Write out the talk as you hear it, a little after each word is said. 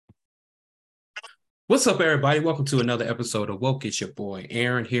What's up, everybody? Welcome to another episode of Woke. It's your boy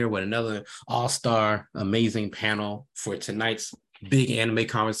Aaron here with another all-star amazing panel for tonight's big anime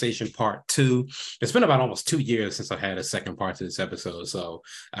conversation part 2. It's been about almost 2 years since I've had a second part to this episode, so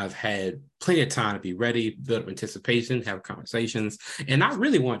I've had plenty of time to be ready, build up anticipation, have conversations, and I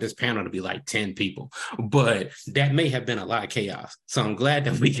really want this panel to be like 10 people, but that may have been a lot of chaos. So I'm glad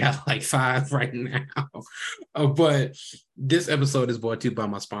that we got like 5 right now. But this episode is brought to you by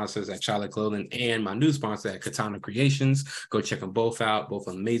my sponsors at Charlie Clothing and my new sponsor at Katana Creations. Go check them both out. Both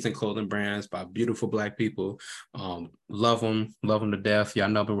amazing clothing brands by beautiful Black people. Love them to death. Y'all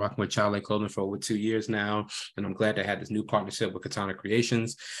know I've been rocking with Charlie Clothing for over 2 years now, and I'm glad to have this new partnership with Katana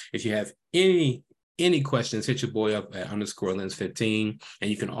Creations. If you have any questions, hit your boy up at _lens15, and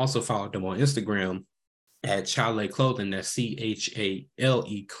you can also follow them on Instagram at Chale Clothing, that's CHALE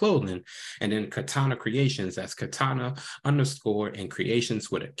Clothing, and then Katana Creations, that's Katana _ and Creations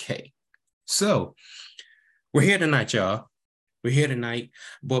with a K. So we're here tonight, y'all. We're here tonight.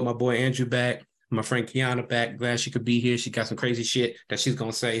 Brought my boy Andrew back, my friend Kiana back. Glad she could be here. She got some crazy shit that she's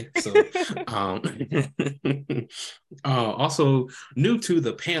gonna say. So also new to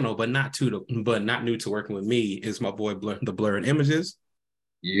the panel, but not new to working with me is my boy the Blurred Images.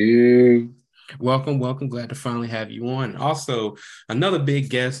 You. Welcome. Glad to finally have you on. Also, another big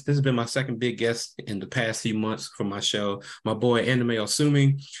guest. This has been my second big guest in the past few months for my show. My boy Anime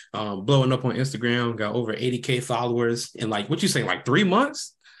Osumi, blowing up on Instagram, got over 80K followers in like 3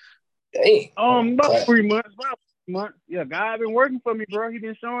 months. Hey, about 3 months. Yeah, guy been working for me, bro. He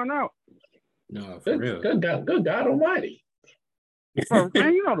been showing out. No, for real. Good God Almighty. Bro,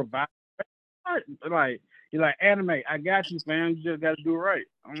 man, you know the vibe. Like you're like anime. I got you, fam. You just got to do it right.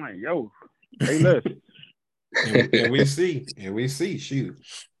 I'm like, yo. Hey, listen. and we see, shoot.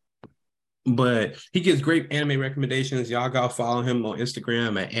 But he gives great anime recommendations. Y'all gotta follow him on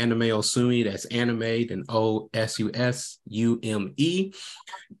Instagram at Anime Osumi. That's anime and OSUSUME.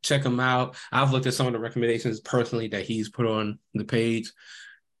 Check him out. I've looked at some of the recommendations personally that he's put on the page.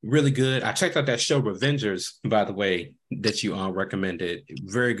 Really good. I checked out that show Revengers, by the way, that you recommended.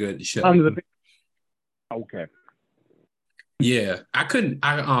 Very good show. Okay. Yeah, I couldn't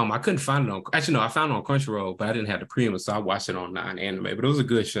find it on. Actually, no, I found it on Crunchyroll, but I didn't have the premium, so I watched it on 9 Anime. But it was a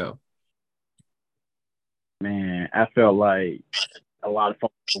good show. Man, I felt like a lot of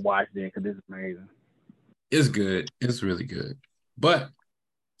folks should watch it because it's amazing. It's good. It's really good. But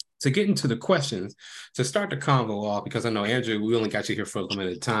to get into the questions, to start the convo off, because I know Andrew, we only got you here for a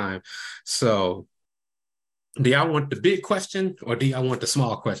limited time. So, do y'all want the big question or do y'all want the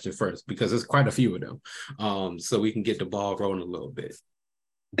small question first? Because there's quite a few of them. So we can get the ball rolling a little bit.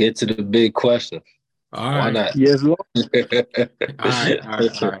 Get to the big question. All right. Why not? Yes, Lord. All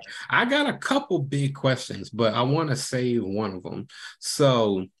right. I got a couple big questions, but I want to save one of them.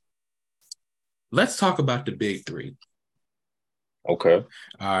 So let's talk about the big 3. Okay.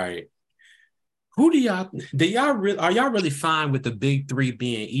 All right. Who are y'all really fine with the big 3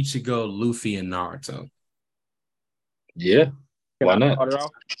 being Ichigo, Luffy, and Naruto? Yeah. Why not?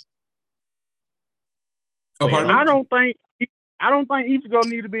 Oh, pardon me? I don't think Ichigo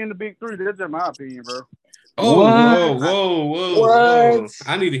need to be in the big 3. That's just my opinion, bro. Oh, whoa.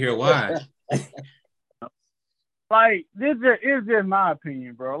 I need to hear why. Like, this is just my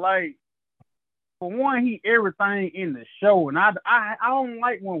opinion, bro. Like, for one, he everything in the show. And I don't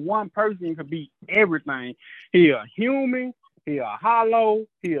like when one person could be everything. He a human, he a hollow,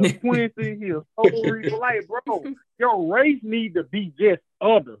 he a Quincy, he a Soul Reaper. Like, bro, your race need to be just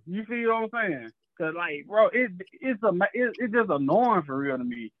other. You see what I'm saying? Cause like, bro, it's just annoying for real to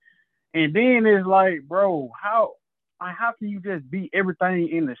me. And then it's like, bro, how can you just be everything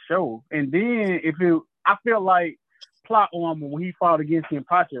in the show? And then I feel like plot armor when he fought against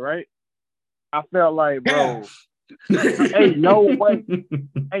Kenpachi, right? I felt like, bro, ain't no way,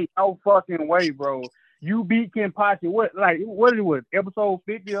 ain't no fucking way, bro. You beat Kenpachi. What it was? Episode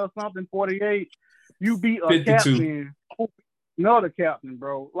 50 or something, 48. You beat a 52. Captain. Another captain,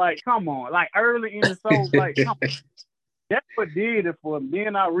 bro. Like, come on. Like, early in the show, like, come on. That's what did it for me.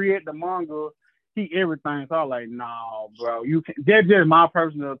 Then I read the manga, he everything. So I was like, nah, bro. That's just my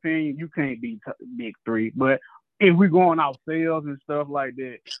personal opinion. You can't be big 3. But if we're going off sales and stuff like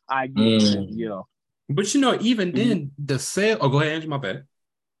that, I get it. Yeah. But even then, the sale. Oh, go ahead, Andrew. My bad.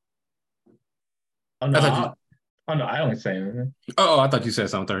 Oh no, I don't say anything. Oh, I thought you said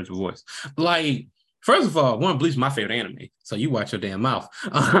something third your voice. Like, first of all, One Bleach is my favorite anime, so you watch your damn mouth.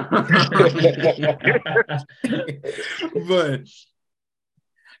 But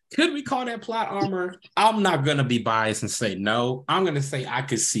could we call that plot armor? I'm not gonna be biased and say no. I'm gonna say I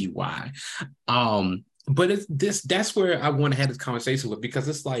could see why. But that's where I want to have this conversation with, because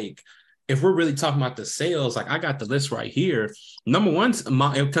it's like if we're really talking about the sales, like I got the list right here. Number one's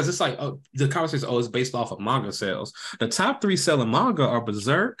because it's like the conversation is always based off of manga sales. The top 3 selling manga are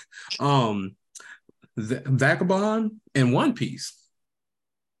Berserk, Vagabond, and One Piece.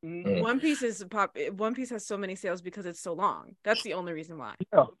 One Piece is One Piece has so many sales because it's so long. That's the only reason why.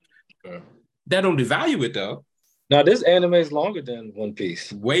 Yeah. That don't devalue it though. Now this anime is longer than One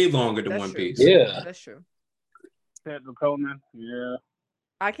Piece. Way longer than That's One true. Piece. Yeah, That's true. Technical Conan. Yeah.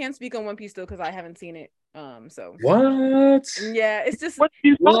 I can't speak on One Piece though because I haven't seen it. So what? yeah, it's just What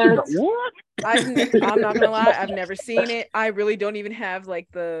you talking about? What? What? I'm not gonna lie, I've never seen it. I really don't even have like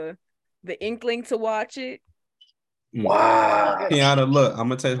the inkling to watch it. Wow. Kiana, look, I'm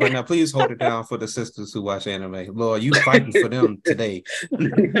gonna tell you right now. Please hold it down for the sisters who watch anime. Lord, you fighting for them today.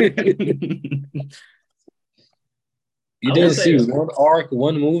 You didn't see one arc,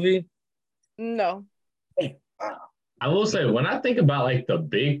 one movie? No. I will say, when I think about like the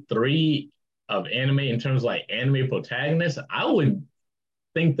big 3 of anime in terms of like anime protagonists, I would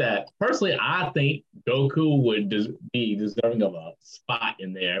think that personally, I think Goku would be deserving of a spot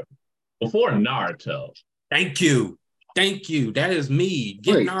in there before Naruto. Thank you. That is me.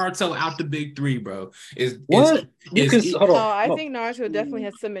 Get Naruto out the big 3, bro. What? Hold on. I think Naruto definitely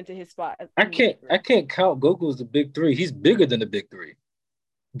has cemented his spot. I can't count Goku as the big 3. He's bigger than the big 3.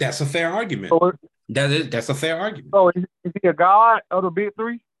 That's a fair argument. That's a fair argument. So is he a god of the big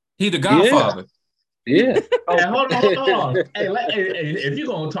 3? He the Godfather. Yeah. Hey, hold on. Hey, if you're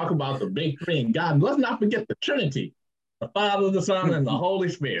gonna talk about the big 3 and God, let's not forget the Trinity: the Father, the Son, and the Holy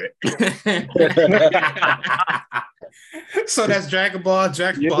Spirit. So that's Dragon Ball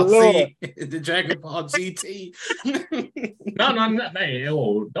Z, the Dragon Ball GT. No. Hey,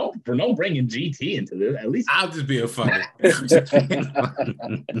 don't bring in GT into this. At least I'll just be a funny.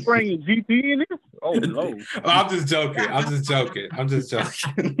 Bringing GT in this? Oh no! I'm just joking.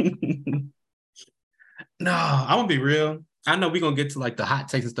 No, I'm gonna be real. I know we're gonna get to like the hot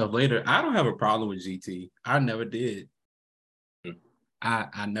takes and stuff later. I don't have a problem with GT. I never did.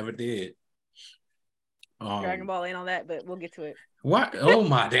 I never did. Dragon Ball ain't on that, but we'll get to it. What? Oh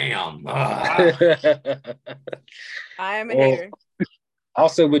my damn! I am a hater. I'll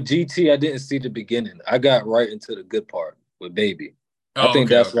say with GT, I didn't see the beginning. I got right into the good part with Baby. I think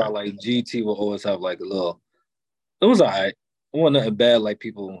that's why like GT will always have like a little. It was alright. It wasn't nothing bad like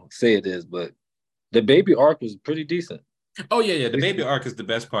people say it is, but the Baby arc was pretty decent. Oh yeah. The Baby arc is the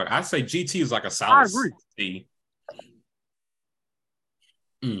best part. I'd say GT is like a solid. I agree. C.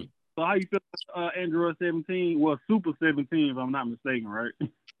 So how you feel Android 17? Well, Super 17, if I'm not mistaken, right?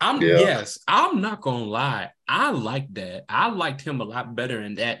 Yes, I'm not gonna lie. I like that. I liked him a lot better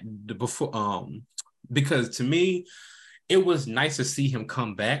in that before. Because to me, it was nice to see him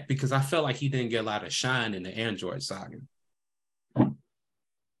come back because I felt like he didn't get a lot of shine in the Android saga.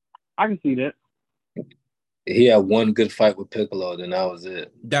 I can see that. He had one good fight with Piccolo, then that was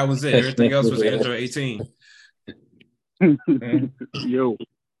it. That was it. Everything else was Android 18. Yo.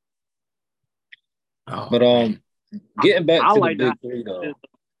 Oh, but getting back to the big 3 though.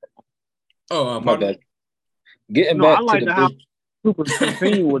 Oh, my bad. Getting back to the how Super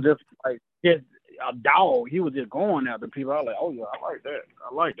 16 was just like just a dog. He was just going after people. I was like, oh yeah, I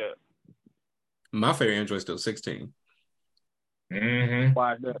like that. My favorite Android is still 16.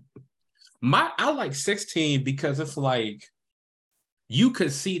 Why is that? I like 16 because it's like you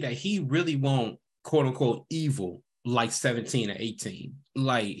could see that he really won't quote unquote evil like 17 or 18.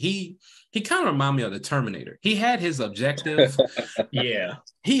 Like he kind of reminded me of the Terminator. He had his objective. Yeah.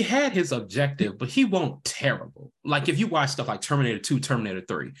 He had his objective, but he won't terrible. Like if you watch stuff like Terminator 2, Terminator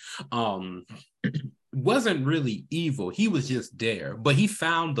 3, wasn't really evil. He was just there, but he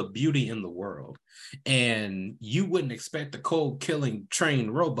found the beauty in the world. And you wouldn't expect the cold killing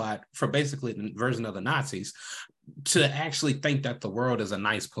trained robot for basically the version of the Nazis to actually think that the world is a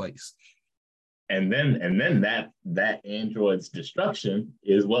nice place. And then that android's destruction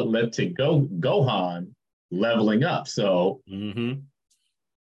is what led to Gohan leveling up. So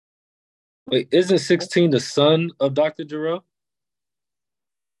wait, isn't 16 the son of Dr. Gero?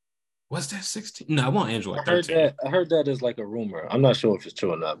 Was that 16? No, I want Android 13. I heard that as like a rumor. I'm not sure if it's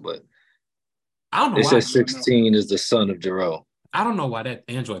true or not, but I don't know. They said 16 is the son of Gero. I don't know why that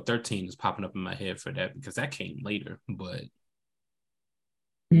Android 13 is popping up in my head for that because that came later, but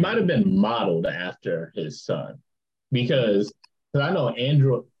he might have been modeled after his son because I know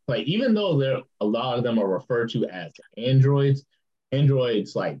Android, like even though a lot of them are referred to as androids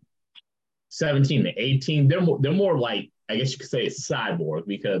like 17 to 18, they're more like, I guess you could say, cyborg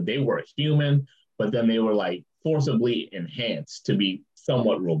because they were human, but then they were like forcibly enhanced to be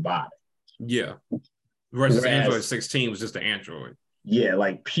somewhat robotic. Yeah. Whereas Android 16 was just an android. Yeah,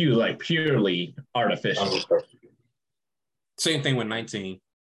 like purely artificial. Same thing with 19.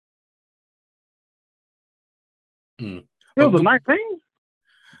 It was a 19?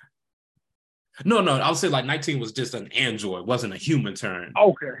 No, I would say like 19 was just an android, wasn't a human turn.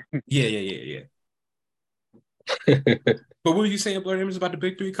 Okay. Yeah. But what were you saying, Blurred Image, about the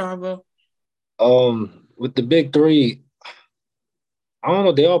big three convo? With the big three, I don't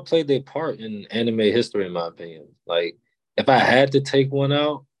know. They all played their part in anime history, in my opinion. Like, if I had to take one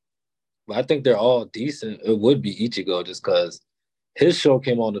out, but I think they're all decent. It would be Ichigo, just because his show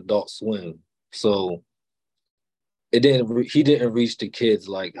came on Adult Swim, so it didn't. He didn't reach the kids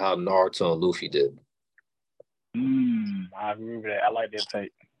like how Naruto and Luffy did. I agree with that. I like that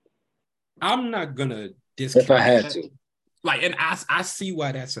take. I'm not gonna discount if I had that. to. Like, and I see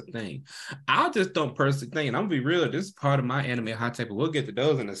why that's a thing. I just don't personally think, and I'm gonna be real, this is part of my anime hot take, but we'll get to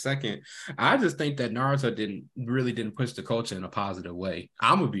those in a second. I just think that Naruto didn't push the culture in a positive way.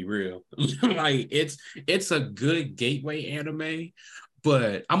 I'm gonna be real. Like, it's a good gateway anime,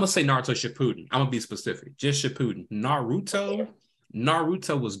 but I'm gonna say Naruto Shippuden. I'm gonna be specific. Just Shippuden. Naruto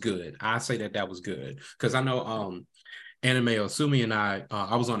was good. I say that was good. Because I know Anime Osumi and I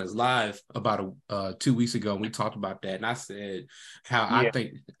was on his live about 2 weeks ago, and we talked about that. And I said how I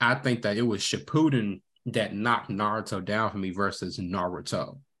think that it was Shippuden that knocked Naruto down for me versus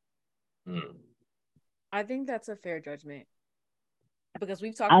Naruto. I think that's a fair judgment because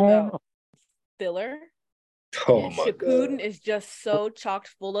we've talked about filler. Oh my Shippuden God. is just so chocked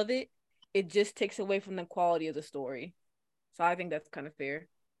full of it. It just takes away from the quality of the story. So I think that's kind of fair.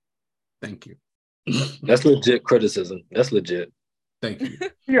 Thank you. That's legit criticism. That's legit. Thank you.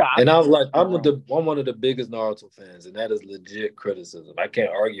 Yeah, and I was like, I'm one of the biggest Naruto fans, and that is legit criticism. I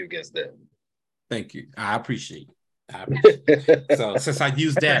can't argue against that. Thank you. I appreciate it. So since I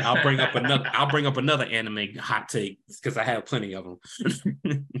used that, I'll bring up another anime hot take because I have plenty of them.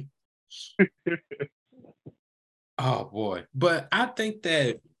 Oh boy. But I think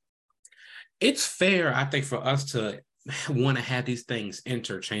that it's fair, I think, for us to want to have these things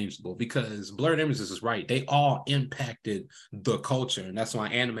interchangeable because Blurred Images is right. They all impacted the culture. And that's why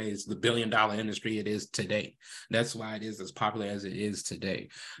anime is the billion-dollar industry it is today. That's why it is as popular as it is today.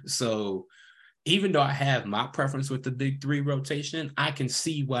 So even though I have my preference with the big three rotation, I can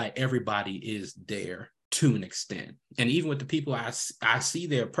see why everybody is there to an extent. And even with the people I see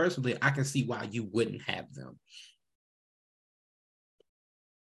there personally, I can see why you wouldn't have them.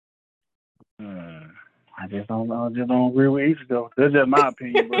 I just don't agree with Ichigo. That's just my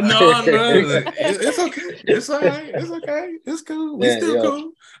opinion. But No, it's okay. It's all right. It's okay. It's cool. We still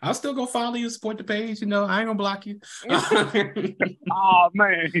cool. I'm still gonna follow you, support the page. You know, I ain't gonna block you. Oh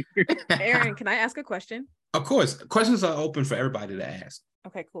man, Aaron, can I ask a question? Of course, questions are open for everybody to ask.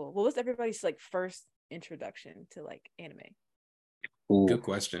 Okay, cool. What was everybody's like first introduction to like anime? Good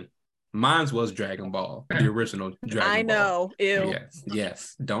question. Mine was Dragon Ball, the original Dragon Ball. I know. Ew.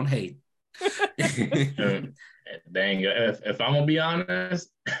 Yes. Don't hate. Dang, if I'm gonna be honest,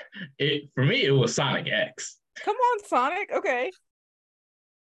 for me it was Sonic X. Come on, Sonic. Okay.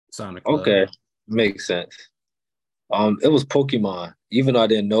 Sonic. Okay, makes sense. It was Pokemon. Even though I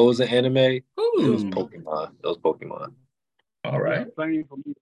didn't know it was an anime, it was Pokemon. It was Pokemon. All right. Yeah, same for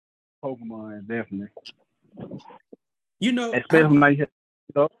me. Pokemon, definitely. You know, especially when I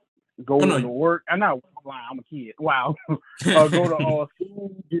go to work. I'm not. Wow, I'm a kid. Wow. Go to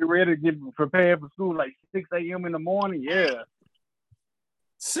school, get ready, get prepared for school like 6 a.m. in the morning. Yeah.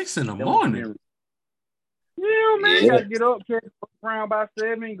 6 in the morning. Yeah, man. Got to get up, catch around by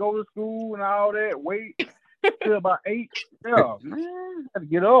 7, go to school and all that. Wait till about 8. Yeah, man. Got to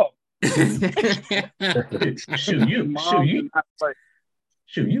get up. Shoot,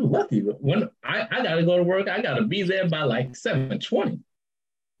 you lucky. When I gotta go to work, I gotta be there by like 7:20.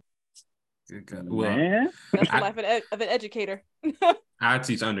 Well, man, that's the life of an educator. I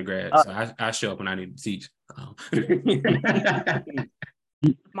teach undergrad, so I show up when I need to teach.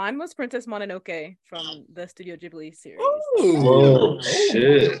 Mine was Princess Mononoke from the Studio Ghibli series. Oh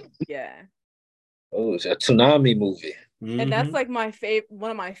shit! Yeah. Oh, it's a tsunami movie. And that's like one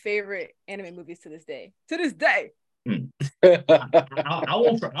of my favorite anime movies to this day. To this day. I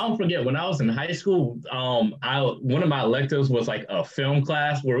won't forget when I was in high school. One of my electives was like a film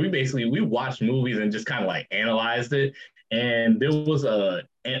class where we watched movies and just kind of like analyzed it. And there was a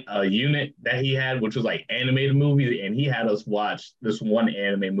unit that he had, which was like animated movies, and he had us watch this one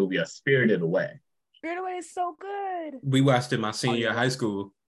anime movie, Spirited Away. Spirited Away is so good. We watched it my senior year of high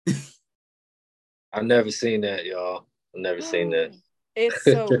school. I've never seen that, y'all. I've never seen that. It's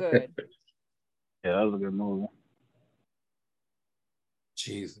so good. Yeah, that was a good movie.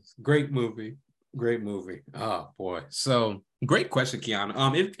 Jesus. Great movie. Oh boy. So Great question,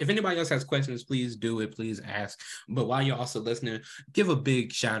 Kiana. If anybody else has questions, please do it. Please ask. But while you're also listening, give a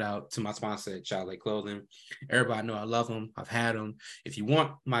big shout out to my sponsor at Child Like Clothing. Everybody know I love them. I've had them. If you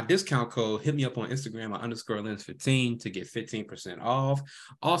want my discount code, hit me up on Instagram at _lens15 to get 15% off.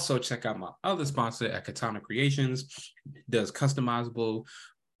 Also, check out my other sponsor at Katana Creations. Does customizable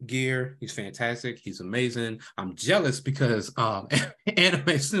gear. He's fantastic. He's amazing. I'm jealous because Anime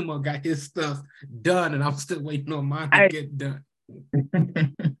Sumo got his stuff done and I'm still waiting on mine to get done.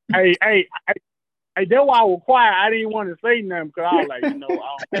 Hey, that's why I was quiet. I didn't want to say nothing because I was like, you know,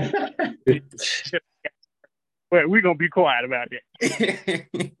 but we're gonna be quiet about that.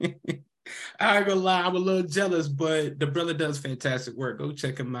 I ain't gonna lie, I'm a little jealous, but the brother does fantastic work. Go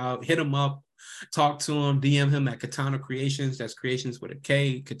check him out, hit him up, talk to him, DM him at Katana Creations. That's creations with a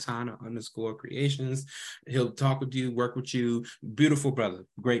K, Katana _creations. He'll talk with you, work with you. Beautiful brother,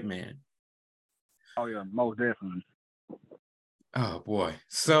 great man. Oh yeah, most definitely. Oh boy.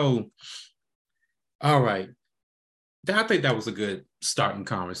 So, all right. I think that was a good starting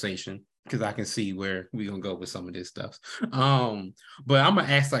conversation because I can see where we're gonna go with some of this stuff. But I'm gonna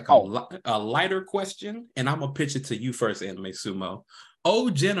ask like a lighter question, and I'm gonna pitch it to you first, Anime Sumo.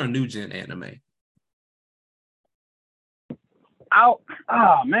 Old gen or new gen anime?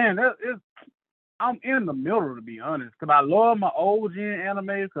 Man, I'm in the middle to be honest, because I love my old gen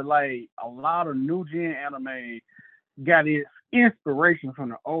anime, because like a lot of new gen anime got its inspiration from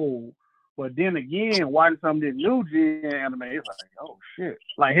the old. But then again, watching some of this new gen anime, it's like, oh shit.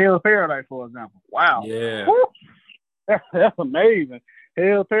 Like Hell's Paradise, for example. Wow. Yeah. That's amazing.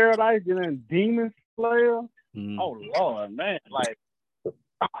 Hell's Paradise and then Demon Slayer. Oh Lord, man. Like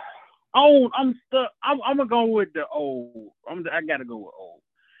I'm stuck. I'm gonna go with the old. I gotta go with old.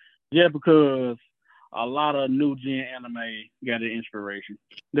 Yeah, because a lot of new gen anime got the inspiration.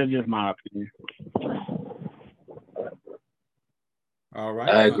 That's just my opinion. All right.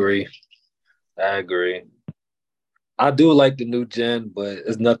 I agree. I do like the new gen, but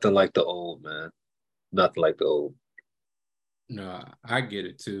it's nothing like the old, man. Nothing like the old. No, I get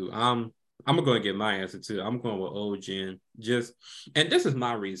it too. I'm gonna go and get my answer too. I'm going with old gen. And this is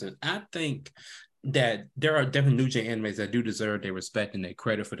my reason. I think that there are definitely new gen animes that do deserve their respect and their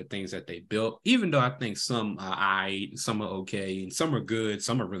credit for the things that they built, even though I think some are some are okay, and some are good,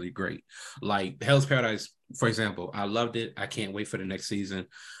 some are really great. Like Hell's Paradise, for example, I loved it. I can't wait for the next season.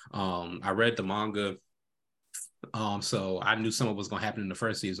 I read the manga. So I knew some of what was going to happen in the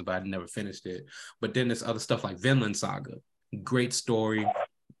first season, but I never finished it. But then there's other stuff like Vinland Saga. Great story,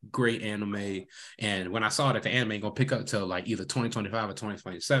 great anime. And when I saw that the anime ain't gonna pick up till like either 2025 or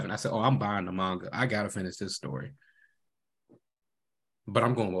 2027, I said, oh, I'm buying the manga. I gotta finish this story. But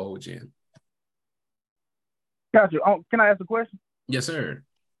I'm going with old gen. Gotcha. Can I ask a question? Yes, sir.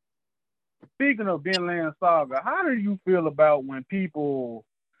 Speaking of Vinland Saga, how do you feel about when people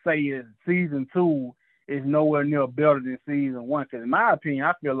say season 2 is nowhere near better than season 1? Because in my opinion,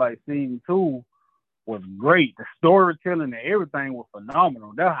 I feel like season 2 was great. The storytelling and everything was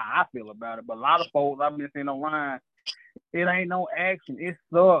phenomenal. That's how I feel about it. But a lot of folks I've been seeing online, it ain't no action. It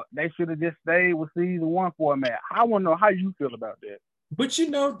sucked. They should have just stayed with season 1 format. I want to know how you feel about that. But you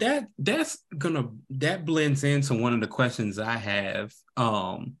know that blends into one of the questions I have.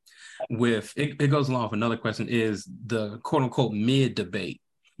 With it goes along with another question is the quote unquote mid debate.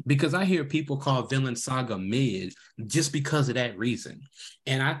 Because I hear people call Vinland Saga mid just because of that reason.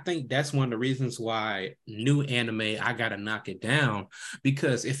 And I think that's one of the reasons why new anime, I got to knock it down.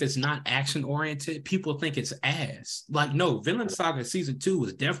 Because if it's not action oriented, people think it's ass. Like, no, Vinland Saga season 2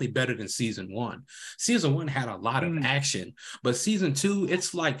 was definitely better than season 1. Season 1 had a lot of action, but season 2,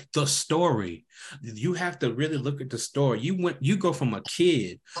 it's like the story. You have to really look at the story. You go from a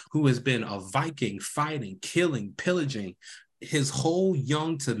kid who has been a Viking fighting, killing, pillaging his whole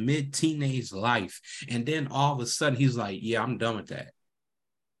young to mid teenage life, and then all of a sudden he's like, yeah, I'm done with that.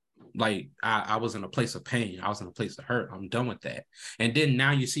 Like I was in a place of pain, I was in a place of hurt, I'm done with that. And then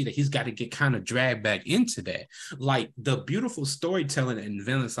now you see that he's got to get kind of dragged back into that. Like the beautiful storytelling in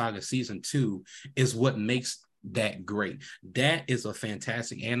Vinland Saga season 2 is what makes that great. That is a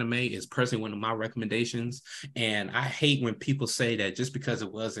fantastic anime. It's personally one of my recommendations. And I hate when people say that just because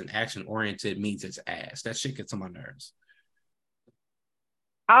it wasn't action oriented means it's ass. That shit gets on my nerves.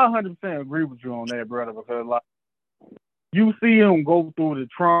 I 100% agree with you on that, brother, because like you see him go through the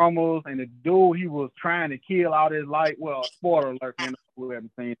traumas, and the dude he was trying to kill out his life. Well, spoiler alert, who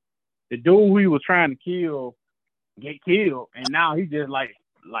haven't seen it. The dude he was trying to kill get killed, and now he just like,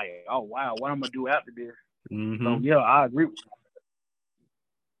 oh wow, what I'm gonna do after this? Mm-hmm. So yeah, I agree with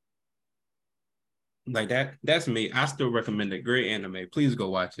you. Like that's me. I still recommend it. Great anime. Please go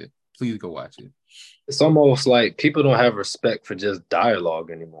watch it. Please go watch it. It's almost like people don't have respect for just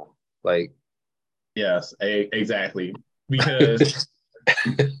dialogue anymore. Like, yes, exactly. Because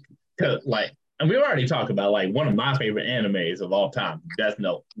like, and we already talked about like one of my favorite animes of all time, Death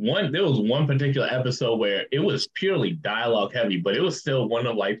Note. There was one particular episode where it was purely dialogue heavy, but it was still one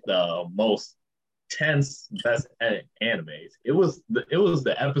of like the most tense best animes. It was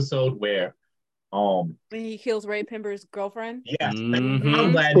the episode where when he kills Ray Pember's girlfriend. yes, Mm-hmm.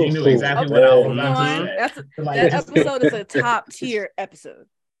 I'm glad you knew exactly what I was about to say. That episode is a top tier episode.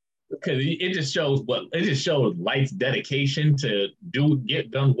 Because it just shows Light's dedication to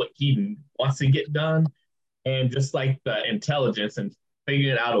get done what he wants to get done, and just like the intelligence and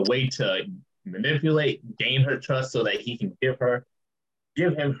figuring out a way to gain her trust so that he can give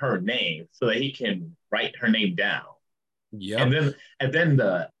him her name so that he can write her name down. Yeah. And then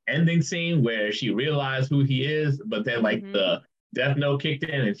the ending scene where she realized who he is, but then like the Death Note kicked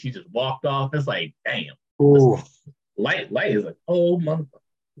in and she just walked off. It's like, damn. Ooh. Light is like, oh motherfucker.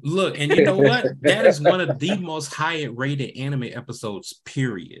 Look, and you know what? That is one of the most high rated anime episodes,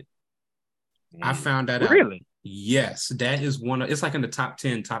 period. I found that out. Really? Yes, that is one of, it's like in the top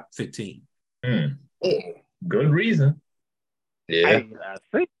 10, top 15. Good reason. Yeah. I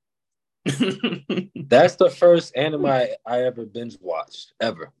think. That's the first anime I ever binge watched,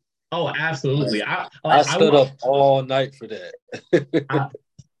 ever. Oh, absolutely. I stood up all night for that.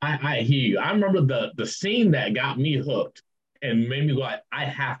 I hear you. I remember the scene that got me hooked and made me go, I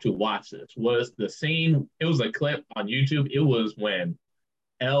have to watch this, was the scene. It was a clip on YouTube. It was when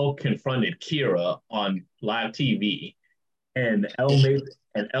L confronted Kira on live TV, and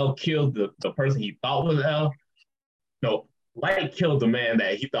L killed the person he thought was L. No, Light killed the man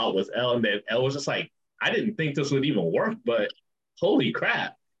that he thought was L, and then L was just like, I didn't think this would even work, but holy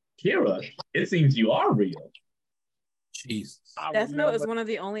crap, Kira, it seems you are real. Jesus. Death Note is one of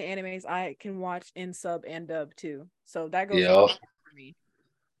the only animes I can watch in sub and dub too. So that goes for me.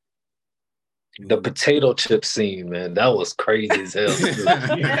 The potato chip scene, man, that was crazy as hell.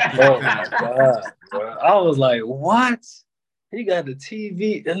 Oh my god, bro. I was like, what? He got the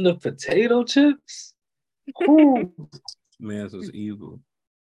TV and the potato chips? Man, this was evil.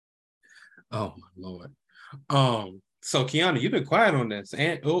 Oh my Lord. So Kiana, you've been quiet on this.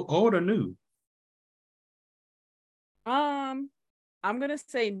 And old or new? I'm gonna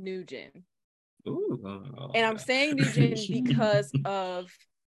say new gen. Ooh, and I'm saying new gen because of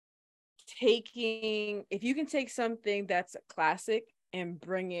if you can take something that's a classic and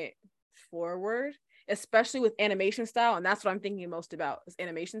bring it forward, especially with animation style, and that's what I'm thinking most about is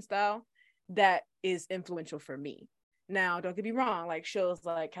animation style, that is influential for me. Now, don't get me wrong, like shows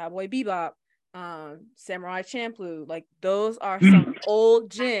like Cowboy Bebop, Samurai Champloo, like those are some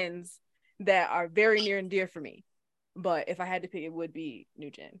old gens that are very near and dear for me. But if I had to pick, it would be new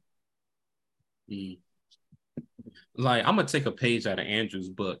gen. Like, I'm gonna take a page out of Andrew's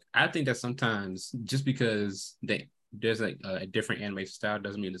book. I think that sometimes just because there's like a different animation style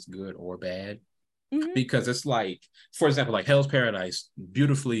doesn't mean it's good or bad. Because it's like, for example, like Hell's Paradise,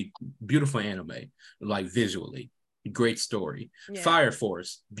 beautiful anime, like visually, great story. Yeah. Fire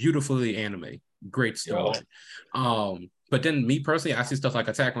Force, beautifully anime, great story. But then me personally, I see stuff like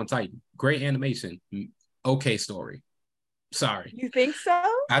Attack on Titan, great animation, okay story. Sorry. You think so?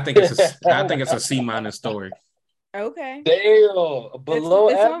 I think it's a C- story. Okay.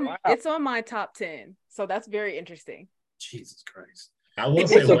 Damn. It's on my top 10. So that's very interesting. Jesus Christ. I will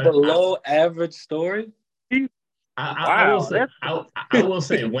say it's a below average story. I will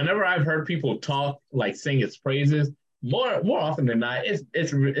say whenever I've heard people talk, like sing its praises, more often than not,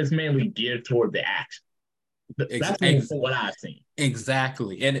 it's mainly geared toward the action. That's what I've seen.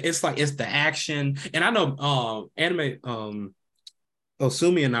 Exactly. And it's like, it's the action. And I know anime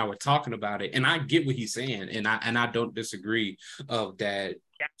Osumi and I were talking about it, and I get what he's saying, and I don't disagree of that,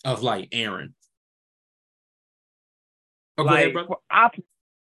 of like Aaron. Oh, like, go ahead, brother.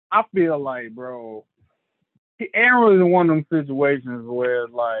 I feel like, bro, Aaron is in one of them situations where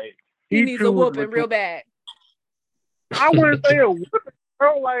like he needs a whooping real bad. I wouldn't say a whooping,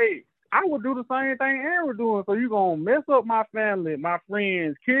 bro. Like, I would do the same thing Aaron was doing. So you gonna mess up my family, my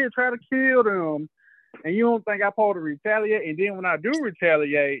friends, kids try to kill them, and you don't think I'm supposed to retaliate? And then when I do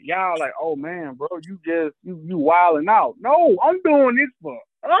retaliate, y'all like, oh man, bro, you wilding out. No, I'm doing this for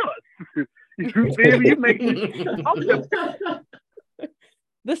us. You feel me? You make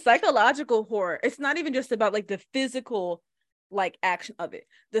the psychological horror. It's not even just about like the physical like action of it.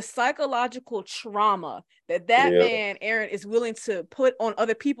 The psychological trauma that man Aaron is willing to put on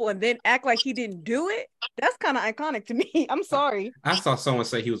other people and then act like he didn't do it. That's kind of iconic to me. I'm sorry. I saw someone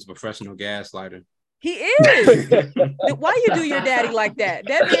say he was a professional gaslighter. He is. Why you do your daddy like that?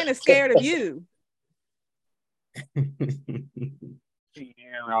 That man is scared of you.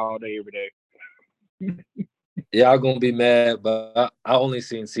 All day, every day. Y'all gonna be mad, but I only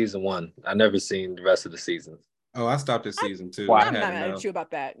seen season 1. I never seen the rest of the seasons. Oh, I stopped at season 2. Well, I'm not mad at you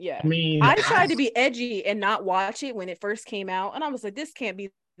about that. Yeah. I mean, I tried to be edgy and not watch it when it first came out. And I was like, this can't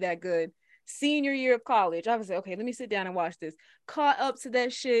be that good. Senior year of college, I was like, okay, let me sit down and watch this. Caught up to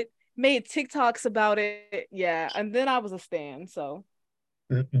that shit, made TikToks about it. Yeah. And then I was a stan. So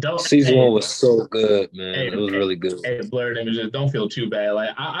season 1 was so good, man. It was really good. Hey, Blurred Images, don't feel too bad.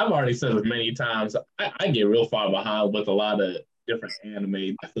 Like I've already said this many times. I get real far behind with a lot of different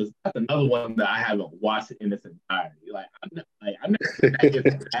anime. That's another one that I haven't watched in its entirety. Like I never think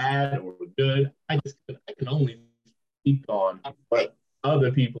it's bad or good. I can only speak on what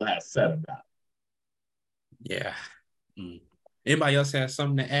other people have said about it. Yeah. Anybody else have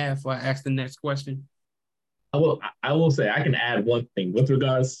something to add before I ask the next question? I will say I can add one thing with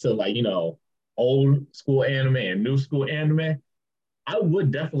regards to, like, you know, old school anime and new school anime. I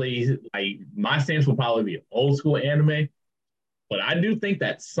would definitely, like, my stance would probably be old school anime, but I do think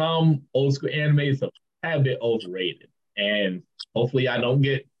that some old school animes are a bit overrated. And hopefully no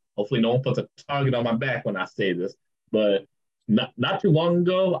one puts a target on my back when I say this, but not too long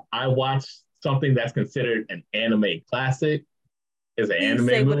ago, I watched something that's considered an anime classic. It's an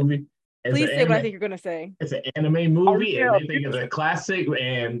anime movie. Please say what I think you're gonna say. It's an anime movie, and they think it's a classic.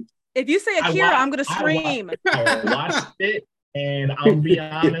 And if you say Akira, I'm gonna scream. I watched it, and I'll be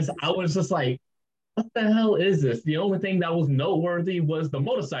honest, I was just like, "What the hell is this?" The only thing that was noteworthy was the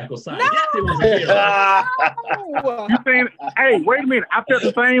motorcycle side. No! Yes, it was Akira. No! You saying? Hey, wait a minute! I felt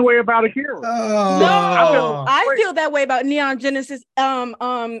the same way about Akira. No, I feel that way about Neon Genesis,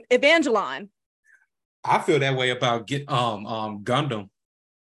 Evangelion. I feel that way about Gundam.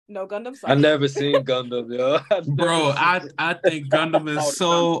 No, Gundam. I never seen Gundam, yo. Bro, I think Gundam is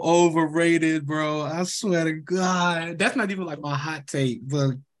so overrated, bro. I swear to God. That's not even like my hot take,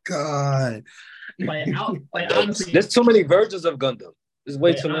 but God. Honestly, there's too many versions of Gundam. There's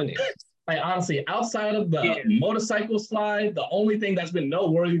way too many. Like, honestly, outside of the motorcycle slide, the only thing that's been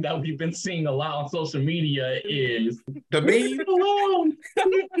noteworthy that we've been seeing a lot on social media is the meme.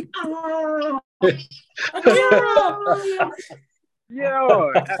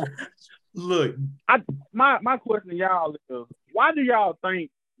 Yeah. Look, my question to y'all is, why do y'all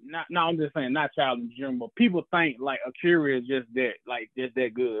think? I'm just saying, not child in general, but people think like Akira is just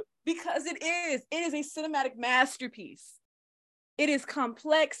that good. Because it is. It is a cinematic masterpiece. It is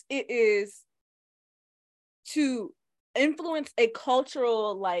complex. It is to influence a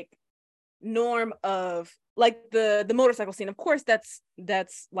cultural like norm of like the motorcycle scene. Of course, that's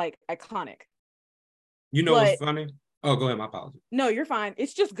like iconic. You know what's funny? Oh, go ahead. My apologies. No, you're fine.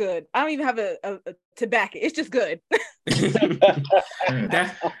 It's just good. I don't even have a to back it. It's just good.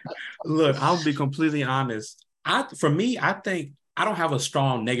 Look, I'll be completely honest. For me, I think I don't have a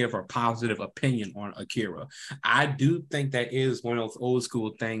strong negative or positive opinion on Akira. I do think that is one of those old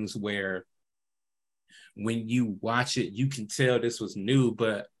school things where when you watch it, you can tell this was new,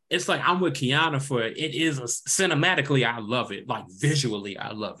 but it's like I'm with Kiana for it. It is cinematically, I love it. Like visually,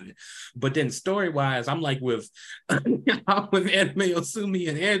 I love it. But then story-wise, I'm like with Anime Osumi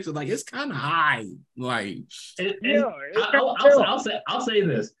and Angela, like it's kind of high. Like I'll say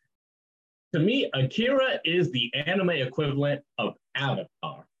this. To me, Akira is the anime equivalent of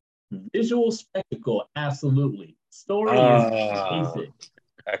Avatar. Visual spectacle, absolutely. Story is basic.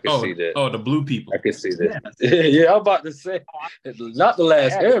 I can see that. Oh, the blue people. I can see that. Yeah, I'm about to say, not the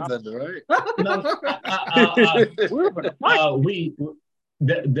last Airbender, right?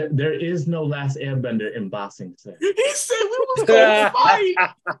 There is no last Airbender in boxing. He said we was going to fight.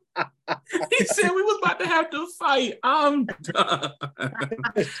 He said we was about to have to fight. I'm done.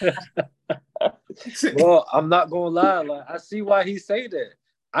 Well, I'm not gonna lie. Like, I see why he say that.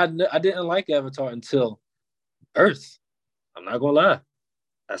 I didn't like Avatar until Earth. I'm not gonna lie.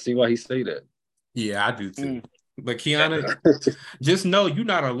 I see why he say that. Yeah, I do too. But Kiana, just know you're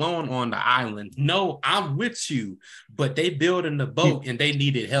not alone on the island. No, I'm with you. But they building the boat and they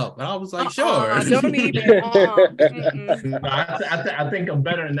needed help. And I was like, sure. Don't even. I think a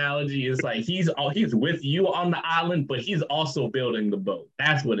better analogy is like he's with you on the island, but he's also building the boat.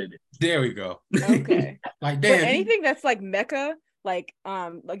 That's what it is. There we go. Okay. Like damn. But anything that's like mecha, like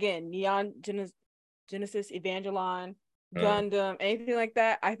again, Neon Genesis Evangelion, Gundam, anything like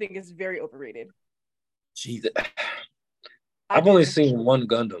that, I think is very overrated. Jesus. I've only seen one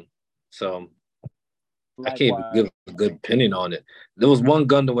Gundam, so I can't give a good opinion on it. There was one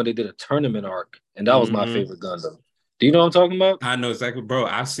Gundam when they did a tournament arc, and that was my favorite Gundam. Do you know what I'm talking about? I know exactly, bro.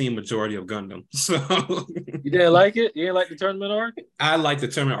 I've seen majority of Gundam, so you didn't like it. You didn't like the tournament arc. I like the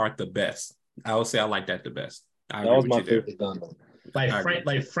tournament arc the best. I would say I like that the best. That was my favorite Gundam.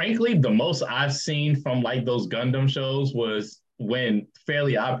 Frankly, the most I've seen from like those Gundam shows was when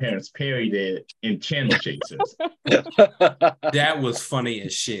Fairly Odd Parents parodied it in Channel Chasers. That was funny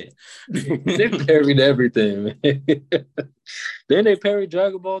as shit. They parodied everything, man. Didn't they parody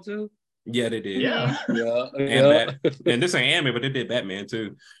Dragon Ball too? Yeah, they did. Yeah. And this ain't anime, but they did Batman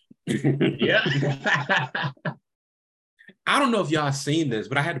too. Yeah. I don't know if y'all seen this,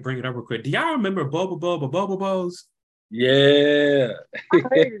 but I had to bring it up real quick. Do y'all remember Bubble Bows? Yeah. I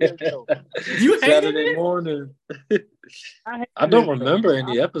hated that show. You hated Saturday it? morning. I don't remember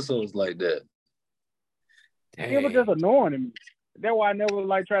any episodes like that. Dang. It was just annoying to me. That's why I never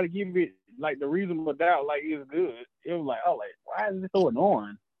like try to give it like the reasonable doubt like it's good. It was like, oh, like why is it so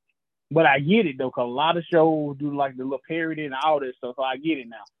annoying? But I get it though, because a lot of shows do like the little parody and all this stuff, so I get it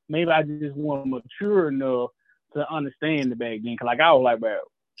now. Maybe I just wasn't mature enough to understand the back then, because like I was like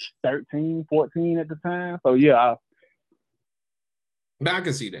about 13, 14 at the time. So yeah. But I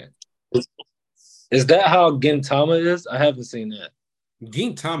can see that. Is that how Gintama is? I haven't seen that.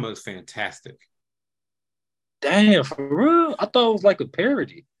 Gintama is fantastic. Damn, for real? I thought it was like a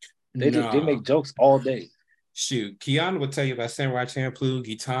parody. They make jokes all day. Shoot, Kiana would tell you about Samurai Champloo,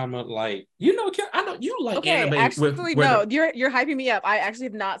 Gintama, like I know you like anime. Actually, no, you're hyping me up. I actually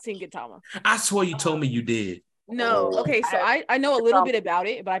have not seen Gintama. I swear you told me you did. No, okay, so I know a little bit about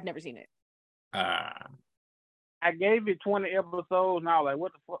it, but I've never seen it. I gave it 20 episodes, and I was like,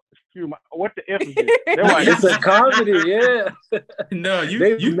 what the fuck? Excuse me, what the F is this? It's a comedy, yeah. No,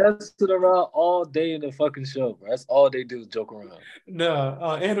 they messing around all day in the fucking show, bro. That's all they do is joke around.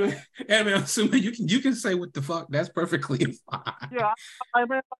 No, anime, I'm assuming you can say what the fuck. That's perfectly fine. Yeah, I'm like,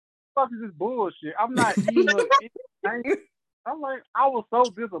 man, what the fuck is this bullshit? I'm not even. I'm like, I was so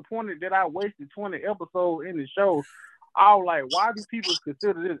disappointed that I wasted 20 episodes in the show. I was like, why do people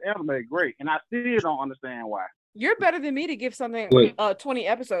consider this anime great? And I still don't understand why. You're better than me to give something 20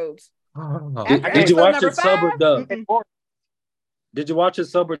 episodes. Did you watch it sub or dub? Did you watch it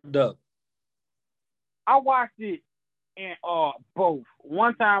sub or dub? I watched it in both.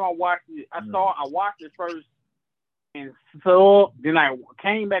 One time I watched it. I watched it first and sub. Then I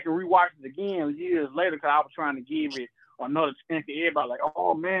came back and rewatched it again years later because I was trying to give it another chance to everybody. Like,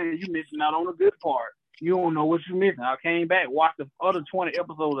 oh man, you missing out on the good part. You don't know what you're missing. I came back, watched the other 20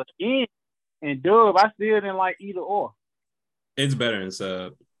 episodes again. And dub, I still didn't like either or. It's better in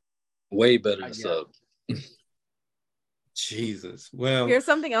sub. Way better in sub. Jesus. Well, here's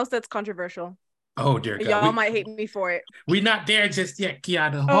something else that's controversial. Oh dear God. Y'all might hate me for it. We're not there just yet,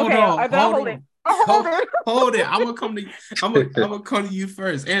 Kiana. Hold it. I'm gonna come to you. I'm gonna come to you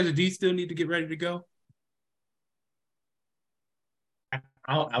first. Andrew, do you still need to get ready to go?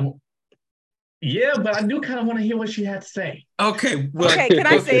 Yeah, but I do kind of want to hear what she had to say. Okay. Well, can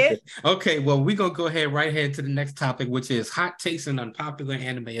I say it? Okay. Well, we're going to go right ahead to the next topic, which is hot takes and unpopular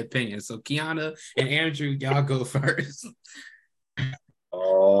anime opinions. So, Kiana and Andrew, y'all go first.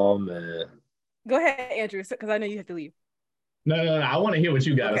 Oh, man. Go ahead, Andrew, because I know you have to leave. No. I want to hear what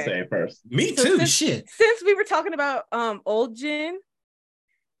you got to say first. Me too. Shit. Since we were talking about old Jin,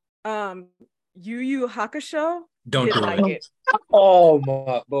 Yu Yu Hakusho, don't do like it. Oh,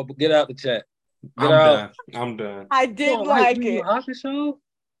 my. But get out the chat. I'm done. I did like it.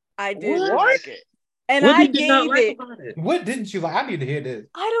 I did like it. And I gave it. What didn't you like? I need to hear this.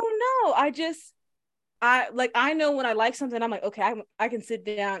 I don't know. I know when I like something, I'm like, okay, I can sit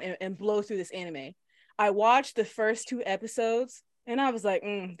down and blow through this anime. I watched the first 2 episodes and I was like,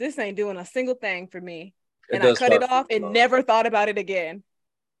 this ain't doing a single thing for me. And I cut it off and never thought about it again.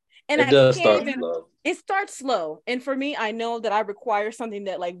 And it starts slow. And for me, I know that I require something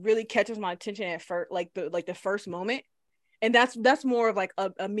that like really catches my attention at first, like the first moment. And that's more of like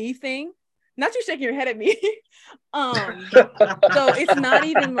a me thing. Not you shaking your head at me. So it's not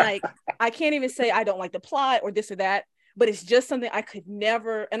even like, I can't even say I don't like the plot or this or that, but it's just something I could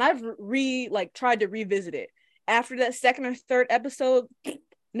never, and I've tried to revisit it. After that second or third episode,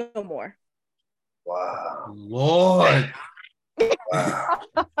 no more. Wow. Lord. Wow.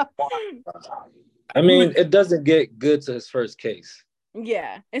 I mean, it doesn't get good to his first case.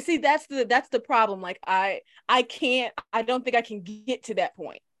 Yeah. And see, that's the problem. Like I don't think I can get to that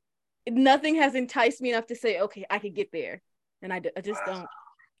point. Nothing has enticed me enough to say, okay, I could get there. And I just don't.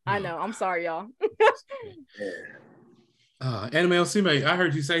 I know. I'm sorry, y'all. Anime Osime, I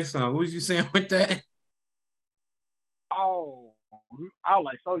heard you say something. What was you saying with that? Oh, I was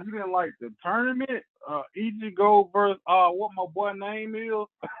like, so you didn't like the tournament? Ichigo versus what my boy name is?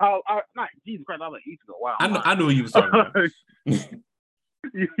 Not Jesus Christ. I was like Ichigo. Wow. I knew what you was talking about.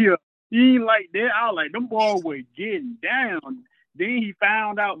 Yeah, he ain't like that. I was like, them boys were getting down. Then he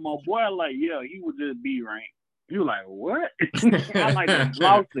found out my boy like, yeah, he was just B rank. He was like, what? I like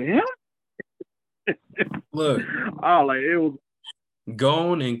lost to him. Look, I was like, it was.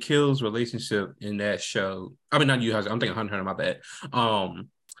 Gon and Kill's relationship in that show. I mean, not Yu Hakusho. I'm thinking Hunter. My bad.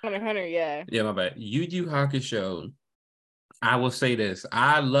 Hunter, yeah. Yeah, my bad. Yu Yu Hakusho. I will say this.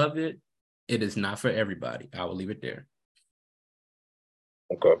 I love it. It is not for everybody. I will leave it there.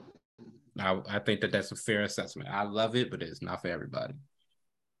 Okay. I think that's a fair assessment. I love it, but it's not for everybody.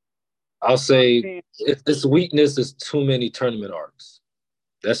 I'll say its weakness is too many tournament arcs.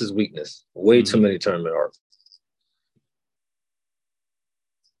 That's his weakness. Way too many tournament arcs.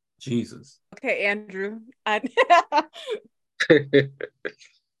 Jesus. Okay, Andrew. Well,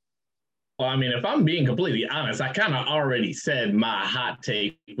 I mean, if I'm being completely honest, I kind of already said my hot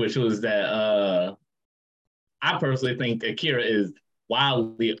take, which was that I personally think Akira is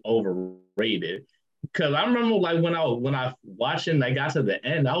wildly overrated. Because I remember, like, when I watched it and I got to the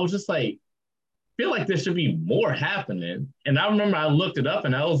end, I was just like, I feel like there should be more happening. And I remember I looked it up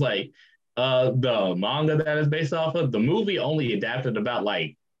and I was like, the manga that is based off of, the movie only adapted about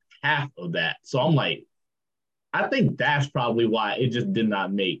like half of that. So I'm like, I think that's probably why it just did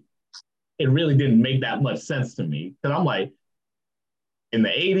not make, it really didn't make that much sense to me. Because I'm like, in the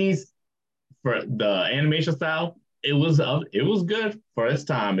 80s, for the animation style, it was good for its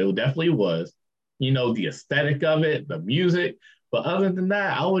time. It definitely was. You know, the aesthetic of it, the music. But other than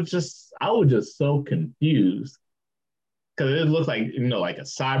that, I was just so confused. Because it looked like, you know, like a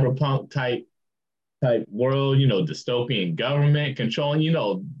cyberpunk type world, you know, dystopian government controlling, you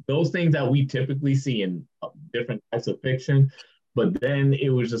know, those things that we typically see in different types of fiction. But then it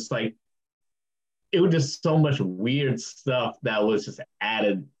was just like, it was just so much weird stuff that was just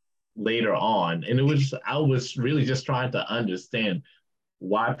added later on. And it was, I was really just trying to understand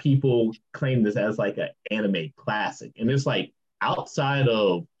why people claim this as like an anime classic. And it's like, outside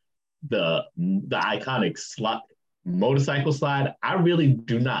of the iconic motorcycle slide, I really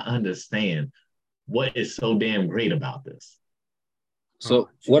do not understand what is so damn great about this. So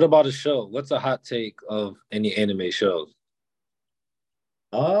what about a show? What's a hot take of any anime shows?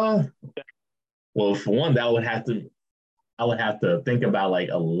 Well, for one, I would have to think about like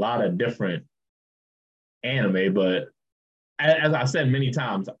a lot of different anime, but as I said many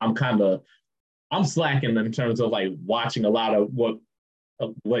times, I'm slacking in terms of like watching a lot of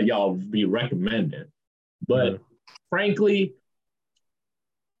what y'all be recommending. But frankly,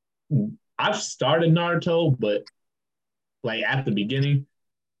 I've started Naruto, but like at the beginning,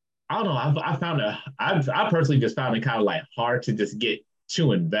 I don't know. I personally just found it kind of like hard to just get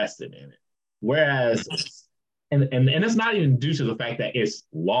too invested in it. Whereas, and it's not even due to the fact that it's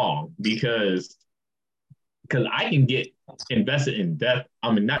long, because I can get invested in depth.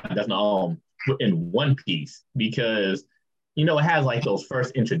 I mean, not that's not in One Piece, because you know it has like those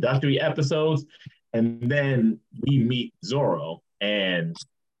first introductory episodes, and then we meet Zoro, and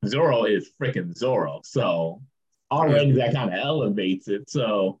Zoro is freaking Zoro. So already that kind of elevates it.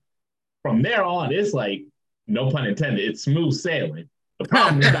 So from there on, it's like, no pun intended, it's smooth sailing. The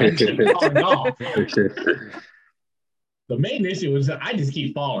problem is I keep falling off. The main issue is that I just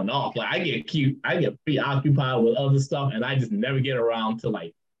keep falling off. Like I get preoccupied with other stuff, and I just never get around to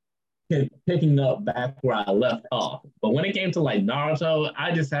like picking up back where I left off. But when it came to like Naruto,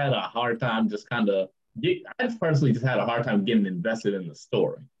 I just had a hard time I personally just had a hard time getting invested in the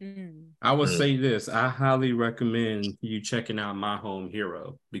story. I would say this. I highly recommend you checking out My Home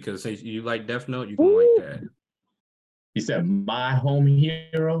Hero, because if you like Death Note, you can like that. You said My Home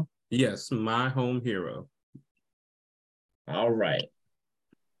Hero? Yes, My Home Hero. All right.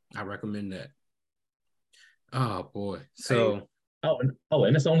 I recommend that. Oh, boy. So...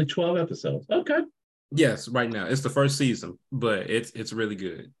 and it's only 12 episodes. Okay. Yes, right now. It's the first season, but it's really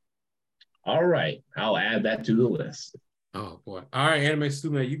good. All right. I'll add that to the list. Oh, boy. All right, Anime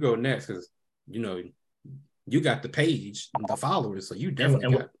Student, you go next, because, you know, you got the page, the followers, so you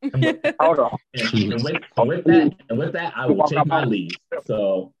definitely got it. Hold on. And with that, I will take my leave.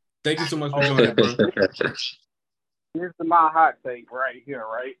 So thank you so much for joining, bro. Here's my hot take right here,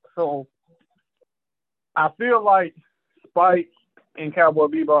 right? So I feel like Spike and Cowboy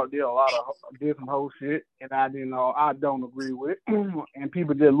Bebop did some whole shit, and I don't agree with it. And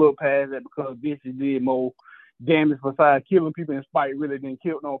people just look past it because bitches did more damage besides killing people, and Spike really didn't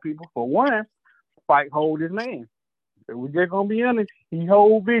kill no people. For one, Spike hold his man. If we're just gonna be honest, he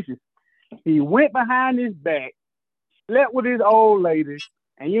hold bitches. He went behind his back, slept with his old lady,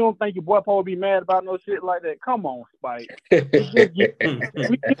 and you don't think your boy supposed to be mad about no shit like that? Come on, Spike. We give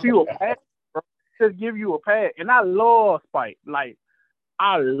you a pass, bro. Just give you a pass. And I love Spike. Like,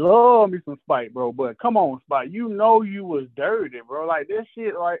 I love me some Spike, bro. But come on, Spike. You know you was dirty, bro. Like, this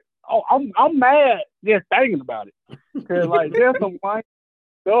shit, like, oh, I'm mad just thinking about it. Because, like, there's some white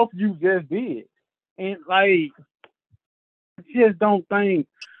stuff you just did. And, like, I just don't think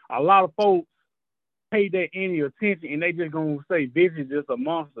a lot of folks pay that any attention, and they just gonna say this is just a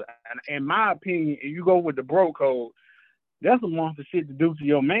monster. And in my opinion, if you go with the bro code, that's a monster shit to do to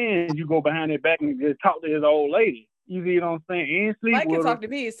your man. You go behind their back and just talk to his old lady. You see what I'm saying? And sleep Mike with can her. talk to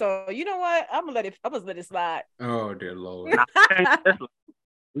me, so you know what? I'm gonna let it slide. Oh dear Lord.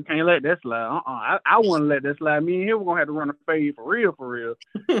 We can't let that slide. I wouldn't let that slide. Me and him, we're gonna have to run a fade for real, for real.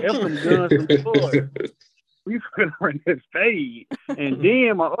 There's some guns, some toys. We gonna run this fade. And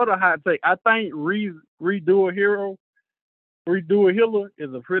then my other hot take, I think Redo a Healer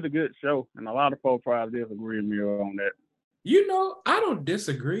is a pretty good show, and a lot of folks probably disagree with me on that. You know, I don't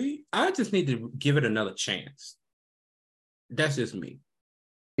disagree. I just need to give it another chance. That's just me.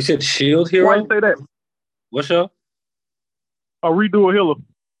 You said Shield Hero? Why you say that? What show? A Redo a Healer.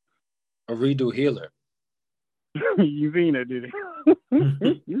 A Redo Healer. You seen that, did it?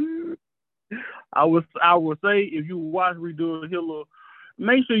 I would say if you watch Redo a Healer,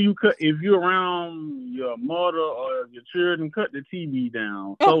 make sure you cut, if you're around your mother or your children, cut the TV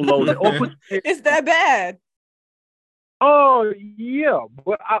down so low. It's that bad. Oh yeah,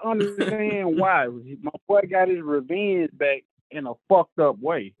 but I understand why. My boy got his revenge back in a fucked up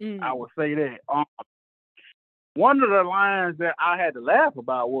way. I would say that. One of the lines that I had to laugh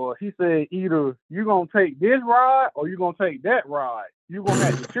about was he said, either you're going to take this ride or you're going to take that ride. You're going to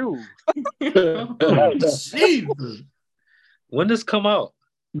have to choose. Oh, Jesus. When does this come out?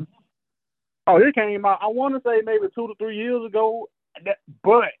 Oh, it came out, I want to say maybe 2 to 3 years ago.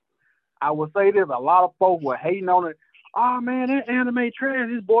 But I would say there's a lot of folks were hating on it. Oh, man, that anime trash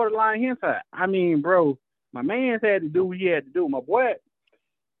is borderline hentai. I mean, bro, my man's had to do what he had to do. My boy,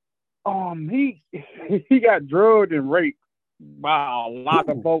 he got drugged and raped by a lot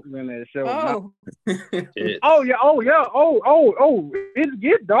of folks in that show. Oh. It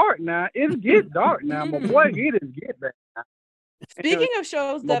get dark now. My boy, it is get back now. Speaking of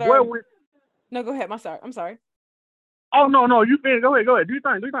shows that are no, go ahead. I'm sorry. Oh no, you finish. Go ahead. Do you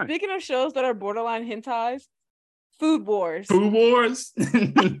think? Speaking of shows that are borderline hentais, Food Wars. Food Wars?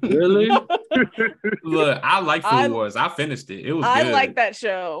 Really? Look, I like Food Wars. I finished it. It was good. I like that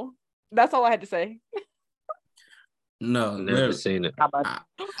show. That's all I had to say. No, never seen it.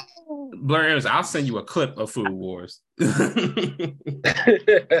 Blur, I'll send you a clip of Food Wars. I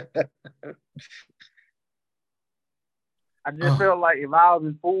just felt like if I was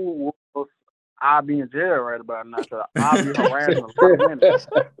in Food Wars, I'd be in jail right about now. So I'd be harassing a lot of women.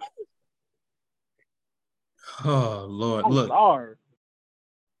 Oh Lord, I'm look. sorry.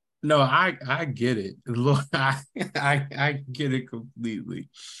 No, I get it. Look, I get it completely.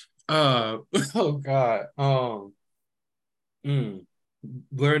 Oh God.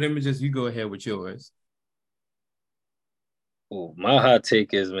 Blurred images, you go ahead with yours. Oh, my hot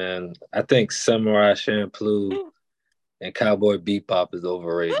take is, man, I think Samurai Champloo and Cowboy Bebop is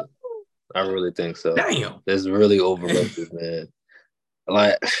overrated. I really think so. Damn. It's really overrated, man.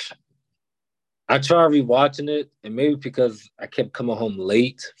 Like, I tried rewatching it, and maybe because I kept coming home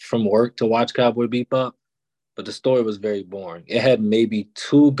late from work to watch Cowboy Bebop, but the story was very boring. It had maybe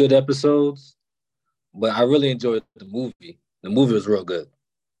 2 good episodes, but I really enjoyed the movie. The movie was real good.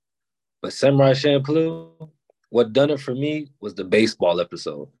 But Samurai Champloo, what done it for me was the baseball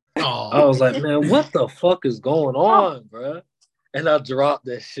episode. Oh. I was like, man, what the fuck is going on, bro? And I dropped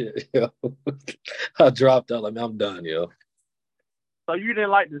that shit, yo. I dropped out. Like, man, I'm done, yo. So you didn't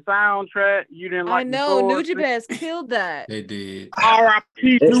like the soundtrack? You didn't like the story? Nujabes killed that. They did.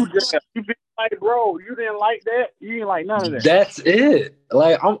 R.I.P. Nujabes. You been like, bro, you didn't like that? You didn't like none of that? That's it.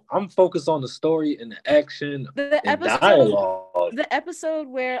 Like, I'm focused on the story and the action and dialogue. The episode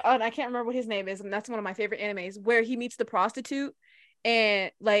where, and I can't remember what his name is, and that's one of my favorite animes, where he meets the prostitute and,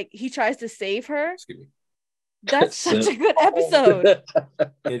 like, he tries to save her. Excuse me. That's such a good episode.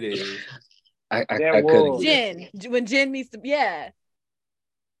 It is. I couldn't when Jin meets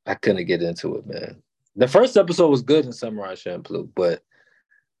I couldn't get into it, man. The first episode was good in Samurai Champloo, but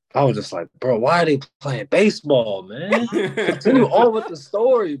I was just like, bro, why are they playing baseball, man? Continue on with the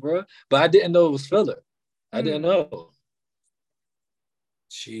story, bro. But I didn't know it was filler. I didn't know.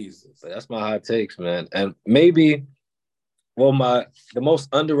 Jesus. But that's my hot takes, man. And maybe, the most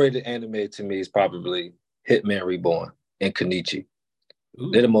underrated anime to me is probably Hitman Reborn and Kenichi.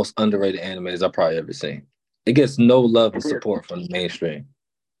 Ooh. They're the most underrated animes I've probably ever seen. It gets no love and support from the mainstream.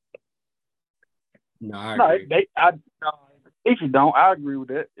 No, I agree. If you don't, I agree with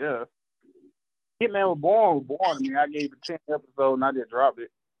that. Yeah. Hitman was born to me. I gave it 10 episodes and I just dropped it.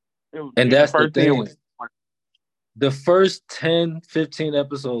 And that's the thing. The first 10, 15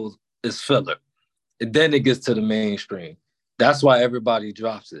 episodes is filler. And then it gets to the mainstream. That's why everybody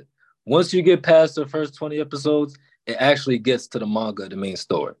drops it. Once you get past the first 20 episodes, it actually gets to the manga, the main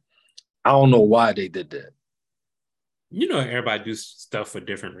story. I don't know why they did that. You know, everybody do stuff for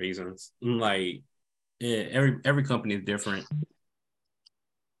different reasons. Like, yeah, every company is different.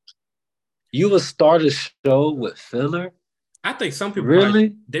 You would start a show with filler? I think some people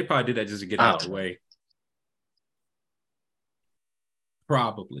really they probably did that just to get out of the way.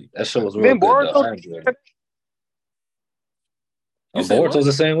 Probably. That show was real good, though. Boruto's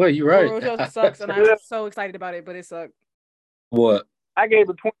the same way. You're right. Boruto sucks, and I'm so excited about it, but it sucked. What? I gave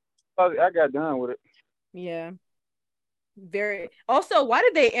it 20. I got done with it. Yeah. Very. Also, why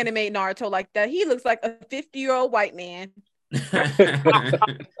did they animate Naruto like that? He looks like a 50-year-old white man.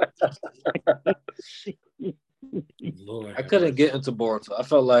 Lord, I couldn't get into Boruto. I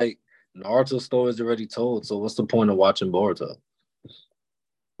felt like Naruto's story is already told. So what's the point of watching Boruto?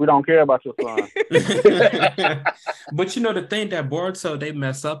 We don't care about your son. But you know, the thing that Boruto they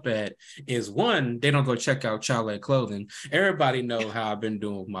mess up at is one, they don't go check out Chale Clothing. Everybody know how I've been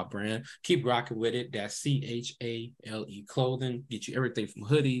doing with my brand. Keep rocking with it. That's CHALE Clothing. Get you everything from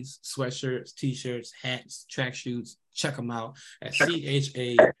hoodies, sweatshirts, t-shirts, hats, tracksuits. Check them out at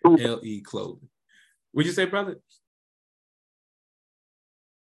CHALE Clothing. What'd you say, brother?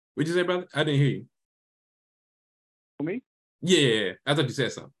 What'd you say, brother? I didn't hear you. Me? Yeah, I thought you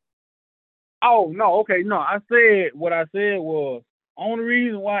said something. Oh, no, okay, no. I said what I said was only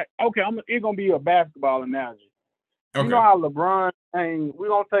reason why. Okay, it's gonna be a basketball analogy. Okay. You know how LeBron and we're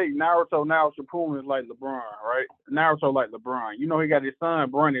gonna take Naruto now Shippuden is like LeBron, right? Naruto like LeBron. You know he got his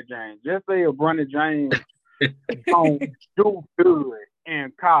son Bronny James. Just say if Bronny James don't do good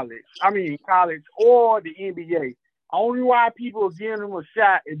in college. I mean college or the NBA. Only why people are giving him a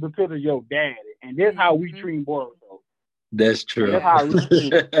shot is because of your daddy. And that's how we treat Boruto. That's true. That's how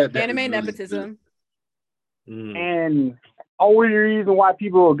anime nepotism. And only reason why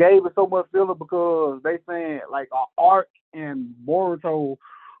people gave it so much filler because they saying like Arc and Boruto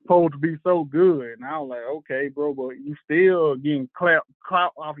supposed to be so good. And I was like, okay, bro, but you still getting clout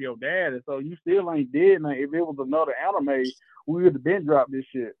off your dad, and so you still ain't did nothing. If it was another anime, we would have been dropped this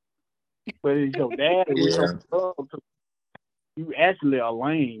shit. But it's your dad with your love, you actually are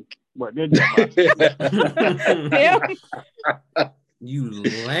lame. But they're just you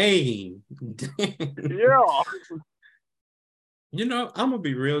lame. Yeah. You know, I'm gonna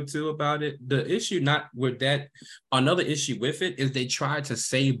be real too about it. The issue not with that, another issue with it is they tried to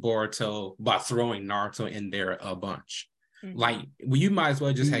save Boruto by throwing Naruto in there a bunch. Mm-hmm. Like, well, you might as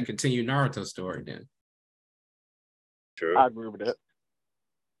well just have continued Naruto's story then. True. I agree with that.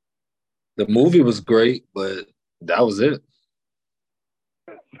 The movie was great, but that was it.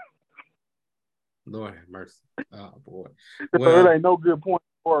 Lord have mercy. Oh boy. Well, it ain't no good point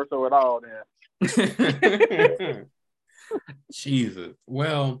for Boruto at all then. Jesus.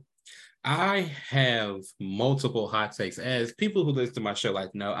 Well, I have multiple hot takes. As people who listen to my show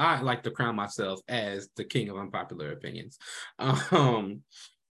like know, I like to crown myself as the king of unpopular opinions.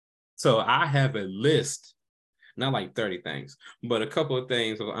 So I have a list, not like 30 things, but a couple of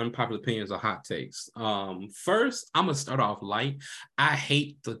things of unpopular opinions or hot takes. First, I'm gonna start off light. I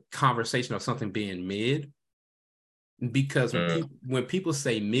hate the conversation of something being mid. Because when people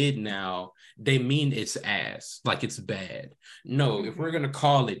say mid now, they mean it's ass, like it's bad. No, if we're going to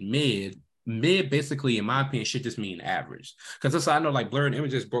call it mid basically, in my opinion, should just mean average. Because that's I know like Blurred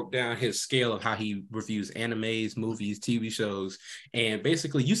Images broke down his scale of how he reviews animes, movies, TV shows. And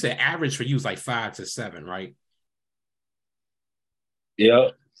basically, you said average for you is like 5 to 7, right?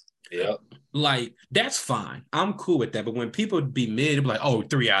 Yep. Like, that's fine. I'm cool with that. But when people be mid, it'll be like, oh,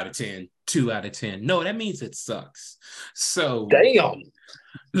 3 out of 10. 2 out of 10. No, that means it sucks. So damn.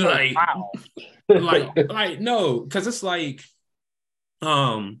 Like, wow. like no, because it's like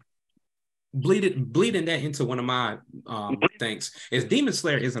bleeding that into one of my things is Demon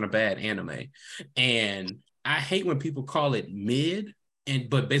Slayer isn't a bad anime. And I hate when people call it mid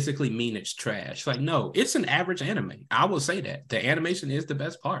but basically mean it's trash. Like, no, it's an average anime. I will say that. The animation is the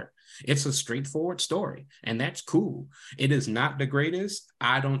best part. It's a straightforward story, and that's cool. It is not the greatest.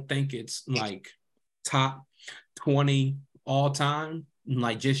 I don't think it's like top 20 all time,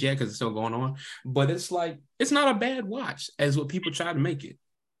 like just yet, because it's still going on. But it's like, it's not a bad watch as what people try to make it.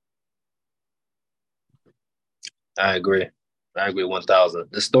 I agree 1,000.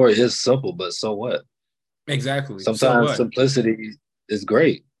 The story is simple, but so what? Exactly. Sometimes simplicity is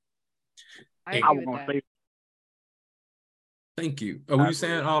great. I agree with that. Thank you. What were you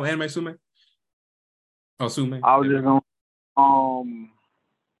saying? Anime Sume? Oh, Sume. I was just gonna.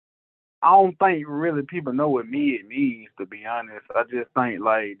 I don't think really people know what mid means, to be honest. I just think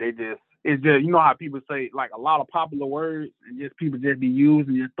like it's just, you know how people say like a lot of popular words and just people just be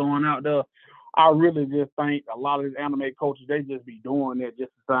using, just throwing out there. I really just think a lot of these anime coaches, they just be doing that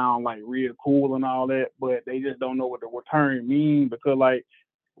just to sound like real cool and all that, but they just don't know what the term mean, because like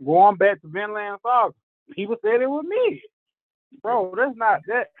going back to Vinland Saga, people said it was mid. Bro, that's not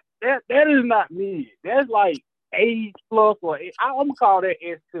that is not mid. That's like A plus or I'm gonna call that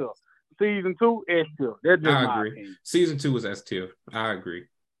S tier. Season 2, S tier. That's just my opinion. Season 2 was S tier. I agree.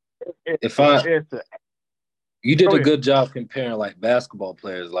 You did a good job comparing like basketball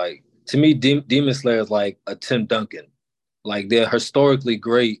players. Like to me, Demon Slayer is like a Tim Duncan. Like they're historically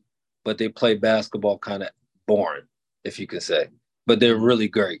great, but they play basketball kind of boring, if you can say. But they're really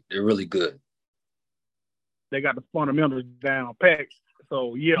great. They're really good. They got the fundamentals down packed.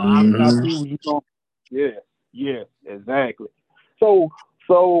 So yeah, I see what you're going. Yeah, exactly. So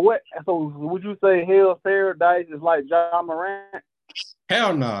what? So would you say Hell's Paradise is like Ja Morant?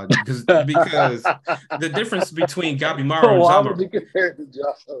 Hell no, because the difference between Gabimaru and Ja Morant.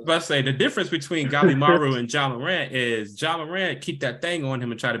 Let's say the difference between Gabimaru and Ja Morant is Ja Morant keep that thing on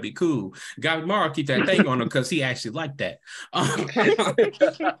him and try to be cool. Gabimaru keep that thing on him because he actually liked that.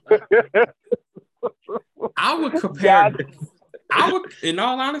 I would compare. In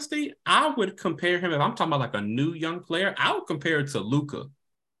all honesty, I would compare him, if I'm talking about like a new young player, I would compare it to Luka,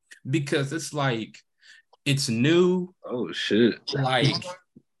 because it's like it's new. Oh shit! Like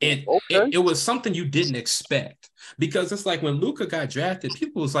it was something you didn't expect, because it's like when Luka got drafted,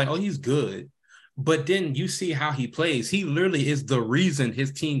 people was like, "Oh, he's good," but then you see how he plays. He literally is the reason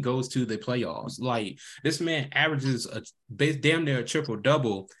his team goes to the playoffs. Like this man averages damn near a triple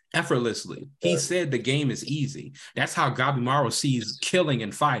double effortlessly. He said the game is easy. That's how Gabimaru sees killing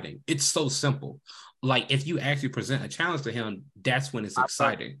and fighting. It's so simple. Like if you actually present a challenge to him, that's when it's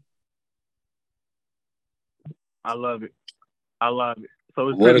exciting. I love it. So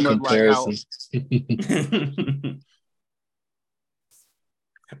it's what pretty a much comparison. Like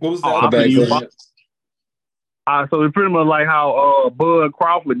how. What was that? So it's pretty much like how Bud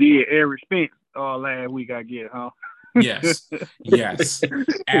Crawford did Eric Spence last week, I guess, huh? Yes,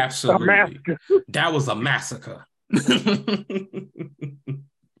 absolutely. That was a massacre.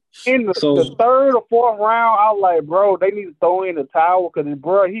 In the third or fourth round, I was like, bro, they need to throw in the towel, because,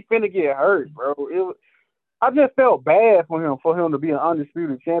 bro, he finna get hurt, bro. I just felt bad for him to be an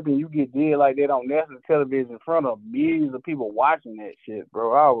undisputed champion. You get dead like that on national television in front of millions of people watching that shit,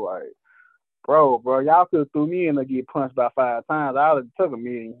 bro. I was like, bro, y'all could have threw me in to get punched by 5 times. I would have took a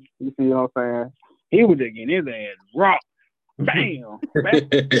million. You see what I'm saying? He was just getting his ass rocked. Bam.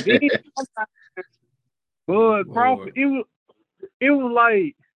 Bud Crawford, it was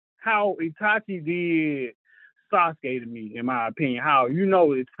like how Itachi did Sasuke to me, in my opinion. How,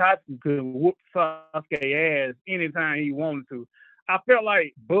 Itachi could whoop Sasuke ass anytime he wanted to. I felt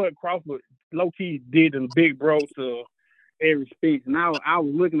like Bud Crawford low-key did the big bro to every speech. And I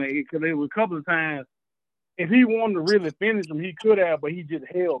was looking at it, because there was a couple of times, if he wanted to really finish him, he could have, but he just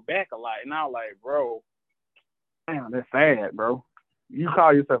held back a lot. And I was like, bro, damn, that's sad, bro. You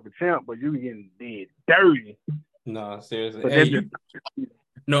call yourself a champ, but you getting dead dirty. No, seriously.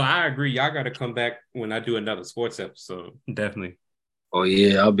 No, I agree. Y'all got to come back when I do another sports episode. Definitely. Oh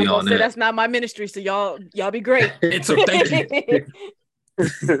yeah, I'll be on that. That's not my ministry, so y'all be great. It's a thank you.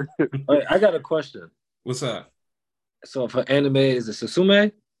 Right, I got a question. What's up? So for anime, is it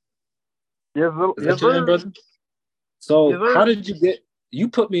Susume? Yes, is that your name, brother? So how did you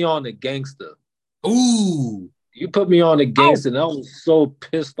put me on the gangster? Ooh. You put me on the gangster, and I was so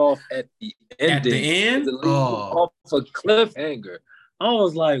pissed off at the ending. At the end? Off a cliffhanger. I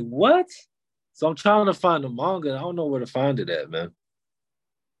was like, what? So I'm trying to find the manga. I don't know where to find it at, man.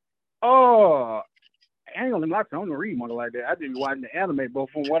 Oh, I ain't gonna lie, I don't read manga like that. I just be watching the anime, but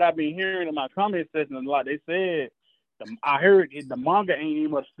from what I've been hearing in my comment section a lot, they said I heard the manga ain't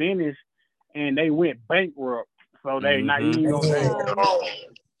even much finished, and they went bankrupt, so they not even gonna.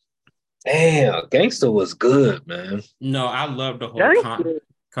 Damn, Gangster was good, man. No, I love the whole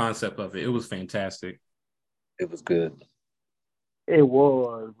concept of it. It was fantastic. It was good. It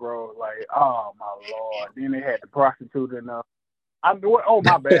was, bro. Like, oh my lord. Then they had the prostitute in oh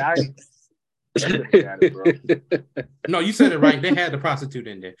my bad. I got it, bro. No, you said it right. They had the prostitute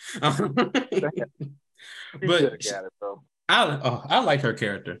in there. But got it, bro. I like her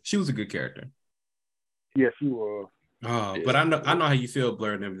character. She was a good character. Yes, she was. But I know how you feel,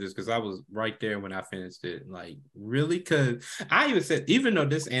 Blurred Images, because I was right there when I finished it. Like, really? Because I even said, even though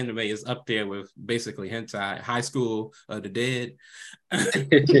this anime is up there with basically hentai, High School of the Dead.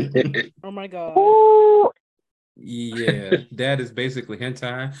 Oh my god. Yeah, that is basically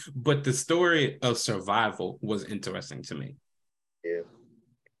hentai. But the story of survival was interesting to me. Yeah.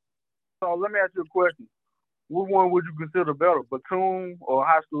 So let me ask you a question. Which one would you consider better, Platoon or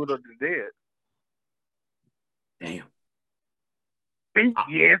High School of the Dead? Damn.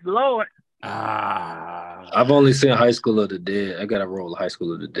 Yes, Lord. I've only seen High School of the Dead. I gotta roll High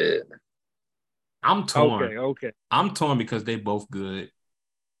School of the Dead. I'm torn. Okay. I'm torn because they both good.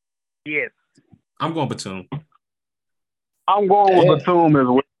 Yes. I'm going Platoon. I'm going with Platoon as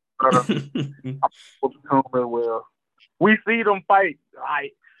well. I'm with Platoon as well. We see them fight.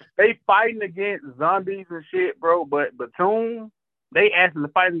 Like, they fighting against zombies and shit, bro. But Platoon, they actually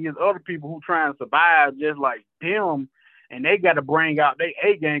fighting against other people who trying to survive just like them. And they got to bring out their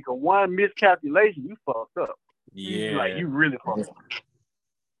A game, because one miscalculation, you fucked up. Yeah. Like, you really fucked up.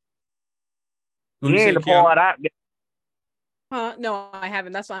 Then the part out there. No, I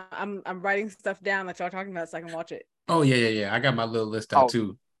haven't. That's why I'm writing stuff down that y'all talking about so I can watch it. Oh, yeah. I got my little list out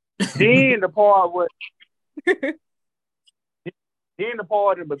too. Then the part with then the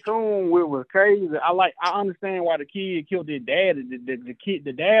part in Platoon was crazy. I understand why the kid killed their dad.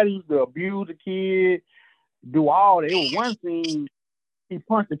 The dad used to abuse the kid, do all that. It was one scene, he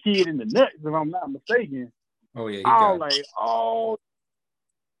punched the kid in the nuts, if I'm not mistaken. Oh yeah, I was like, oh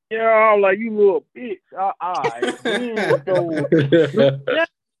yeah, like, you little bitch. All right. Then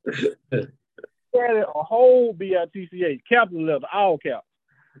so had a whole BITCH, capital letter, all caps.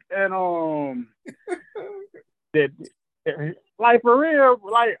 And that, like, for real,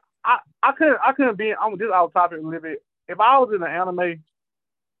 like, I couldn't be on this off topic a little bit. If I was in an anime,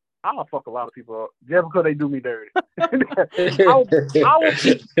 I'll fuck a lot of people up just because they do me dirty. I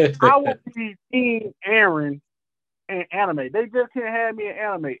would be Team Aaron in anime. They just can't have me in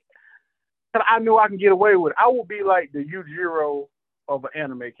anime. Cause I knew I can get away with it. I would be like the Yujiro of an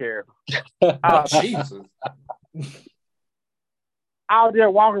anime character. Jesus. I'll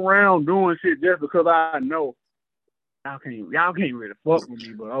just walk around doing shit just because I know y'all can't really fuck with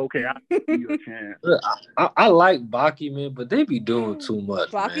me, but okay, I'll give you a chance. I like Baki, man, but they be doing too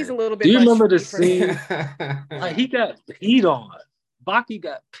much. Baki's man. a little bit. Do you much remember the scene? Like, he got peed on. Baki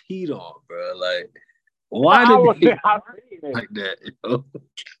got peed on, bro. Like, why did he like that? You know?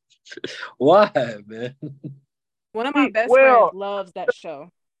 Why, man? One of my best friends loves that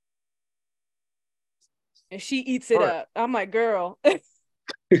show, and she eats it up. I'm like, girl.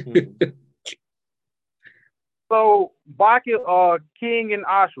 So Baki, King and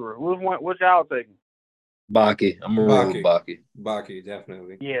Ashura, which y'all taking? Baki. I'm gonna roll with Baki. Baki,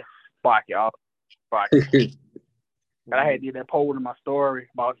 definitely. Yes, Baki. Baki. I had did that poll in my story.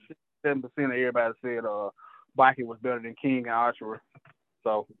 About 7% of everybody said Baki was better than King and Ashura.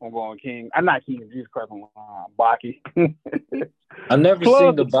 So I'm going King. I'm not King, Jesus Christ, I'm Baki. I never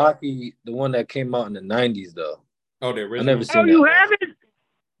seen the Baki, the one that came out in the 90s though. Oh, the original. I never seen that. You haven't?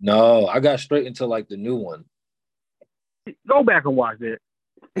 No, I got straight into like the new one. Go back and watch that.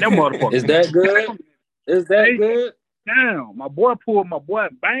 That motherfucker. Is that good? Is that good? Damn, my boy pulled my boy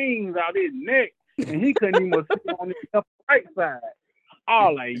bangs out his neck, and he couldn't even sit on the right side. I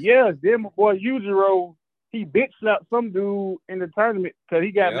was like, yes. Then my boy Yujiro, he bitch slapped some dude in the tournament because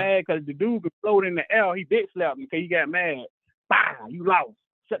he got mad because the dude could float in the air. He bitch slapped him because he got mad. Bah, you lost.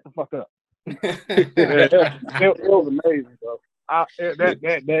 Shut the fuck up. It was amazing, bro. That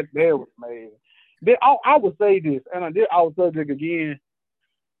was amazing. I would say this, and I would say this again.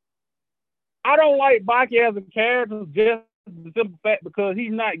 I don't like Baki as a character just the simple fact because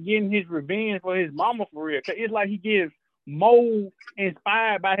he's not getting his revenge for his mama for real. It's like he gets more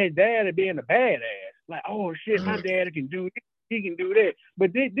inspired by his dad and being a badass. Like, oh shit, my dad can do this, he can do that.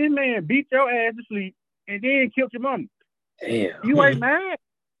 But this man beat your ass to sleep and then killed your mama. Damn. You ain't mad?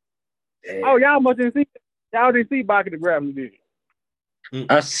 Damn. Oh, y'all didn't see Baki the Grappler, did you?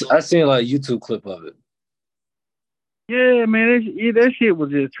 I seen like a YouTube clip of it. Yeah, man, that shit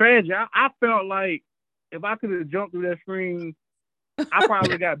was just tragic. I felt like if I could have jumped through that screen, I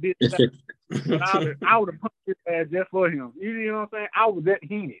probably got bit. But I would have punched his ass just for him. You know what I'm saying? I was that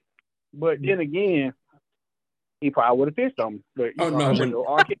heated. But then again, he probably would have fished on me. But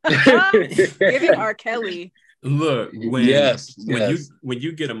give him R. Kelly. Look, when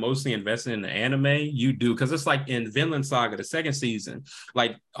you get emotionally invested in the anime, you do, because it's like in Vinland Saga, the second season,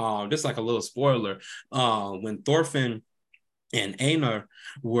 like just like a little spoiler, when Thorfinn and Aina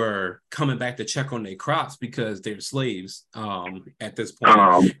were coming back to check on their crops because they're slaves at this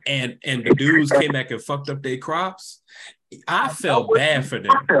point. And the dudes came back and fucked up their crops. I felt bad for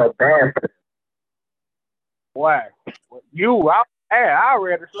them. Why? I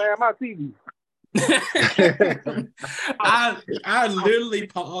read to slam my TV. I literally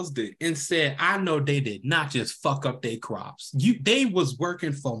paused it and said, I know they did not just fuck up their crops. They was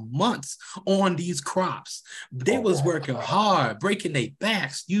working for months on these crops. They was working hard, breaking their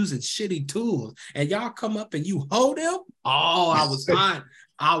backs, using shitty tools, and y'all come up and you hold them. Oh, I was fine.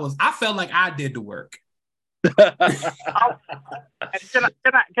 I felt like I did the work. Can I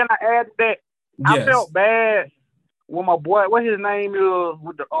add that? Yes. I felt bad when my boy, what his name is,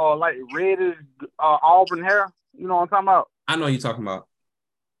 with the like reddish auburn hair. You know what I'm talking about? I know what you're talking about.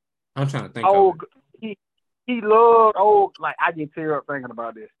 I'm trying to think. He loved like I get teared up thinking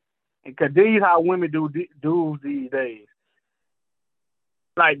about this. Because these how women do these days.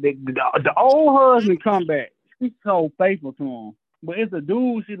 Like the old husband come back, she's so faithful to him, but it's a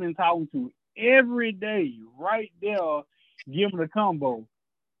dude she's been talking to every day, right there, giving the combo.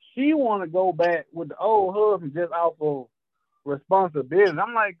 She want to go back with the old husband just out of responsibility.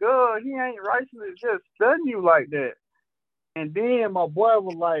 I'm like, girl, he ain't righteous just studying you like that. And then my boy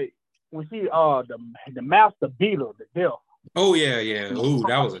was like, when she the master beater, the death. Oh yeah. Oh,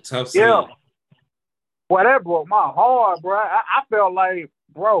 that was a tough scene. Yeah. Well, that broke my heart, bro. I felt like,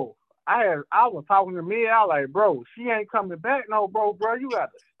 bro, I was talking to me. I was like, bro, she ain't coming back, no, bro. You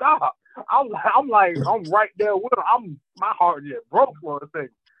got to stop. I'm right there with her. My heart just broke for a second.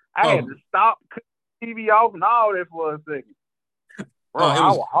 I had to stop, cut the TV off, and all that for a second. Bro, I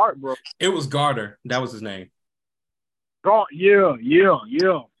was heartbroken. It was Garter. That was his name. Yeah.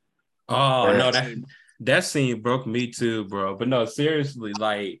 Oh no, that scene broke me too, bro. But no, seriously,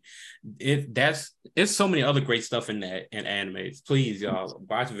 like it's so many other great stuff in animes. Please, y'all,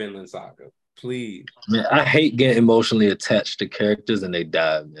 watch Vinland Saga. Please. Man, I hate getting emotionally attached to characters and they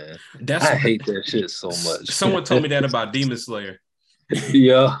die, man. I hate that shit so much. Someone told me that about Demon Slayer.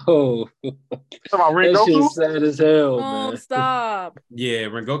 Yo. That shit's sad as hell, man. Stop. Yeah,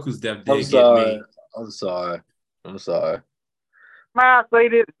 Rengoku's death did get me. I'm sorry. Man, I say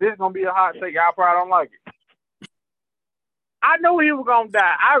this is gonna be a hot take. Y'all probably don't like it. I knew he was gonna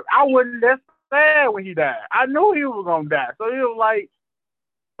die. I wasn't that sad when he died. I knew he was gonna die. So he was like,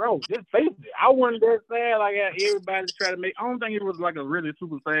 bro, just face it. I wasn't that sad like everybody try to make. I don't think it was like a really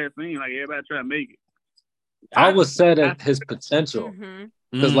super sad scene. Like everybody try to make it. I was sad at his potential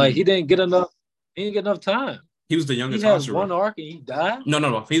because like he didn't get enough. He didn't get enough time. He was the youngest. He had one arc and he died.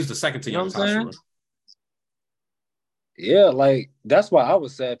 No. He was the second to youngest Hashira. Yeah, like that's why I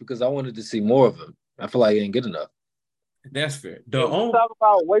was sad because I wanted to see more of him. I feel like he didn't get enough. That's fair. Talk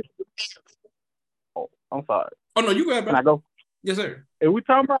about wasted. Oh, I'm sorry. Oh no, you go ahead, bro. Can I go? Yes, sir. If we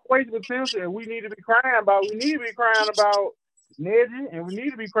talking about wasted potential, and we need to be crying about Neji, and we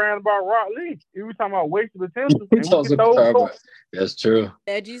need to be crying about Rock Lee. If we talking about wasted potential, that's true.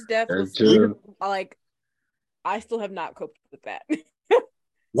 Neji's death was true. Like, I still have not coped with that.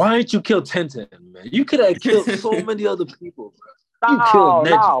 Why didn't you kill Tenten, man? You could have killed so many other people, bro. You killed Neji.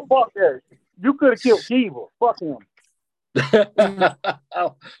 No, fuck that. You could have killed Kiva. Fuck him.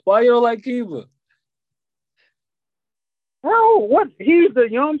 Why you don't like Kiva? Bro, what? He's the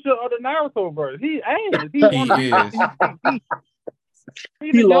Yamcha of the Naruto verse. He is.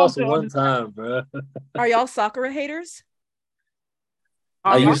 He lost one time, bro. Are y'all Sakura haters?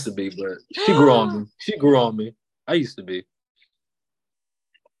 I used to be, but she grew on me. I used to be.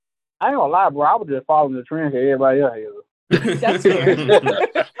 I ain't gonna lie, bro. I was just following the trend that everybody else is. That's fair.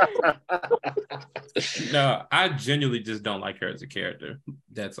 No, I genuinely just don't like her as a character.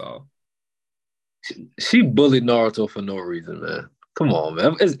 That's all. She bullied Naruto for no reason, man. Come on,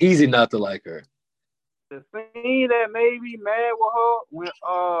 man. It's easy not to like her. The scene that made me mad with her when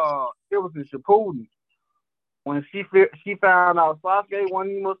it was in Shippuden. When she found out Sasuke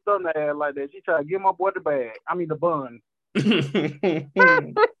wasn't even stunned her like that, she tried to give my boy the bag. I mean the bun. I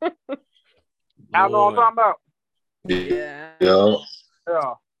know what I'm talking about. Yeah.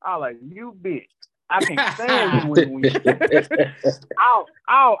 Yeah. I like you, bitch. I can't stand you when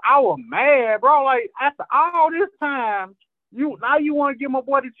I was mad, bro. Like after all this time, you want to give my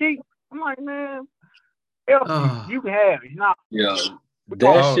boy the cheek? I'm like, man, you can have it. Nah. Yeah.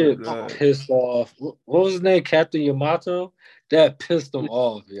 That shit pissed off. What was his name? Captain Yamato? That pissed him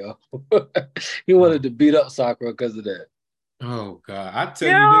off, yo. He wanted to beat up Sakura because of that. Oh God! I tell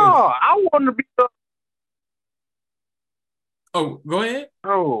you this. I wanted to beat up. Oh, go ahead.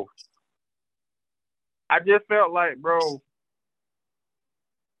 Oh, I just felt like, bro,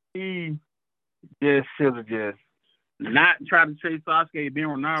 he just should have just not try to chase Sasuke, being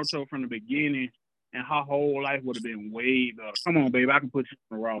with Naruto from the beginning, and her whole life would have been way better. Come on, baby, I can put you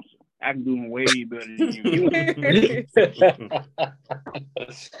on the roster. I can do him way better than you.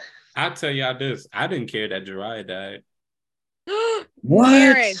 I'll tell y'all this. I didn't care that Jiraiya died. What?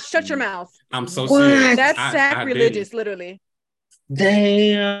 Aaron, shut your mouth. I'm so serious. That's sacrilegious, literally.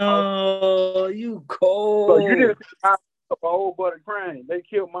 Damn, you cold. So you didn't see my old buddy crying. They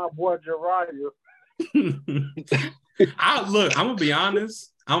killed my boy Jiraiya. I'm gonna be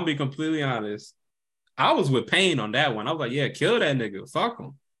honest. I'm gonna be completely honest. I was with Pain on that one. I was like, yeah, kill that nigga. Fuck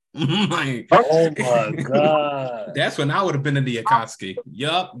him. Like, oh my god. That's when I would have been in the Akatsuki.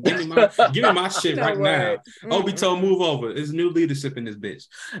 Yup. Give me my shit right now. Obito, move over. There's new leadership in this bitch.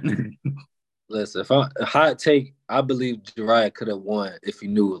 Listen, a hot take, I believe Jiraiya could have won if he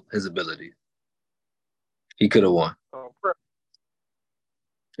knew his ability. He could have won.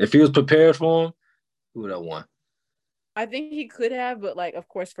 If he was prepared for him, he would have won. I think he could have, but like, of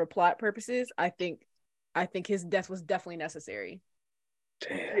course, for plot purposes, I think his death was definitely necessary.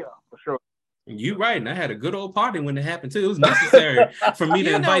 Damn. Yeah, for sure. You right, and I had a good old party when it happened too. It was necessary for me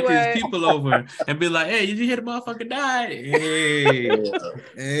to invite these people over and be like, "Hey, did you hear the motherfucker die?"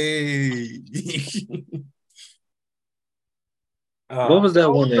 Hey. What was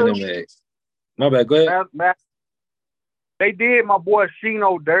that one anime? My bad. Go ahead. They did my boy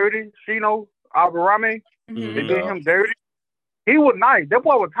Shino dirty. Shino Aburame. Mm-hmm. They did him dirty. He was nice. That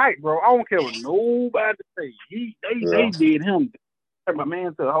boy was tight, bro. I don't care what nobody say. They did him. My man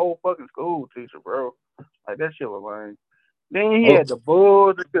to the whole fucking school teacher, bro. Like, that shit was lame. Then he had the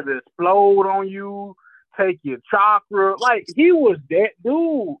buzz that could explode on you, take your chakra. Like, he was that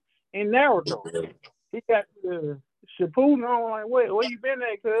dude in Naruto. He got the Shippuden on. Like, where you been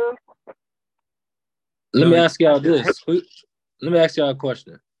at, cuz? Let me ask y'all this. Let me ask y'all a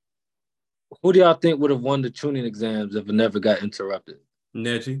question. Who do y'all think would have won the tuning exams if it never got interrupted?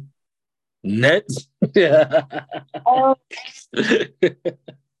 Neji. Net? Yeah. Let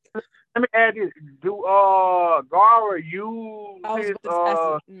me add this. Do Gara use his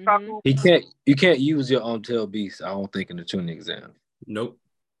chakra? You can't use your tail beast, I don't think, in the tuning exam. Nope.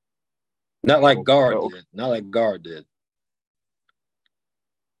 Not like Gara did. Not like Gara did.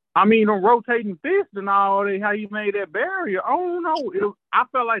 I mean, on rotating fist and all that, how you made that barrier, I don't know. I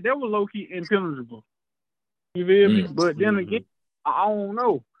felt like that was low-key impenetrable. You feel me? But then again, I don't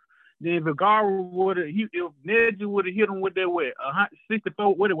know. Then if Gara would have, if Neji would have hit him with that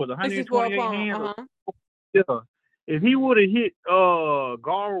 64, what it was, 128 hands. Yeah. If he would have hit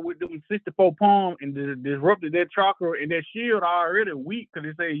Gara with them 64 palm and disrupted that chakra and that shield already weak because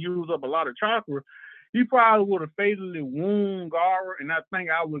they say he used up a lot of chakra, he probably would have fatally wounded Gara, and I think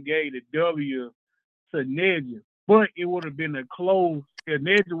I would have gave the W to Neji. But it would have been a close. If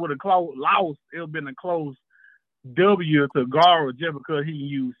Neji would have lost, it would have been a close W to Gara just because he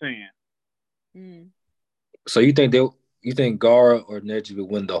used sand. So you think Gara or Neji would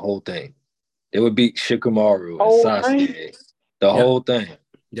win the whole thing? They would beat Shikamaru and Sasuke. The whole thing.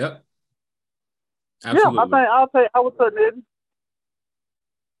 Yep. Absolutely. Yeah, I would say Neji.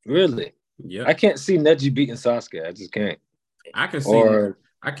 Really? Yeah. I can't see Neji beating Sasuke. I just can't. I can't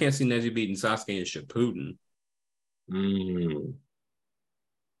see Neji beating Sasuke in Shippuden. In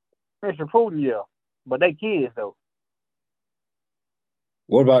Shippuden, yeah. But they kids though.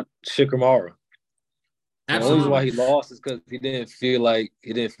 What about Shikamaru? Absolutely. The only reason why he lost is because he didn't feel like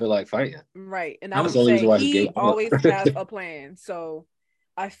fighting. Right. And I was saying he always has a plan. So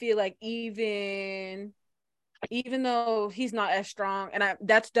I feel like even though he's not as strong, and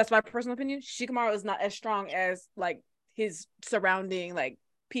that's my personal opinion, Shikamaru is not as strong as like his surrounding like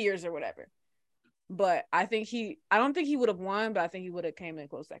peers or whatever. But I don't think he would have won, but I think he would have came in a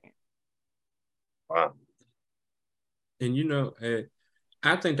close second. Wow. And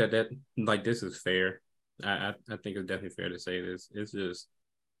I think that like this is fair. I think it's definitely fair to say this. It's just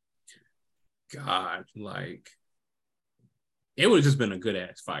God, like it would have just been a good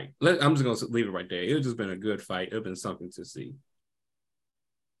ass fight. I'm just gonna leave it right there. It would have just been a good fight. It would have been something to see.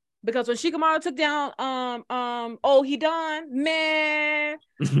 Because when Shikamaru took down he done, man.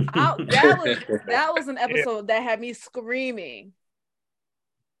 that was an episode that had me screaming.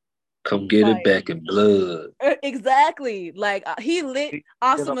 Come get it back in blood. Exactly. Like he lit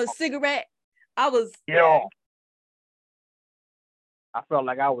Asuma's cigarette. I was I felt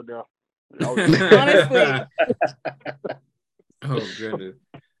like I was there. Honestly. Oh goodness.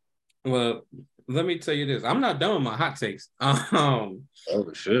 Well, let me tell you this. I'm not done with my hot takes. Oh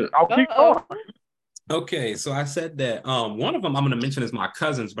shit. I'll keep going. Okay, so I said that one of them I'm going to mention is my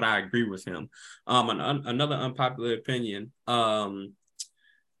cousins, but I agree with him. Another unpopular opinion.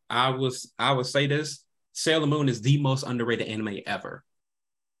 I would say this. Sailor Moon is the most underrated anime ever.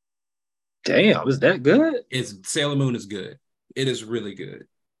 Damn, is that good? Sailor Moon is good. It is really good.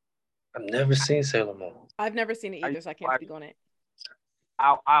 I've never seen Sailor Moon. I've never seen it either, so I can't speak on it.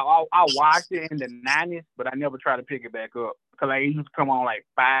 I watched it in the 90s, but I never tried to pick it back up because it used to come on like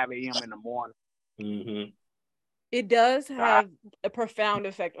 5 a.m. in the morning. Mm-hmm. It does have a profound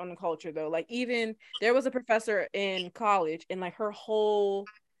effect on the culture, though. Like, even there was a professor in college, and like her whole,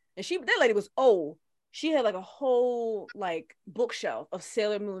 and that lady was old. She had like a whole like bookshelf of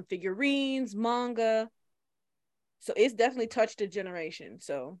Sailor Moon figurines, manga. So it's definitely touched a generation.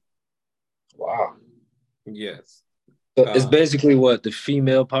 So, wow, yes. So it's basically what, the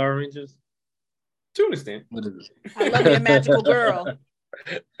female Power Rangers? To an extent. What is it? I love me a magical girl.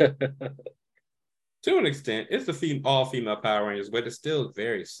 To an extent, it's the all female Power Rangers, but it's still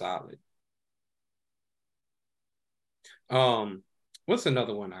very solid. What's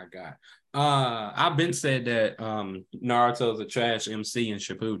another one I got? I've been said that Naruto's a trash MC in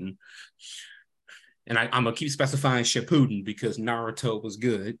Shippuden. And I'm gonna keep specifying Shippuden because Naruto was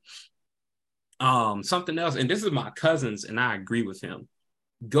good. Something else, and this is my cousins, and I agree with him.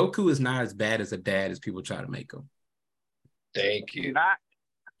 Goku is not as bad as a dad as people try to make him. Thank you.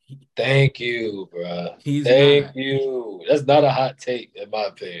 Thank you, bro. Thank you. That's not a hot take, in my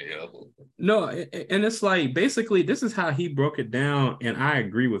opinion. No, and it's like, basically, this is how he broke it down, and I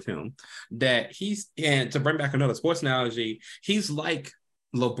agree with him that and to bring back another sports analogy, he's like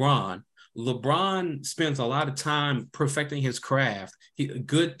LeBron. LeBron spends a lot of time perfecting his craft.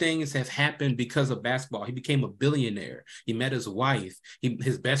 Good things have happened because of basketball. He became a billionaire. He met his wife.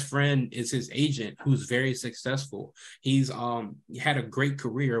 His best friend is his agent, who's very successful. He's had a great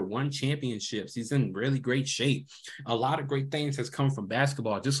career, won championships. He's in really great shape. A lot of great things has come from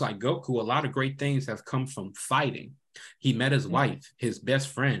basketball. Just like Goku, a lot of great things have come from fighting. He met his wife, his best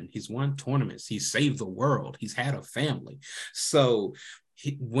friend. He's won tournaments. He saved the world. He's had a family. So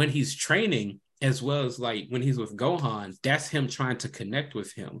when he's training, as well as like when he's with Gohan, that's him trying to connect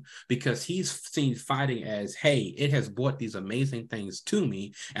with him because he's seen fighting as, hey, it has brought these amazing things to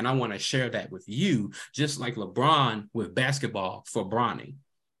me, and I want to share that with you, just like LeBron with basketball for Bronny.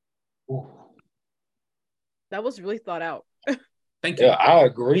 That was really thought out. Thank you. Yeah, I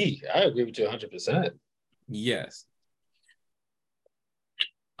agree. I agree with you 100%. Yes.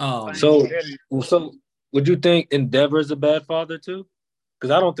 So would you think Endeavor is a bad father too?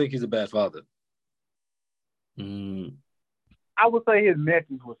 Because I don't think he's a bad father. I would say his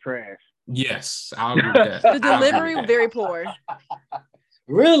message was trash. Yes, I'll agree with that. The delivery was very poor.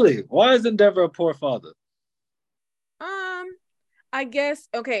 Really? Why is Endeavor a poor father? I guess,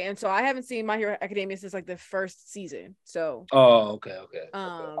 okay, and so I haven't seen My Hero Academia since like the first season. So okay.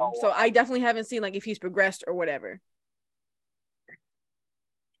 So I definitely haven't seen like if he's progressed or whatever.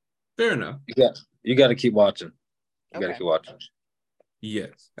 Fair enough. You got to keep watching. You Okay. got to keep watching.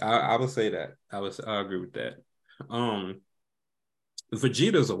 Yes, I would say that. I agree with that.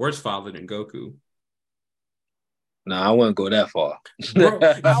 Vegeta's a worse father than Goku. No, I wouldn't go that far. Bro,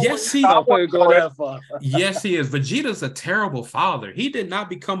 yes, I wouldn't go that far. Yes, he is. Vegeta's a terrible father. He did not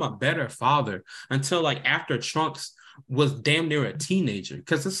become a better father until like after Trunks was damn near a teenager.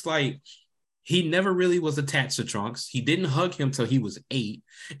 Because it's like he never really was attached to Trunks. He didn't hug him till he was 8.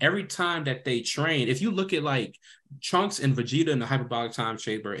 Every time that they trained, if you look at like Trunks and Vegeta in the hyperbolic time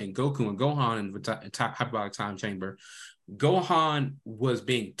chamber and Goku and Gohan in the hyperbolic time chamber, Gohan was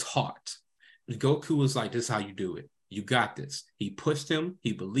being taught. Goku was like, this is how you do it. You got this. He pushed him.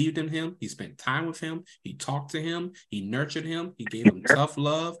 He believed in him. He spent time with him. He talked to him. He nurtured him. He gave him tough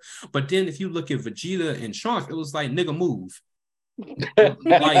love. But then if you look at Vegeta and Trunks, it was like, nigga, move.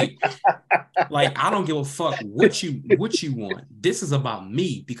 like I don't give a fuck what you want. This is about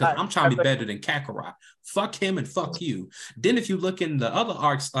me because I'm trying to be better than Kakarot. Fuck him and fuck you. Then if you look in the other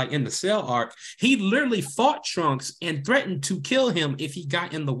arcs, like in the Cell arc, he literally fought Trunks and threatened to kill him if he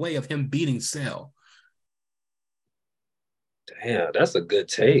got in the way of him beating Cell. Damn, that's a good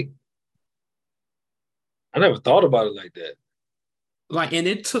take. I never thought about it like that. Like, and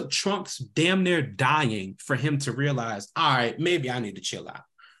it took Trunks damn near dying for him to realize, all right, maybe I need to chill out.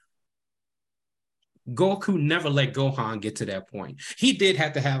 Goku never let Gohan get to that point. He did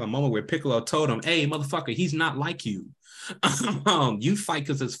have to have a moment where Piccolo told him, hey, motherfucker, he's not like you. You fight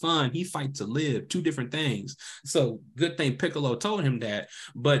because it's fun. He fights to live. 2 different things. So good thing Piccolo told him that.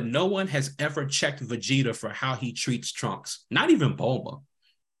 But no one has ever checked Vegeta for how he treats Trunks. Not even Bulma.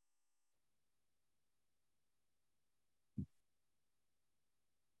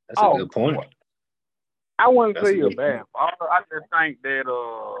 That's a good point. I wouldn't say you're bad. I just think that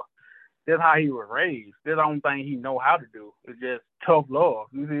That's how he was raised. That's the only thing he know how to do. It's just tough love.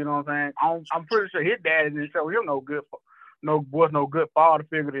 You see what I'm saying? I'm pretty sure his dad didn't show him no good father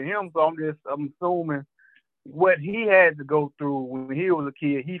figure to him. So I'm assuming what he had to go through when he was a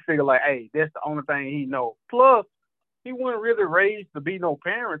kid, he figured like, hey, that's the only thing he know. Plus, he wasn't really raised to be no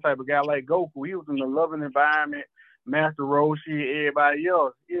parent type of guy like Goku. He was in a loving environment, Master Roshi, everybody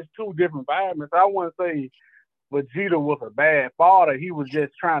else. It's two different environments. I wouldn't say Vegeta was a bad father. He was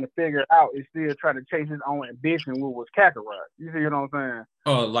just trying to figure it out and still trying to chase his own ambition, which was Kakarot. You see what I'm saying?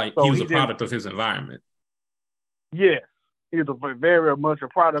 Oh, like so he was a product of his environment. Yes. He was very much a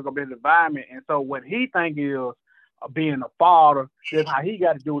product of his environment. And so what he think is being a father, that's how he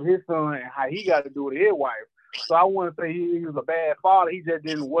got to do with his son and how he got to do with his wife. So I wouldn't say he was a bad father. He just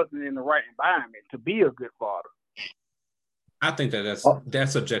wasn't in the right environment to be a good father. I think that's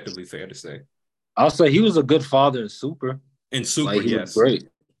objectively fair to say. I'll say he was a good father in Super. In Super, like, he yes. was great.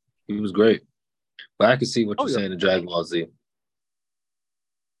 He was great. But I can see what you're saying in Dragon Ball Z.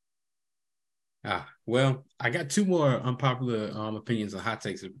 Well, I got two more unpopular opinions and hot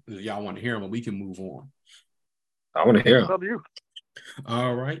takes if y'all want to hear them, and we can move on. I want to hear them.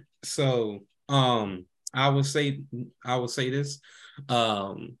 All right. So, I would say this.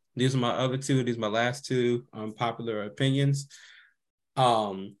 These are my other two. These are my last two unpopular opinions.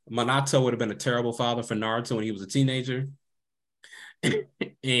 Minato would have been a terrible father for Naruto when he was a teenager.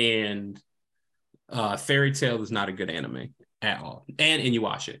 And Fairy Tail is not a good anime at all. And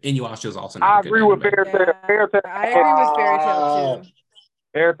Inuyasha. Inuyasha is also not a good anime. Fairy Tail. I agree with Fairy Tail too.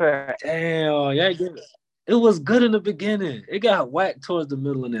 Fairy Tail. Damn, yeah, it was good in the beginning. It got whacked towards the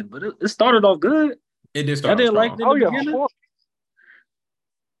middle and end, but it started off good. It did start off strong. Like the beginning?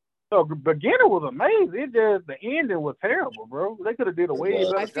 So the beginning was amazing. It just the ending was terrible, bro. They could have did a way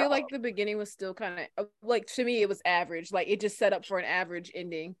better. I feel like the beginning was still kind of like, to me it was average. Like it just set up for an average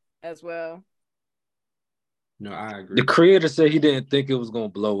ending as well. No, I agree. The creator said he didn't think it was gonna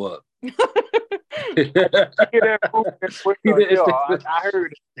blow up. I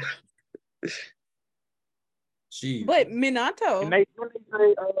heard. Jeez. But Minato. And they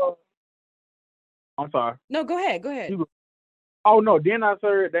say, I'm sorry. No, go ahead. Oh no! Then I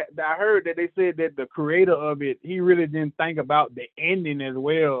heard that they said that the creator of it, he really didn't think about the ending as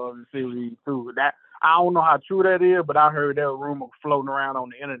well of the series too. That I don't know how true that is, but I heard that rumor floating around on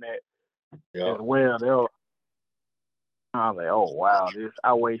the internet as well. I was like, oh wow,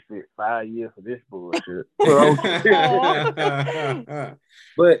 I wasted 5 years for this bullshit.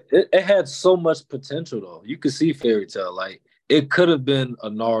 But it had so much potential though. You could see Fairy Tail, like it could have been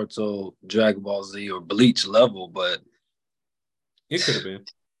a Naruto, Dragon Ball Z, or Bleach level, but it could have been.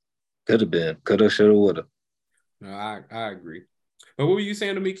 Could have been. Could have, should have, would have. No, I agree. But what were you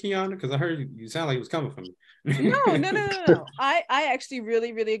saying to me, Kiana? Because I heard you sound like it was coming from me. No. I actually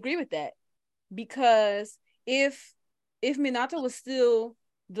really, really agree with that. Because if Minato was still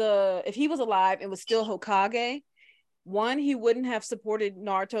if he was alive and was still Hokage, one, he wouldn't have supported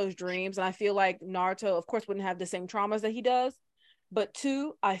Naruto's dreams. And I feel like Naruto, of course, wouldn't have the same traumas that he does. But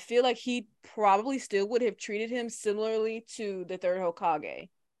two, I feel like he probably still would have treated him similarly to the third Hokage.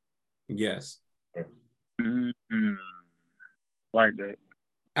 Yes. Mm-hmm. Like that.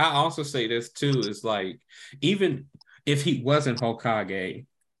 I also say this too, is like, even if he wasn't Hokage,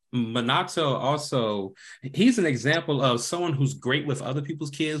 Minato also, he's an example of someone who's great with other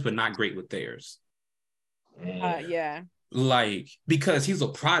people's kids, but not great with theirs. Yeah. Like, because he's a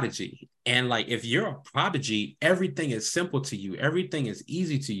prodigy. And like, if you're a prodigy, everything is simple to you. Everything is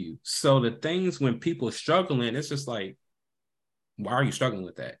easy to you. So the things when people are struggling, it's just like, why are you struggling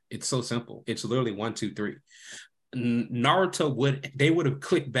with that? It's so simple. It's literally 1, 2, 3. Naruto would have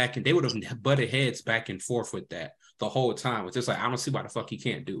clicked back and they would have butted heads back and forth with that the whole time. It's just like, I don't see why the fuck he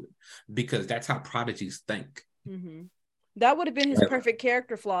can't do it, because that's how prodigies think. Mm-hmm. That would have been his perfect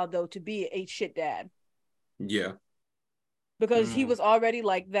character flaw, though, to be a shit dad. Yeah. Because he was already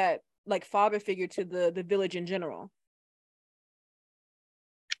like that, like father figure to the village in general.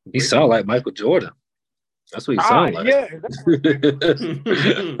 He sounded like Michael Jordan. That's what he sounded like. Yeah.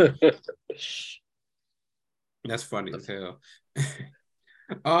 That's funny as hell.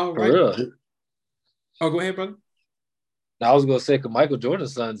 All right. Oh, go ahead, brother. I was gonna say, because Michael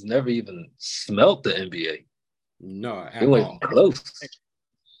Jordan's sons never even smelt the NBA. No, they weren't close.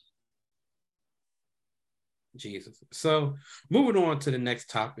 Jesus. So moving on to the next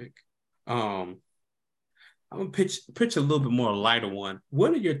topic. I'm gonna pitch a little bit more lighter one.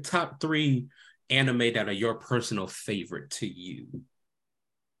 What are your top 3 anime that are your personal favorite to you?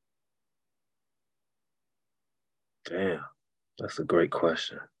 Damn, that's a great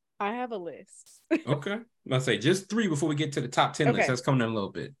question. I have a list. Okay. Let's say just 3 before we get to the top 10 list. That's coming in a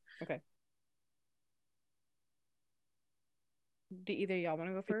little bit. Okay. Do either of y'all want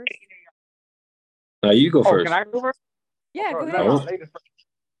to go first? No, you go first. Can I go first? Yeah, go ahead. No, ladies first.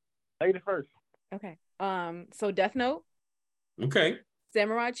 Ladies first. Okay. So Death Note. Okay.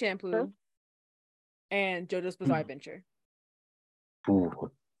 Samurai Champloo. And JoJo's Bizarre Adventure.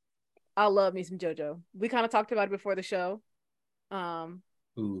 Ooh. I love me some JoJo. We kind of talked about it before the show.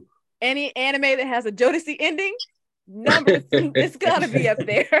 Any anime that has a Jodeci ending, numbers, it's gotta be up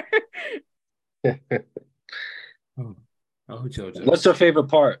there. Oh, JoJo. What's your favorite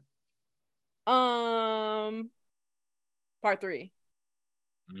part? Part 3.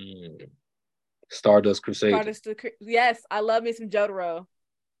 Stardust Crusader. Yes, I love me some Jotaro.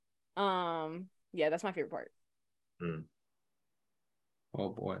 Yeah, that's my favorite part. Oh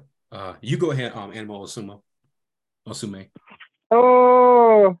boy. You go ahead, Animal Osume.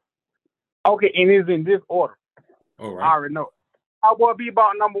 Oh, okay, and it's in this order. All right. I already know. Cowboy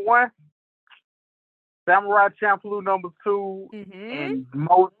Bebop number 1, Samurai Champloo number 2, and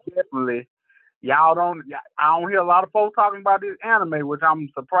most definitely, I don't hear a lot of folks talking about this anime, which I'm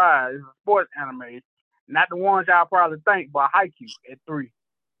surprised. It's a sports anime, not the ones y'all probably think, but Haikyuu at 3.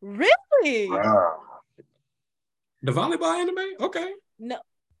 Really? Wow. The volleyball anime? Okay. No.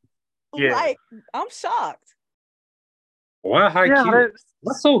 Yeah. Like, I'm shocked. Why Haikyuu? Yeah,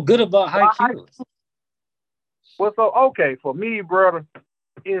 what's so good about Haikyuu? Well, so, okay, for me, brother,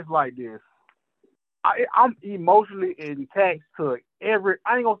 it's like this. I'm emotionally attached to I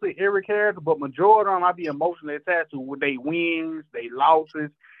ain't gonna say every character, but majority of them I be emotionally attached to with their wins, their losses,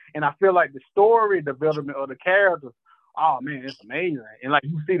 and I feel like the story development of the characters, oh man, it's amazing. And like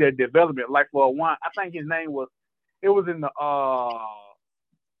you see that development, like for one, I think his name was in the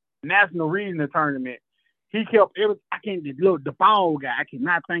National Regional Tournament. He kept the ball guy, I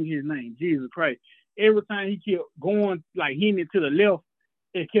cannot think his name, Jesus Christ. Every time he kept going, like hitting it to the left,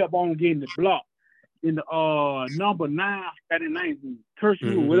 it kept on getting the block. In the number 9, got his name,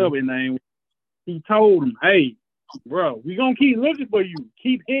 Kershaw or whatever his name. He told him, "Hey, bro, we gonna keep looking for you.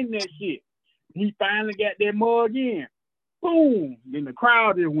 Keep hitting that shit." He finally got that mug in. Boom! Then the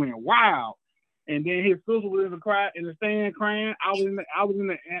crowd just went wild. And then his sister was in the stand crying. I was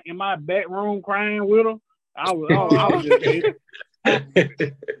in my back room crying with her. I was just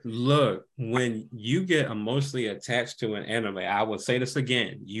Look, when you get emotionally attached to an anime, I will say this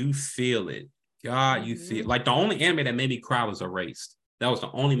again, you feel it. God, you feel like the only anime that made me cry was Erased. That was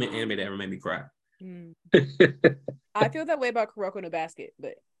the only anime that ever made me cry. I feel that way about Kuroko no Basket,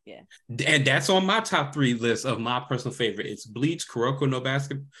 but yeah. And that's on my top 3 list of my personal favorite. It's Bleach, Kuroko no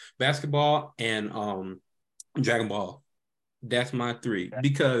Basketball, and Dragon Ball. That's my 3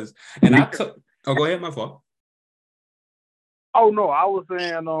 because, and I took. Oh, go ahead. My fault. Oh no, I was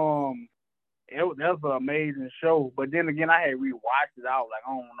saying that's an amazing show. But then again, I had rewatched it. I was like, I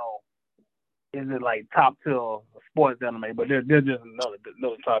don't know. Is it like top tier sports anime? But there's just another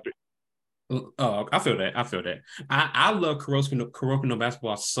topic. Oh, I feel that. I love Kuroko no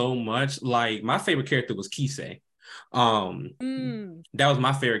Basketball so much. Like my favorite character was Kisei. That was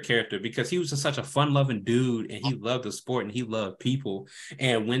my favorite character because he was just such a fun-loving dude and he loved the sport and he loved people.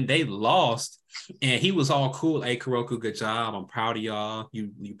 And when they lost, and he was all cool, "Hey Kuroko, good job. I'm proud of y'all.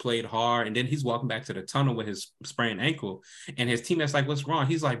 You played hard." And then he's walking back to the tunnel with his sprained ankle, and his teammate's like, "What's wrong?"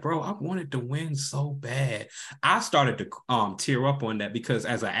 He's like, "Bro, I wanted to win so bad." I started to tear up on that because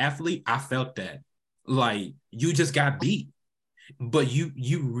as an athlete, I felt that. Like you just got beat. But you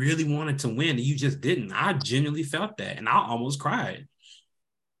really wanted to win and you just didn't. I genuinely felt that and I almost cried.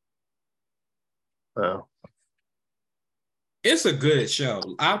 Wow. It's a good show.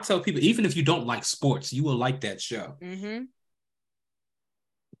 I'll tell people, even if you don't like sports, you will like that show.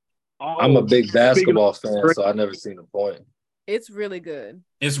 I'm a big basketball fan, so I've never seen the point. It's really good.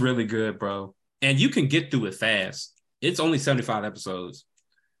 It's really good, bro. And you can get through it fast. It's only 75 episodes.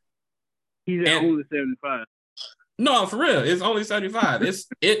 He's only 75. No, for real. It's only 75.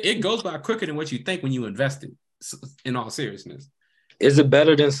 It goes by quicker than what you think when you invest it, in all seriousness. Is it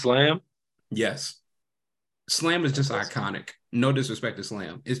better than Slam? Yes. Slam is just iconic. No disrespect to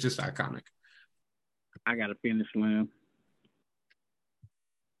Slam. It's just iconic. I got to finish Slam.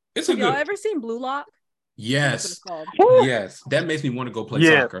 Have y'all ever seen Blue Lock? Yes. Yes. That makes me want to go play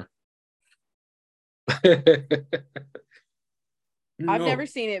soccer. I've never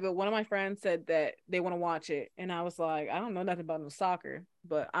seen it, but one of my friends said that they want to watch it. And I was like, I don't know nothing about no soccer,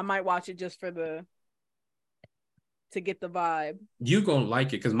 but I might watch it just to get the vibe. You gonna like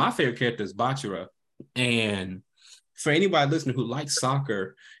it because my favorite character is Bachira. And for anybody listening who likes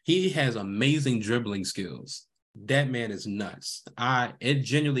soccer, he has amazing dribbling skills. That man is nuts. It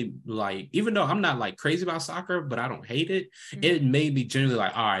genuinely, like, even though I'm not like crazy about soccer, but I don't hate it, it made me genuinely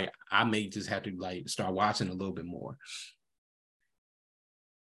like, all right, I may just have to like start watching a little bit more.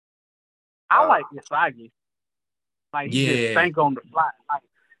 I like Usagi. Like he just think on the fly. Like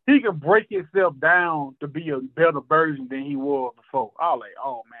he can break himself down to be a better version than he was before. I was like,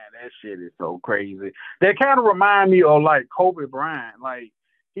 oh man, that shit is so crazy. That kind of remind me of like Kobe Bryant. Like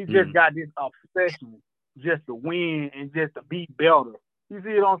he just got this obsession just to win and just to be better. You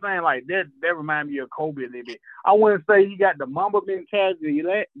see what I'm saying? Like that remind me of Kobe a little bit. I wouldn't say he got the Mamba mentality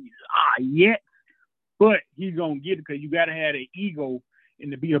yet, but he's gonna get it because you gotta have an ego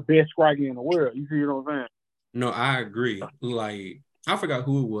and to be the best striker in the world. You see what I'm saying? No, I agree. Like, I forgot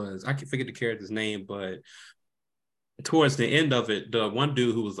who it was. I can forget the character's name, but towards the end of it, the one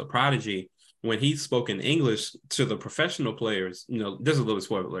dude who was a prodigy, when he spoke in English to the professional players, this is a little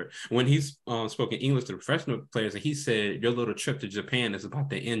spoiler alert. When he's spoken English to the professional players, and he said, "Your little trip to Japan is about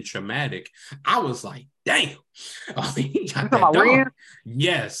to end traumatic." I was like, "Damn!" Oh, he got that dog. Ren?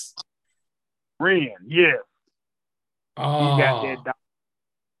 Yes. Ren, yes. Oh, he got that dog.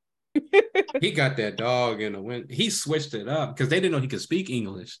 He got that dog in the wind. He switched it up because they didn't know he could speak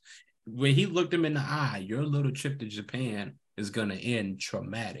English. When he looked him in the eye, your little trip to Japan is gonna end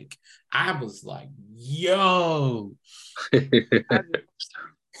traumatic. I was like, yo. I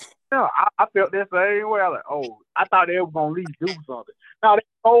felt that same way. I was like, oh, I thought they were gonna at least do something. Now they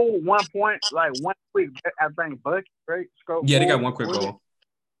hold 1 point, like one quick, I think, bucket, right? Scope yeah, they got one quick goal.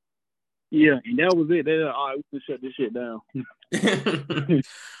 Yeah, and that was it. They all right, we can shut this shit down.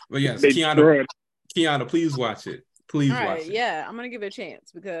 But yes, Kiana, please watch it. Please watch it. Yeah, I'm gonna give it a chance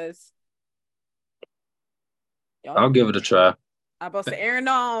because I'll give it a try. I'm about to say Aaron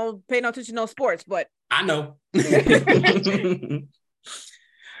don't pay no attention to no sports, but I know.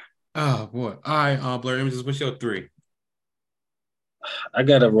 Oh boy. All right, Blur Images, what's your 3? I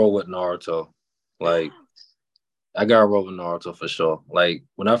gotta roll with Naruto. Like, I gotta roll with Naruto for sure. Like,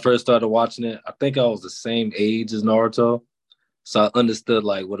 when I first started watching it, I think I was the same age as Naruto. So I understood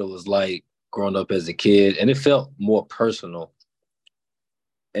like what it was like growing up as a kid, and it felt more personal.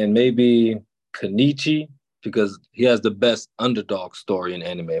 And maybe Kenichi, because he has the best underdog story in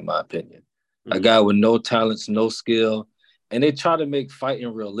anime, in my opinion. A guy with no talents, no skill. And they try to make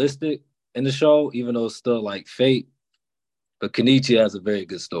fighting realistic in the show, even though it's still like fate. But Kenichi has a very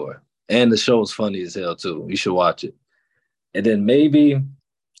good story. And the show is funny as hell, too. You should watch it. And then maybe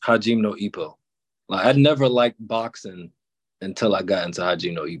Hajime no Ippo. Like, I never liked boxing until I got into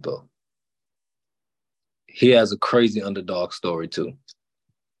Hajime no Ippo. He has a crazy underdog story, too.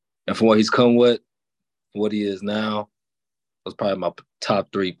 And from what he's come with, what he is now, was probably my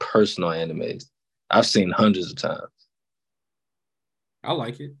top 3 personal animes. I've seen hundreds of times. I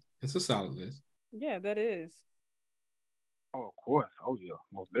like it. It's a solid list. Yeah, that is. Oh, of course. Oh, yeah.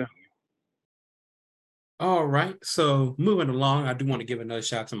 Most definitely. All right. So moving along, I do want to give another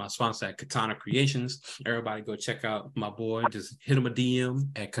shout out to my sponsor at Katana Creations. Everybody go check out my boy. Just hit him a DM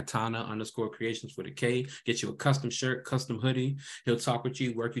at Katana_Creations with a K. Get you a custom shirt, custom hoodie. He'll talk with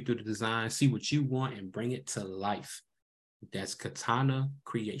you, work you through the design, see what you want, and bring it to life. That's Katana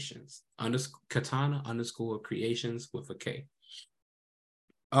Creations. Katana_Creations with a K.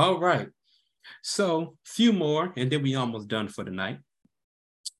 All right. So few more, and then we almost done for the night.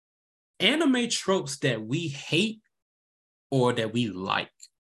 Anime tropes that we hate or that we like.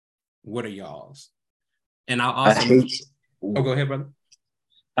 What are y'all's? And I'll also go ahead, brother.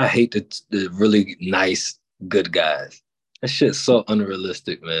 I hate the really nice good guys. That shit's so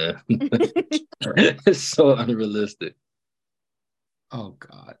unrealistic, man. It's so unrealistic. Oh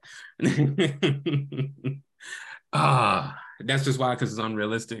God. That's just why, because it's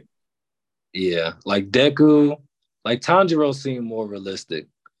unrealistic. Yeah, like Deku, like Tanjiro seemed more realistic.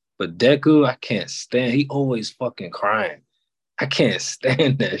 But Deku, I can't stand. He always fucking crying. I can't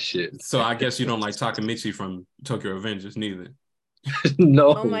stand that shit. So I guess you don't like Takemichi from Tokyo Revengers neither.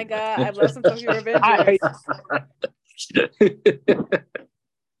 No. Oh my God, I love some Tokyo Revengers.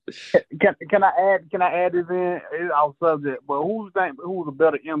 Can I add this in? It's our subject. But who's a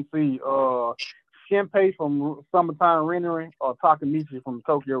better MC? Shinpei from Summertime Rendering or Takemichi from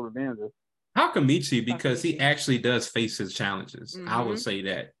Tokyo Revengers? Takemichi, because he actually does face his challenges. Mm-hmm. I would say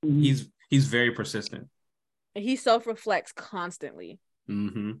that. Mm-hmm. He's very persistent. He self-reflects constantly.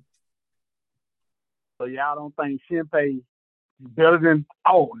 Mm-hmm. So y'all don't think Shinpei better than?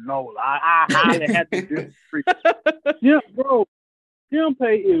 Oh no, I highly have to disagree. Yeah, bro.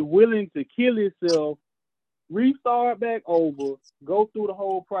 Shinpei is willing to kill himself, restart back over, go through the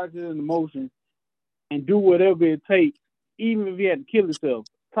whole process and emotion, and do whatever it takes, even if he had to kill himself.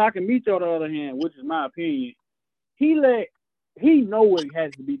 Takemichi, on the other hand, which is my opinion, he know what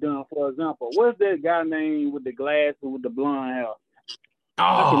has to be done. For example, what's that guy name with the glasses with the blonde hair?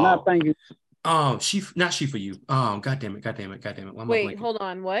 I cannot think of. She for you. God damn it. Wait, hold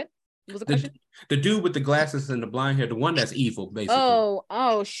on. What? What was the question? The dude with the glasses and the blonde hair, the one that's evil, basically.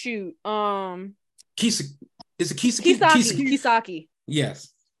 Oh, shoot. Is it Kisaki.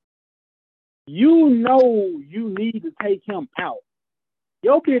 Yes. You know you need to take him out.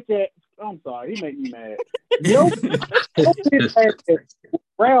 Your bitch ass, I'm sorry, he make me mad. Your bitch ass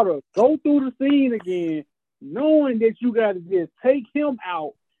rather go through the scene again, knowing that you got to just take him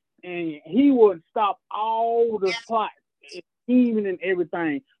out, and he would stop all the plots, scheming and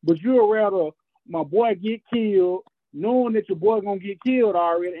everything. But you'd rather my boy get killed, knowing that your boy gonna get killed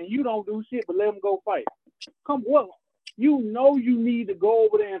already, and you don't do shit but let him go fight. Come what? You know you need to go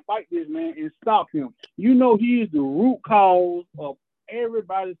over there and fight this man and stop him. You know he is the root cause of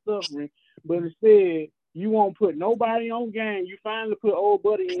everybody suffering, but instead you won't put nobody on game. You finally put old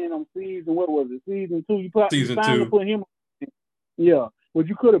buddy in on season, what was it, season 2? You finally put him in. Yeah, but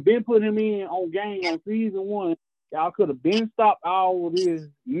you could have been putting him in on game on season 1. Y'all could have been stopped all of this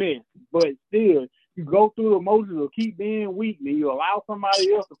mess, but still you go through the motions of keep being weak and you allow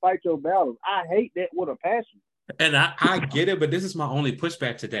somebody else to fight your battles. I hate that with a passion. And I get it, but this is my only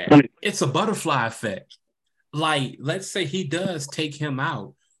pushback to that. It's a butterfly effect. Like, let's say he does take him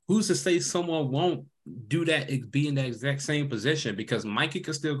out. Who's to say someone won't do that, be in that exact same position? Because Mikey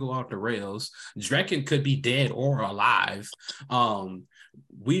could still go off the rails. Draken could be dead or alive.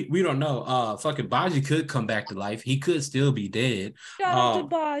 We don't know. Fucking Baji could come back to life. He could still be dead. Shout out to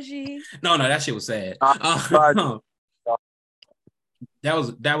Baji. No, that shit was sad. That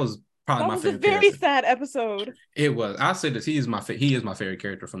was probably my favorite. That was a very sad episode. It was. I said this. He is my favorite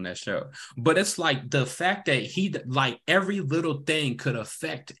character from that show. But it's like the fact that he like every little thing could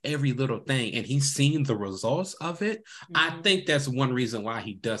affect every little thing, and he's seen the results of it. Mm-hmm. I think that's one reason why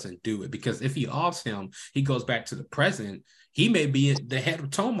he doesn't do it. Because if he offs him, he goes back to the present. He may be the head of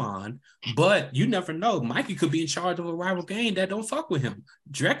Tomon, but you never know. Mikey could be in charge of a rival gang that don't fuck with him.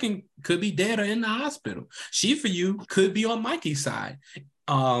 Draken could be dead or in the hospital. Shifuyu could be on Mikey's side.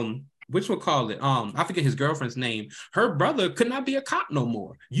 Which we'll call it. I forget his girlfriend's name. Her brother could not be a cop no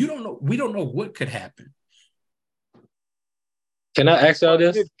more. You don't know. We don't know what could happen. Can I ask y'all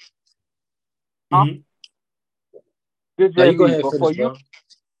this? Mm-hmm. No, you go ahead and finish, bro.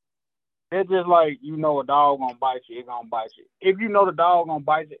 It's just like, you know, a dog gonna bite you, it gonna bite you. If you know the dog gonna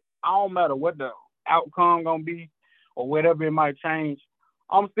bite you, I don't matter what the outcome gonna be or whatever it might change,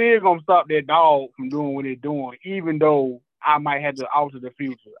 I'm still gonna stop that dog from doing what it's doing, even though I might have to alter the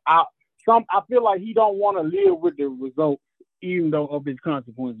future. I feel like he don't want to live with the results, even though of his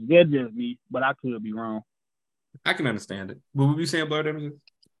consequences. That's just me, but I could be wrong. I can understand it. What were you saying, Blood?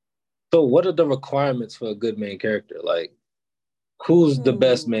 So what are the requirements for a good main character? Like, who's the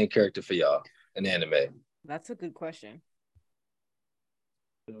best main character for y'all in anime? That's a good question.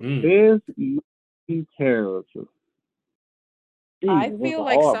 Best main character. I feel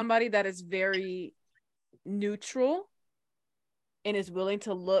like somebody that is very neutral and is willing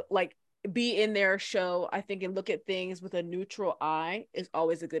to look like be in their show, I think, and look at things with a neutral eye is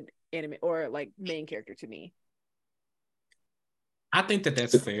always a good anime or like main character to me. I think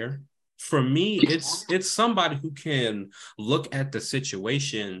that's fair. For me, it's somebody who can look at the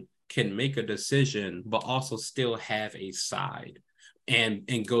situation, can make a decision, but also still have a side and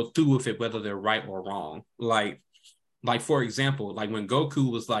go through with it, whether they're right or wrong. Like for example, like when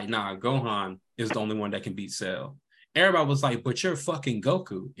Goku was like, nah, Gohan is the only one that can beat Cell. Everybody was like, but you're fucking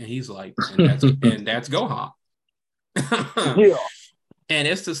Goku. And he's like, and that's Gohan. Yeah. And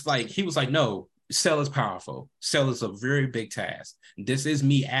it's just like, he was like, no, Cell is powerful. Cell is a very big task. This is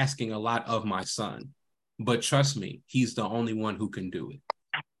me asking a lot of my son. But trust me, he's the only one who can do it.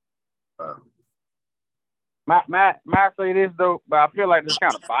 Matt say this though, but I feel like this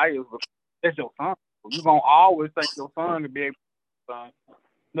kind of biased. It's your son. You're going to always think your son to be able to son.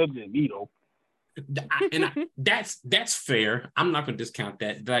 That's just me though. That's fair. I'm not going to discount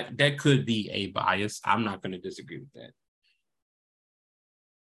that. That could be a bias. I'm not going to disagree with that.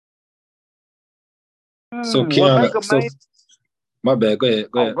 So, Kiana, my bad. Go ahead.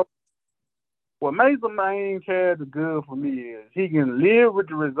 What makes a main character good for me is he can live with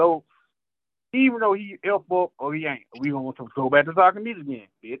the results, even though he F up or he ain't. We gonna go back to talking meat again,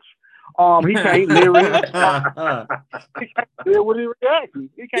 bitch. He can't live with his reactions.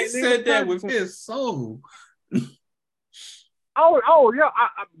 He said that with his soul. Oh yeah.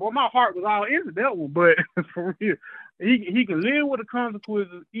 Well, my heart was all into that one, but for real, he can live with the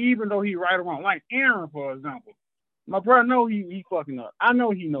consequences, even though he right or wrong. Like Aaron, for example, my brother know he fucking up. I know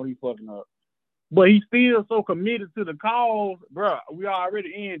he fucking up, but he's still so committed to the cause, bro. We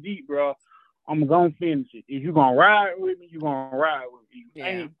already in deep, bro. I'm gonna finish it. If you gonna ride with me, you gonna ride with me.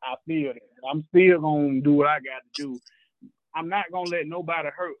 I feel that. I'm still gonna do what I got to do. I'm not gonna let nobody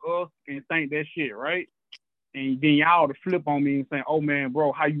hurt us and think that shit, right? And then y'all to flip on me and say, "Oh man,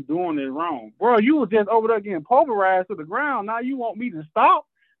 bro, how you doing this wrong, bro? You was just over there getting pulverized to the ground. Now you want me to stop?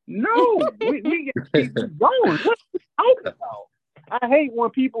 No, we got to keep going. What you talking about? I hate when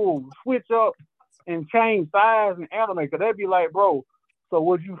people switch up and change sides and anime because they'd be like, bro, so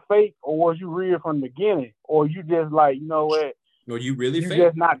was you fake or was you real from the beginning, or you just like, you know what? Or you really fake?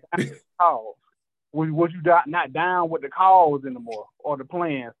 Just not down with the cause. Was you not down with the cause anymore or the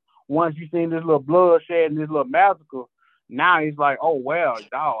plans? Once you seen this little bloodshed and this little massacre, now it's like, oh well,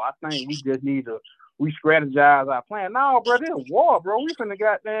 dog, I think we just need to re-strategize our plan. No, bro, this war, bro. We finna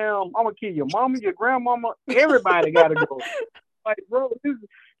goddamn, I'm gonna kill your mama, your grandmama, everybody gotta go. Like, bro, this is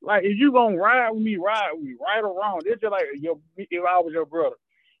like, if you gonna ride with me, right or wrong. This just like if I was your brother.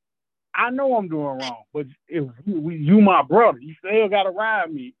 I know I'm doing wrong, but if you my brother, you still gotta ride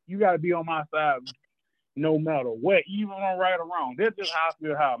with me. You gotta be on my side no matter what, even on right or wrong. That's just how I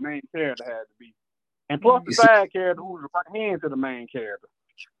feel how a main character has to be. And plus the side character who's the right hand to the main character.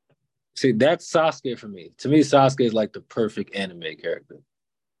 See, that's Sasuke for me. To me, Sasuke is like the perfect anime character.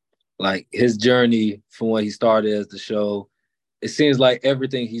 Like his journey from when he started as the show, it seems like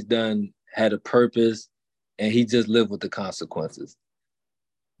everything he's done had a purpose and he just lived with the consequences.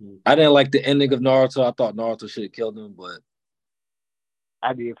 I didn't like the ending of Naruto. I thought Naruto should have killed him, but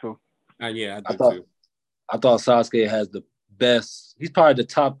I did too. Yeah, I did too. I thought Sasuke has the best. He's probably the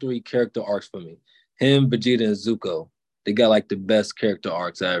top 3 character arcs for me. Him, Vegeta, and Zuko. They got like the best character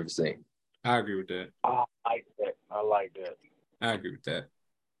arcs I've ever seen. I agree with that. I like that. I agree with that.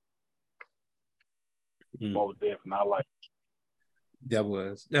 Most definitely, I like it. That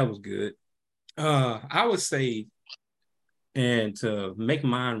was good. I would say, and to make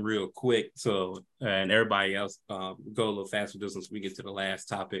mine real quick, so and everybody else go a little faster distance. We get to the last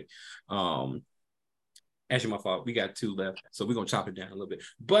topic. Actually, my fault. We got 2 left, so we're gonna chop it down a little bit.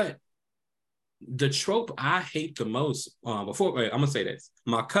 But the trope I hate the most, I'm gonna say this.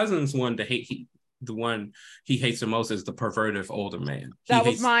 My cousin's one to hate. The one he hates the most is the perverted older man. That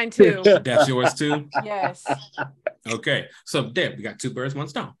was mine too. That's yours too? Yes. Okay, so there we got 2 birds, 1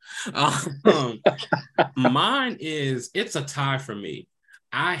 stone. Mine is, it's a tie for me.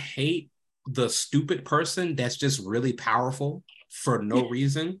 I hate the stupid person that's just really powerful for no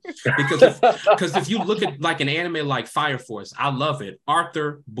reason, because if you look at like an anime like Fire Force, I love it.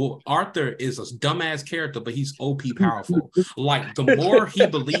 Arthur is a dumbass character, but he's OP powerful. Like the more he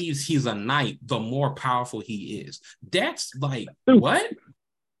believes he's a knight, the more powerful he is. That's like, what?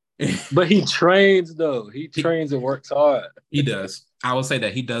 But he trains though. He trains and works hard. He does. I would say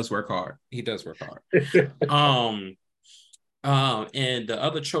that he does work hard. And the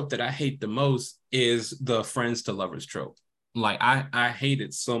other trope that I hate the most is the friends to lovers trope. Like I hate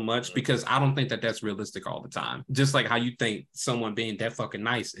it so much because I don't think that that's realistic all the time. Just like how you think someone being that fucking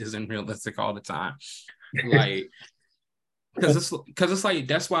nice isn't realistic all the time. Like, because it's like,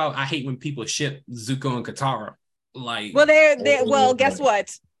 that's why I hate when people ship Zuko and Katara. Like, well, guess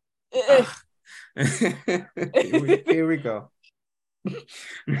what? Here we go.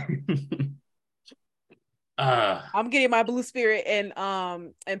 I'm getting my blue spirit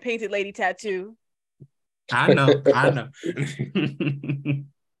and painted lady tattoo. I know.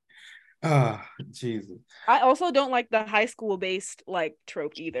 Jesus. I also don't like the high school based like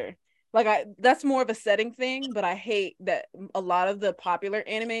trope either. Like that's more of a setting thing, but I hate that a lot of the popular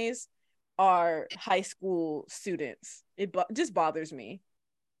animes are high school students. It just bothers me.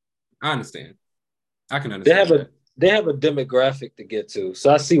 I understand. I can understand. They have a demographic to get to,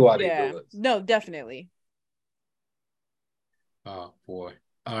 so I see why they do it. No, definitely. Oh boy.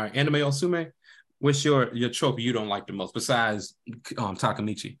 All right, Anime Osume, what's your trope you don't like the most besides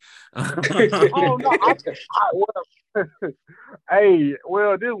Takamichi? Oh no, hey,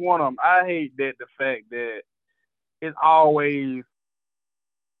 well, this one of them. I hate that the fact that it's always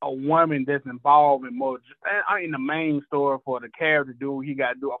a woman that's involved in more in the main story for the character dude. He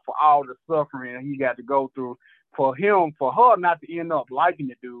got to do it for all the suffering he got to go through for her not to end up liking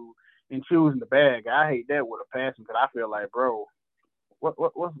the dude and choosing the bad guy. I hate that with a passion because I feel like, bro,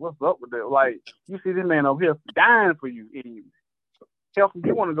 what's up with that? Like, you see this man over here dying for you, and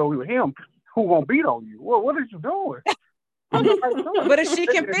you want to go with him. Who gonna beat on you? What are you doing? But if she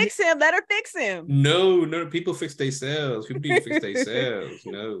can fix him, let her fix him. No, people fix themselves. People need to fix themselves.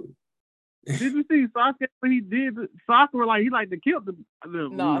 No. Did you see Sasuke? He did Sakura like he liked to kill the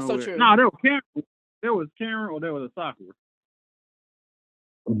no, so true. No, there was Karen. There was Karen or there was a Sakura.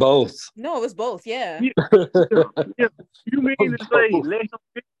 Both. No, it was both. Yeah. You mean to say let him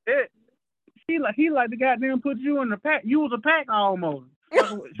fix that? He like the goddamn put you in the pack. You was a pack almost.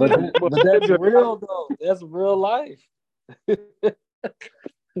 But that's real though. That's real life.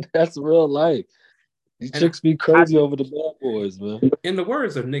 That's real life. These chicks be crazy over the bad boys, man. In the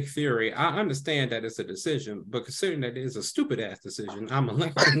words of Nick Fury, I understand that it's a decision, but considering that it is a stupid ass decision, I'm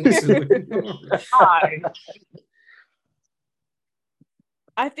electing to.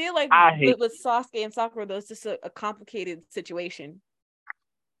 I feel like with Sasuke and Sakura, though, it's just a complicated situation.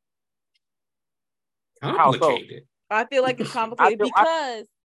 Complicated. I feel like it's complicated because.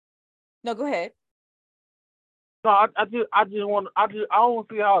 No, go ahead. No, I don't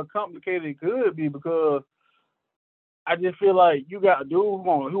see how complicated it could be, because I just feel like you got a dude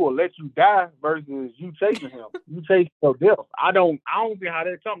who will let you die versus you chasing him. You chase your death. I don't see how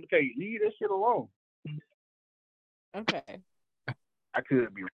that's complicated. Leave that shit alone. Okay. I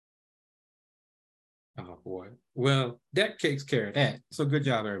could be. Oh boy. Well, that takes care of that. So good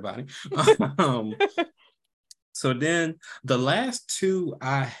job, everybody. So then the last two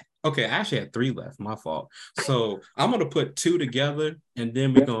I actually had three left. My fault. So I'm gonna put two together, and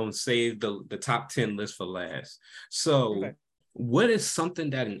then we're gonna save the top 10 list for last. So what is something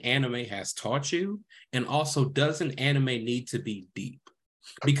that an anime has taught you? And also, does an anime need to be deep?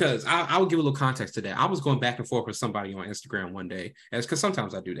 Because I will give a little context to that. I was going back and forth with somebody on Instagram one day, because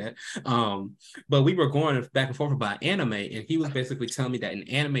sometimes I do that. But we were going back and forth about anime, and he was basically telling me that an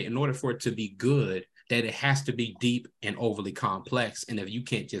anime, in order for it to be good, that it has to be deep and overly complex. And if you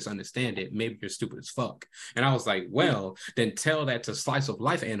can't just understand it, maybe you're stupid as fuck. And I was like, well, then tell that to slice of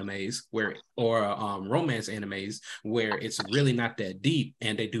life animes or romance animes where it's really not that deep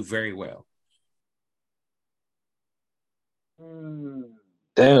and they do very well.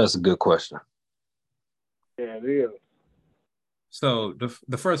 Damn, that's a good question. Yeah, it is. So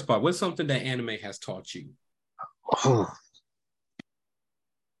the first part, what's something that anime has taught you?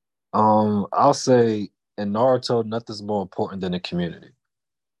 I'll say in Naruto, nothing's more important than the community.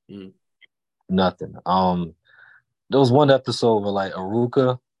 Nothing. There was one episode where like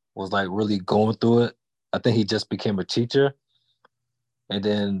Aruka was like really going through it. I think he just became a teacher, and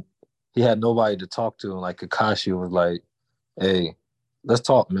then he had nobody to talk to. And like Kakashi was like, "Hey, let's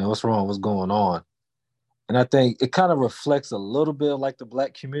talk, man. What's wrong? What's going on?" And I think it kind of reflects a little bit of like the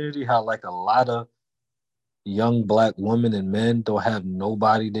Black community, how like a lot of young Black women and men don't have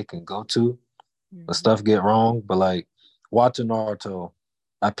nobody they can go to when stuff get wrong. But like watching Naruto,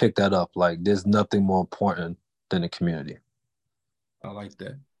 I picked that up. Like there's nothing more important than the community. I like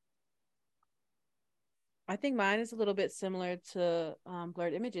that. I think mine is a little bit similar to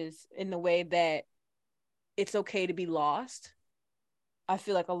Blurred Images in the way that it's okay to be lost. I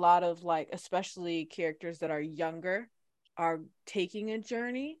feel like a lot of like, especially characters that are younger, are taking a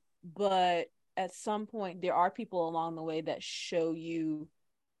journey, but at some point there are people along the way that show you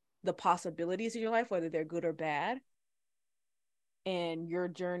the possibilities in your life, whether they're good or bad, and your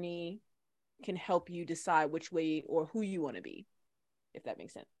journey can help you decide which way or who you want to be, if that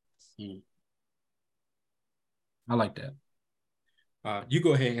makes sense. I like that. You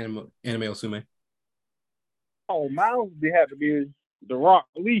go ahead, Anime Osume. Oh, mine would have to be The Rock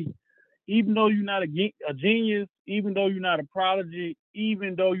Lee. Even though you're not a genius, even though you're not a prodigy,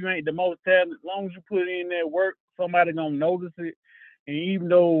 even though you ain't the most talented, as long as you put in that work, somebody gonna notice it. And even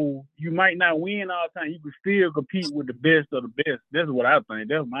though you might not win all the time, you can still compete with the best of the best. That's what I think.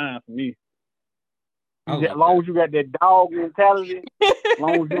 That's mine for me. As long as you got that dog mentality, as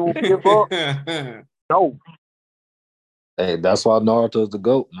long as you don't give up, go. Hey, that's why Naruto's the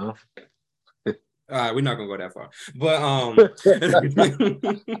GOAT, man. All right, we're not gonna go that far, but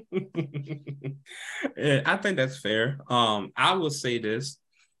I think that's fair. I will say this.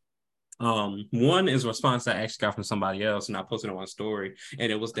 One is a response I actually got from somebody else, and I posted it on my story,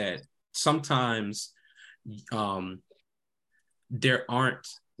 and it was that sometimes there aren't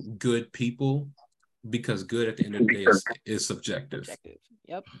good people because good at the end of the day is subjective.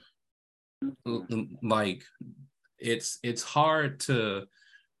 Yep. Like it's hard to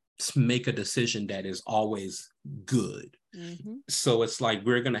make a decision that is always good. So it's like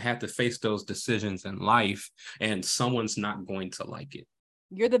we're gonna have to face those decisions in life, and someone's not going to like it.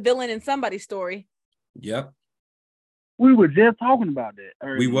 You're the villain in somebody's story. Yep. We were just talking about that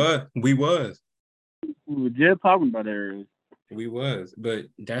earlier. We were just talking about that earlier. We was, but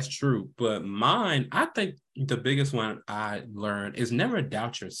that's true. But mine, I think the biggest one I learned is never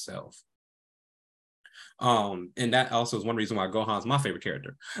doubt yourself. And that also is one reason why Gohan's my favorite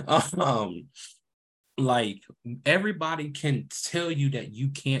character. Like everybody can tell you that you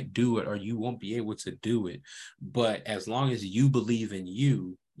can't do it or you won't be able to do it, but as long as you believe in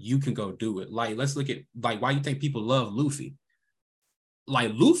you, you can go do it. Like let's look at like why you think people love Luffy.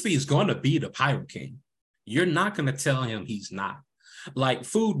 Like Luffy is going to be the Pirate King. You're not going to tell him he's not. Like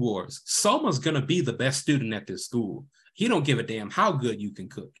Food Wars, Soma's going to be the best student at this school. He don't give a damn how good you can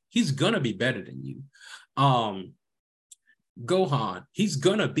cook. He's gonna be better than you. Gohan, he's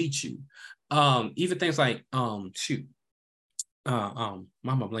gonna beat you. Even things like I'm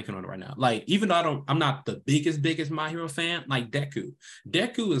blanking on it right now. Like, even though I'm not the biggest My Hero fan, like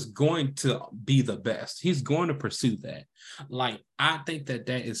Deku is going to be the best. He's going to pursue that. Like, I think that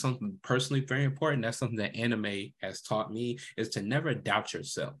is something personally very important. That's something that anime has taught me, is to never doubt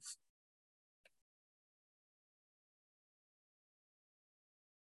yourself.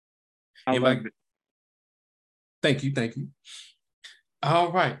 I love it. Thank you.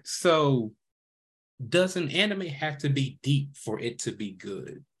 All right, so does an anime have to be deep for it to be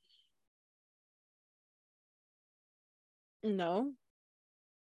good? No.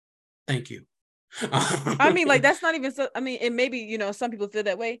 Thank you. I mean, like, that's not even so. I mean, and maybe, you know, some people feel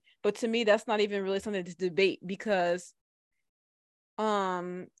that way, but to me, that's not even really something to debate, because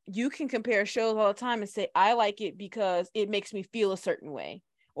you can compare shows all the time and say, I like it because it makes me feel a certain way,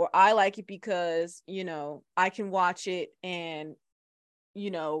 or I like it because, you know, I can watch it and, you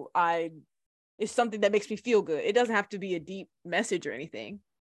know, it's something that makes me feel good. It doesn't have to be a deep message or anything.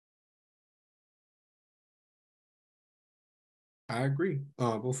 I agree.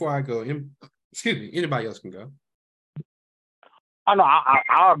 Before I go, excuse me, anybody else can go. I know.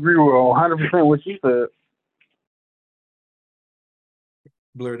 I agree with 100% what she said.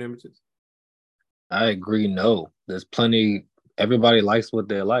 Blurred images. I agree. No, there's plenty. Everybody likes what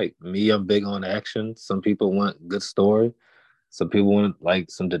they like. Me, I'm big on action. Some people want good story. Some people want like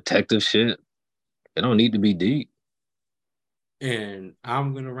some detective shit. It don't need to be deep. And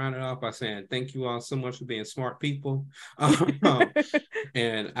I'm going to round it off by saying thank you all so much for being smart people.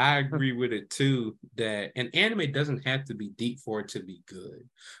 And I agree with it too, that an anime doesn't have to be deep for it to be good.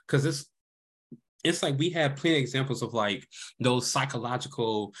 Because it's like we have plenty of examples of like those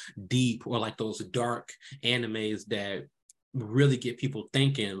psychological deep, or like those dark animes that really get people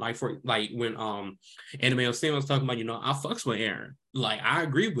thinking. Like when Anime Osama was talking about, you know, I fucks with Aaron. Like, I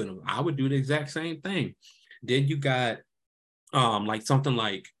agree with him. I would do the exact same thing. Then you got like something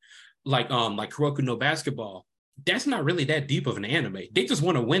like Kuroko no Basketball. That's not really that deep of an anime. They just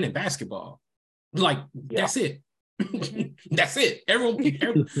want to win in basketball. Like, that's it. That's it. Everyone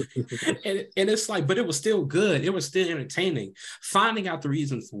and it's like, but it was still good. It was still entertaining. Finding out the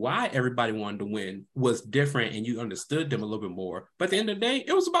reasons why everybody wanted to win was different, and you understood them a little bit more. But at the end of the day,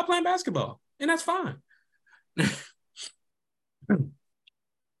 it was about playing basketball, and that's fine.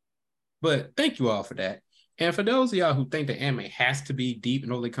 But thank you all for that. And for those of y'all who think the anime has to be deep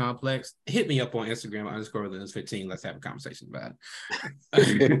and overly complex, hit me up on Instagram _Linus15. Let's have a conversation about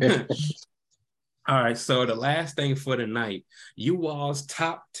it. All right, so the last thing for tonight, you all's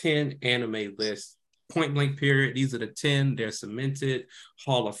top 10 anime list, point blank period. These are the 10. They're cemented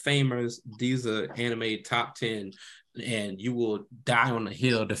Hall of Famers. These are anime top 10, and you will die on the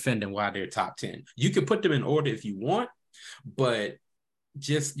hill defending why they're top 10. You can put them in order if you want, but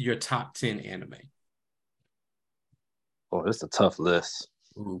just your top 10 anime. Oh, it's a tough list.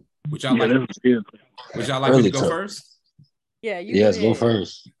 Ooh. Would y'all like me to go first? Yeah, Yes, go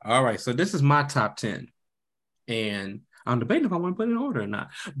first. All right, so this is my top 10. And I'm debating if I want to put it in order or not.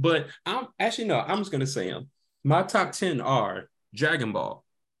 But I'm just going to say them. My top 10 are Dragon Ball,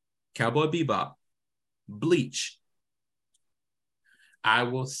 Cowboy Bebop, Bleach. I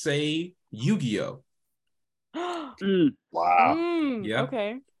will say Yu-Gi-Oh! Wow. Yeah.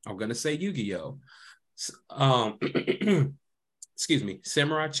 Okay. I'm going to say Yu-Gi-Oh! Excuse me,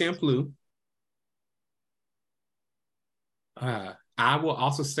 Samurai Champloo. I will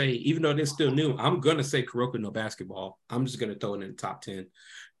also say, even though they're still new, I'm gonna say Kuroko no Basketball. I'm just gonna throw it in the top 10,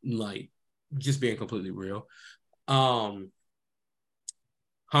 like, just being completely real. Hunter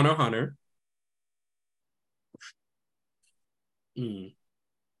x Hunter.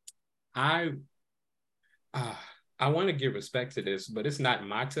 I want to give respect to this, but it's not in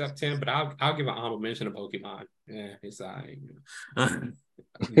my top 10. But I'll give an honorable mention to Pokemon. Yeah, it's all right. All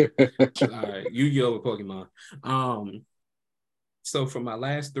right, Yu-Gi-Oh! With Pokemon. So for my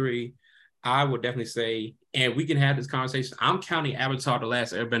last three, I would definitely say, and we can have this conversation, I'm counting Avatar: The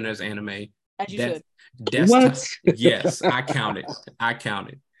Last Airbender as anime. As you should. What? Yes, I counted.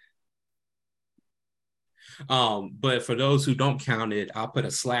 But for those who don't count it, I'll put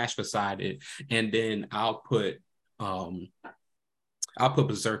a slash beside it, and then I'll put Berserk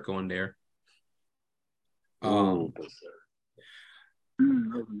on there. Thank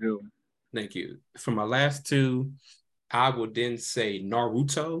you. For my last two, I will then say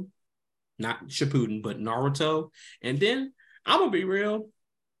Naruto, not Shippuden, but Naruto. And then I'm gonna be real,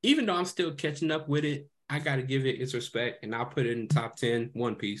 even though I'm still catching up with it, I gotta give it its respect, and I'll put it in top 10,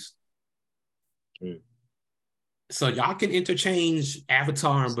 One Piece. So y'all can interchange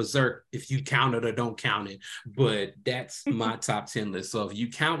Avatar and Berserk if you count it or don't count it, but that's my top 10 list. So if you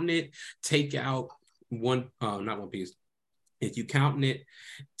counting it, take out not One Piece. If you counting it,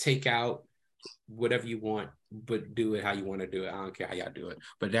 take out whatever you want, but do it how you want to do it. I don't care how y'all do it,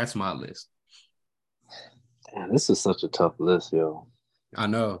 but that's my list. Damn, this is such a tough list, yo. I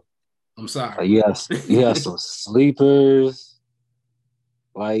know. I'm sorry. Like you have some sleepers.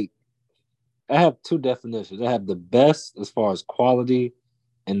 Like, I have two definitions. I have the best as far as quality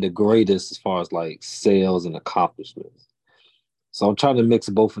and the greatest as far as like sales and accomplishments. So I'm trying to mix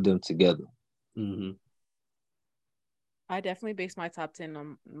both of them together. Mm-hmm. I definitely base my top 10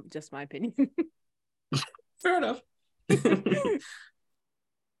 on just my opinion. Fair enough.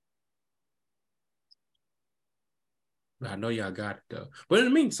 I know y'all got it though. But in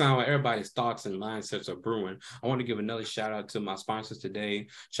the meantime, while everybody's thoughts and mindsets are brewing, I want to give another shout out to my sponsors today,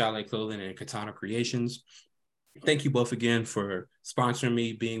 Chalet Clothing and Katana Creations. Thank you both again for sponsoring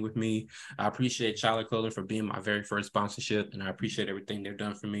me, being with me. I appreciate Chalet Clothing for being my very first sponsorship, and I appreciate everything they've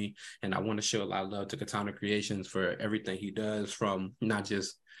done for me. And I want to show a lot of love to Katana Creations for everything he does, from not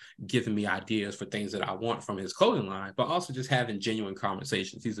just giving me ideas for things that I want from his clothing line, but also just having genuine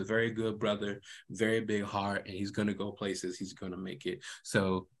conversations. He's a very good brother, very big heart, and he's going to go places. He's going to make it.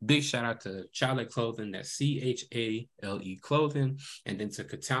 So big shout out to Chalet Clothing, that's CHALE Clothing, and then to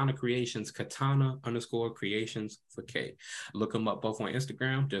Katana Creations, Katana_Creations for K. Look them up both on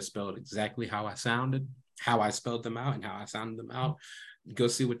Instagram. They're spelled exactly how I spelled them out and how I sounded them out. Go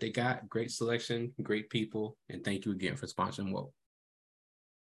see what they got. Great selection, great people, and thank you again for sponsoring Woke.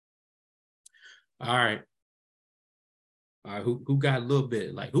 All right. Who got a little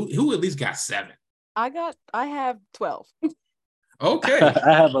bit? Like who at least got 7? I have 12. Okay.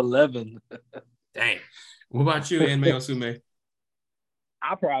 I have 11. Dang. What about you, Anime Osume?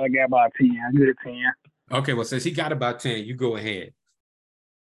 I probably got about 10. Good 10. Okay, well, since he got about 10, you go ahead.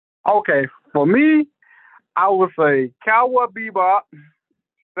 Okay, for me, I would say Cowboy Bebop,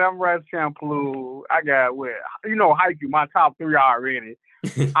 Samurai Champloo. I got Haikyuu, my top 3 already.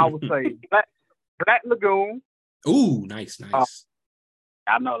 I would say Black Lagoon. Ooh, nice.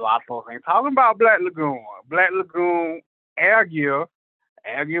 I know a lot of folks ain't talking about Black Lagoon. Black Lagoon, Air Gear.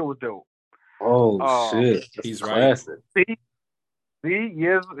 Air Gear was dope. Oh, shit. That's he's classic. Right. See,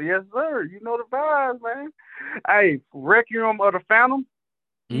 yes, sir. You know the vibes, man. Hey, Requiem of the Phantom.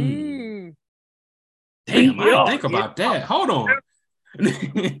 Damn, I didn't think about that. Hold on.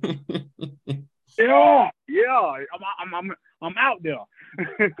 yeah. I'm out there.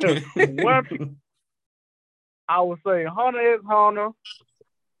 I would say Hunter x Hunter.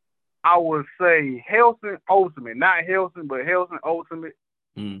 I would say Hellsing Ultimate, not Hellsing, but Hellsing Ultimate.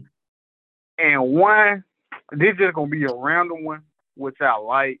 Mm. And one, this is just gonna be a random one, which I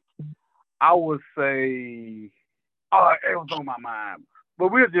like. I would say, it was on my mind,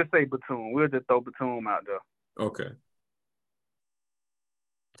 but we'll just say Batum. We'll just throw Batum out there. Okay.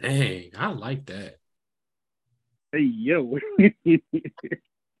 Dang, I like that. Hey, yo.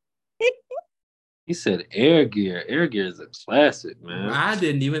 He said Air Gear. Air Gear is a classic, man. I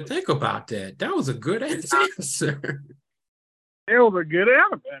didn't even think about that. That was a good answer. It was a good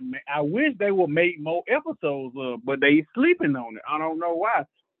anime. I wish they would make more episodes of, but they sleeping on it. I don't know why.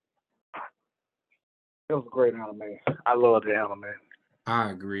 It was a great anime. I love the anime.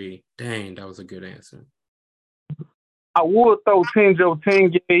 I agree. Dang, that was a good answer. I would throw Tenjo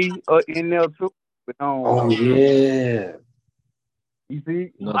Tenge in there too. But yeah. You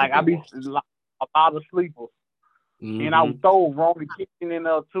see, I be a lot of sleepers. Mm-hmm. And I would throw Roman Kitchen in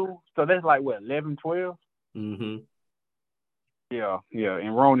there too. So that's like, what, 11, 12? Mm-hmm. Yeah,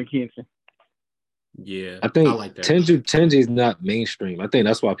 and Ronan Kitchen. Yeah, I think I like that. Tenji is not mainstream. I think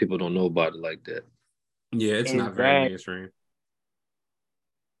that's why people don't know about it like that. Yeah, it's not very mainstream.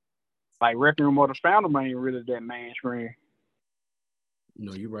 Like Requiem of the Phantom ain't really that mainstream.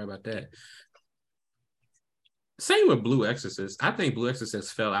 No, you're right about that. Same with Blue Exorcist. I think Blue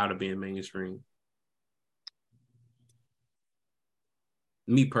Exorcist fell out of being mainstream.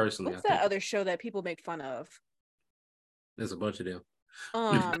 Me personally. What's that other show that people make fun of? There's a bunch of them.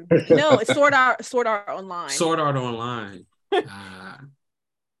 No, it's Sword Art Online. Sword Art Online. It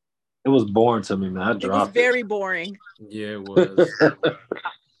was boring to me, man. I dropped it. Was very boring. Yeah, it was.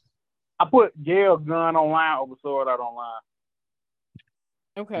 I put Gale Gun Online over Sword Art Online.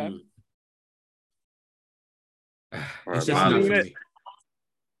 Okay. It's just not for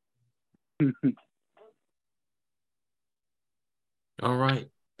me. All right.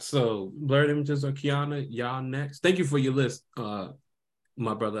 So, Blurred Images or Kiana, y'all next. Thank you for your list,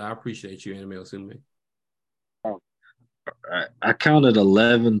 my brother. I appreciate you, Anime Osume. All right. I counted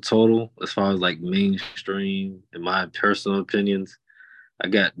 11 total as far as like mainstream, in my personal opinions. I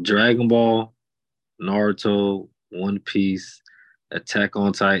got Dragon Ball, Naruto, One Piece, Attack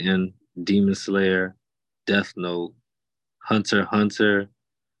on Titan, Demon Slayer, Death Note, Hunter x Hunter,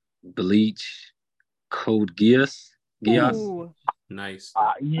 Bleach, Code Geass, Ooh, Nice.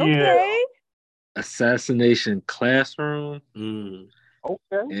 Yeah. okay. Assassination Classroom, Okay.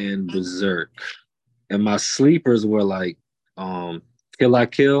 and Berserk. And my sleepers were like Kill La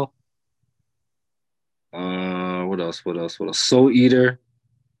Kill. What else? Soul Eater.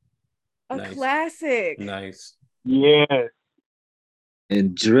 A Nice. classic. Nice. Yes.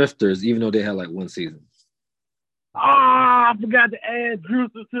 And Drifters, even though they had like one season. I forgot to add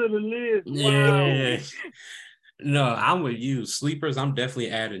Drewster to the list. Wow. Yeah. No, I'm with you. Sleepers, I'm definitely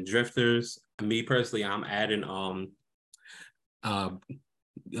adding Drifters. Me personally, I'm adding uh,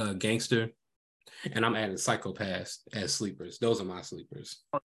 Gangster, and I'm adding Psychopaths as sleepers. Those are my sleepers.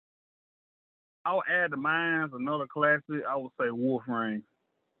 I'll add the Mines, another classic. I would say Warframe.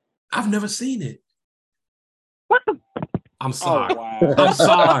 I've never seen it. What the? I'm sorry. Oh, wow. I'm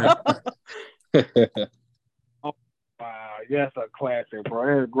sorry. Oh, wow. That's a classic,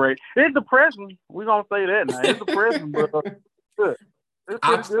 bro. It's great. It's depressing. We're going to say that now. It's depressing, but it's good. It's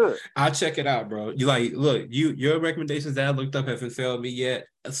pretty good. I'll check it out, bro. You like, look, your recommendations that I looked up haven't failed me yet,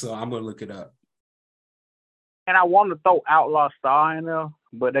 so I'm going to look it up. And I wanted to throw Outlaw Star in there,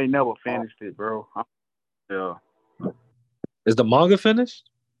 but they never finished it, bro. Yeah. Is the manga finished?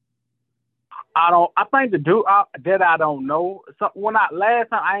 I think the dude that I don't know. So last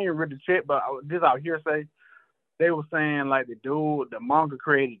time I ain't read the check, but this out hearsay. They were saying like the manga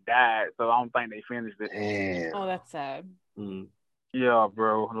creator died, so I don't think they finished it. Damn. Oh, that's sad. Yeah,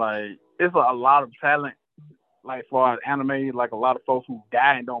 bro. Like it's a lot of talent, like as far as anime, like a lot of folks who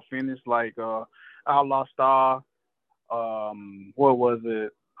die and don't finish, like Outlaw Star. What was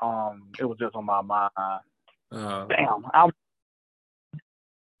it? It was just on my mind. Damn.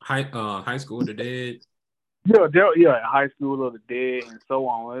 High School of the Dead. Yeah, High School of the Dead and so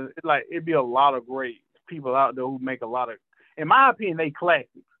on. It's like it'd be a lot of great people out there who make a lot of, in my opinion, they classics,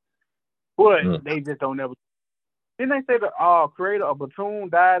 but they just don't never. Didn't they say the creator of Platoon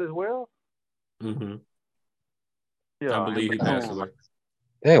died as well? Mm-hmm. Yeah, I believe he passed away.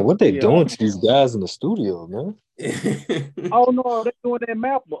 Damn, what they doing to these guys in the studio, man? Oh no, they doing that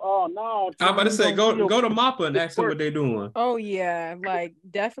map. Oh no, I'm about to say go to Mappa and ask them what they're doing. Oh yeah, like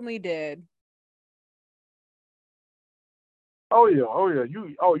definitely did. Oh yeah.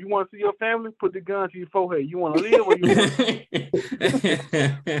 You want to see your family? Put the gun to your forehead. You want to live or you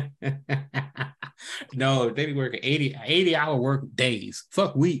want? No, they be working 80-hour work days.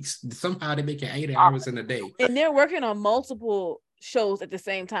 Fuck weeks. Somehow they making 80 hours in a day. And they're working on multiple shows at the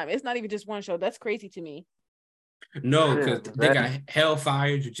same time. It's not even just one show. That's crazy to me. No, because they got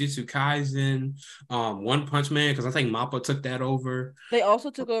Hellfire, Jujutsu Kaisen, One Punch Man, because I think Mappa took that over. They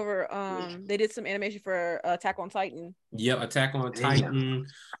also took over, they did some animation for Attack on Titan. Yep, Attack on Titan.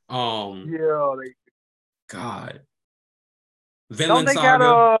 God. Vinland Saga.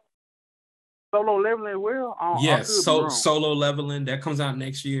 Got Solo Leveling as well? Yes, Solo Leveling. That comes out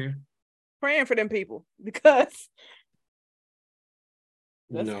next year. Praying for them people because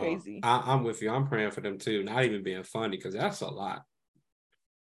that's crazy. I'm with you. I'm praying for them too. Not even being funny because that's a lot.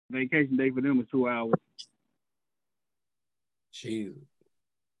 Vacation day for them is 2 hours. Jeez.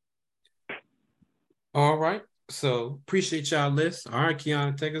 All right. So appreciate y'all list. All right,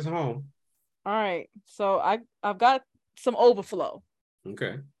 Kiana, take us home. All right. So I've got some overflow.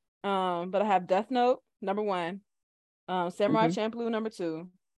 Okay. But I have Death Note number 1, Samurai Champloo number 2,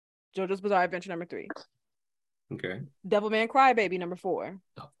 JoJo's Bizarre Adventure number 3. Okay. Devilman Crybaby number 4.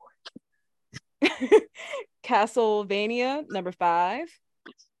 Oh boy. Castlevania number 5.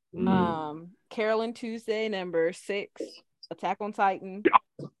 Carolyn Tuesday number 6. Attack on Titan.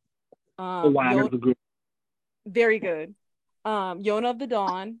 That's good. Very good. Yona of the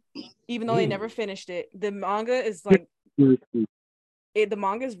Dawn. Even though they never finished it, the manga is like the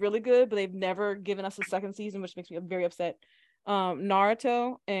manga is really good, but they've never given us a second season, which makes me very upset.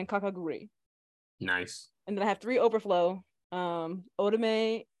 Naruto and Kakaguri. Nice. And then I have 3 overflow.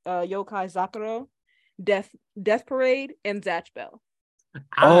 Otome, Yokai Zakuro, Death Parade, and Zatch Bell.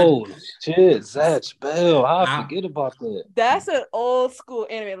 Oh shit, Zatch Bell. I forget about that. That's an old school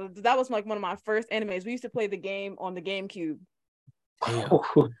anime. That was like one of my first animes. We used to play the game on the GameCube.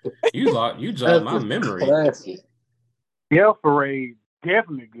 You jogged my memory. Classic. Death Parade,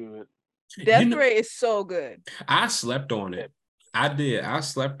 definitely good. Death Parade is so good. I slept on it. I did. I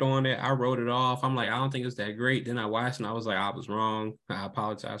slept on it. I wrote it off. I'm like, I don't think it's that great. Then I watched and I was like, I was wrong. I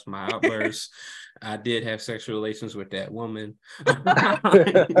apologize for my outburst. I did have sexual relations with that woman.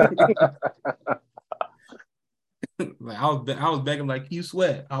 Like I was begging like, you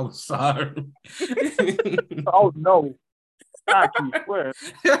sweat. I was sorry. Oh no. I keep swearing.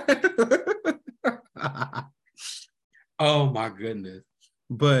 Oh my goodness.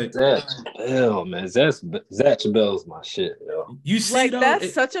 But Zatch Bell, man. Zatch Bell's my shit, yo. you see Like though,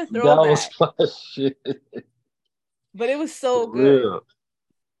 that's such a That was throwback. my shit. But it was so For good. real.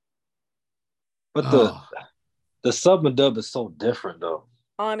 But oh, the sub and dub is so different though.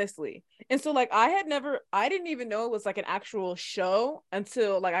 Honestly. And so like I didn't even know it was like an actual show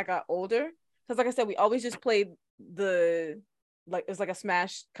until like I got older. Because like I said, we always just played it's like a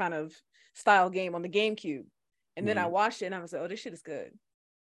Smash kind of style game on the GameCube. And then I watched it and I was like, oh, this shit is good.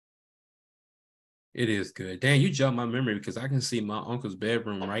 it is good. Damn, you jumped my memory because I can see my uncle's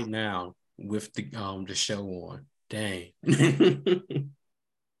bedroom right now with the show on. Dang.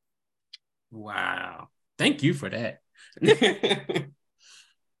 Wow. Thank you for that.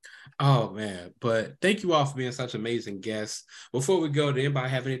 Oh man, but thank you all for being such amazing guests. Before we go, did anybody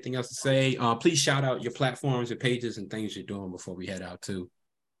have anything else to say? Please shout out your platforms, your pages, and things you're doing before we head out too.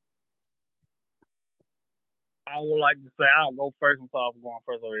 I would like to say, I'll go first since I was going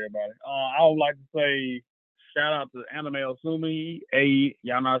first over everybody. I would like to say shout out to Anime Osumi,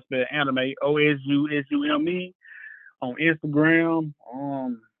 y'all know how to spell anime, OSUSUME on Instagram.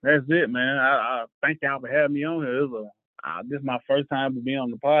 That's it, man. I thank y'all for having me on here. This is my first time being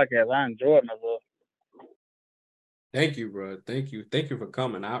on the podcast. I enjoyed myself. Thank you, bro. Thank you. Thank you for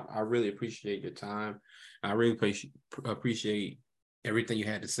coming. I really appreciate your time. I really appreciate everything you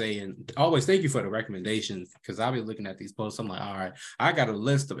had to say. And always thank you for the recommendations because I'll be looking at these posts. I'm like, all right, I got a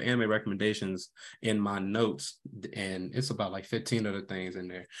list of anime recommendations in my notes, and it's about like 15 other things in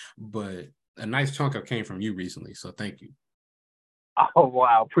there. But a nice chunk of came from you recently. So thank you. Oh,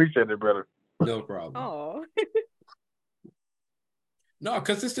 wow. Appreciate it, brother. No problem. Oh. No,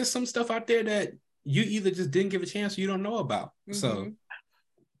 because it's just some stuff out there that you either just didn't give a chance or you don't know about. Mm-hmm. So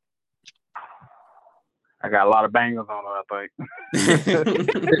I got a lot of bangers on it, I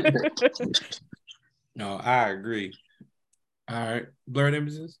think. No, I agree. All right. Blurred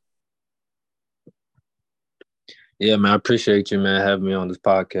Images. Yeah, man, I appreciate you, man, having me on this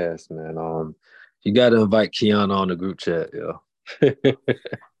podcast, man. You got to invite Kiana on the group chat, yo.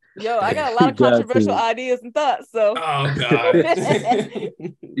 Yo, I got a lot of controversial ideas and thoughts, so. Oh God.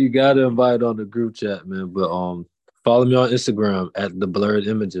 You got to invite on the group chat, man. But follow me on Instagram at the Blurred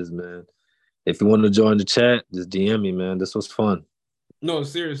Images, man. If you want to join the chat, just DM me, man. This was fun. No,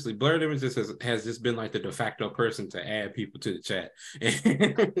 seriously, Blurred Images has just been like the de facto person to add people to the chat.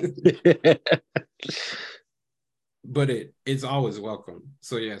 But it's always welcome.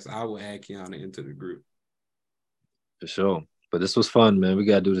 So yes, I will add Kiana into the group. For sure. But this was fun, man. We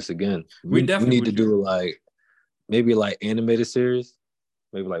gotta do this again. We need to do maybe like animated series,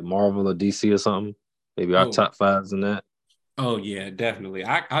 maybe like Marvel or DC or something. Maybe our top fives in that. Oh yeah, definitely.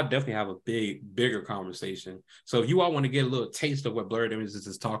 I'll definitely have a bigger conversation. So if you all want to get a little taste of what Blurred Images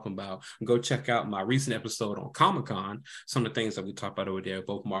is talking about, go check out my recent episode on Comic-Con. Some of the things that we talked about over there,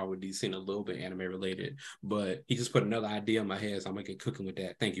 both Marvel and DC and a little bit anime related. But he just put another idea in my head, so I'm gonna get cooking with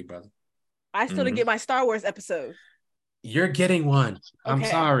that. Thank you, brother. I still didn't get my Star Wars episode. You're getting one. I'm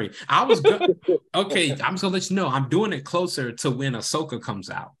sorry. I was okay. I'm just gonna let you know. I'm doing it closer to when Ahsoka comes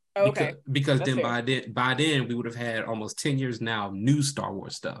out. Okay. Because then by then we would have had almost 10 years now of new Star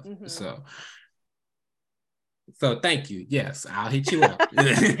Wars stuff. Mm-hmm. So thank you. Yes, I'll hit you up.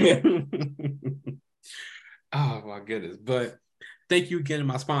 Oh my goodness. But thank you again to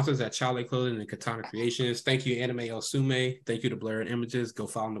my sponsors at Charlie Clothing and Katana Creations. Thank you, Anime Osume. Thank you to Blurred Images. Go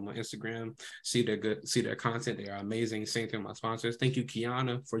follow them on Instagram. See their content. They are amazing. Same thing with my sponsors. Thank you,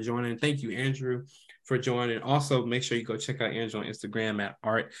 Kiana, for joining. Thank you, Andrew, for joining. Also, make sure you go check out Andrew on Instagram at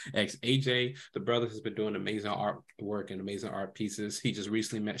ArtXAJ. The brother has been doing amazing artwork and amazing art pieces. He just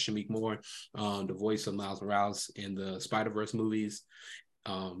recently met Shamik Moore, the voice of Miles Morales in the Spider-Verse movies,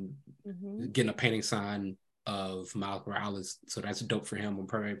 getting a painting signed of Miles Morales. So that's dope for him. I'm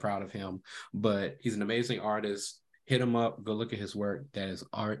very proud of him. But he's an amazing artist. Hit him up. Go look at his work. That is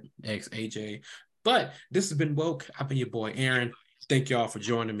ArtXAJ. But this has been Woke. I've been your boy, Aaron. Thank y'all for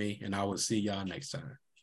joining me, and I will see y'all next time.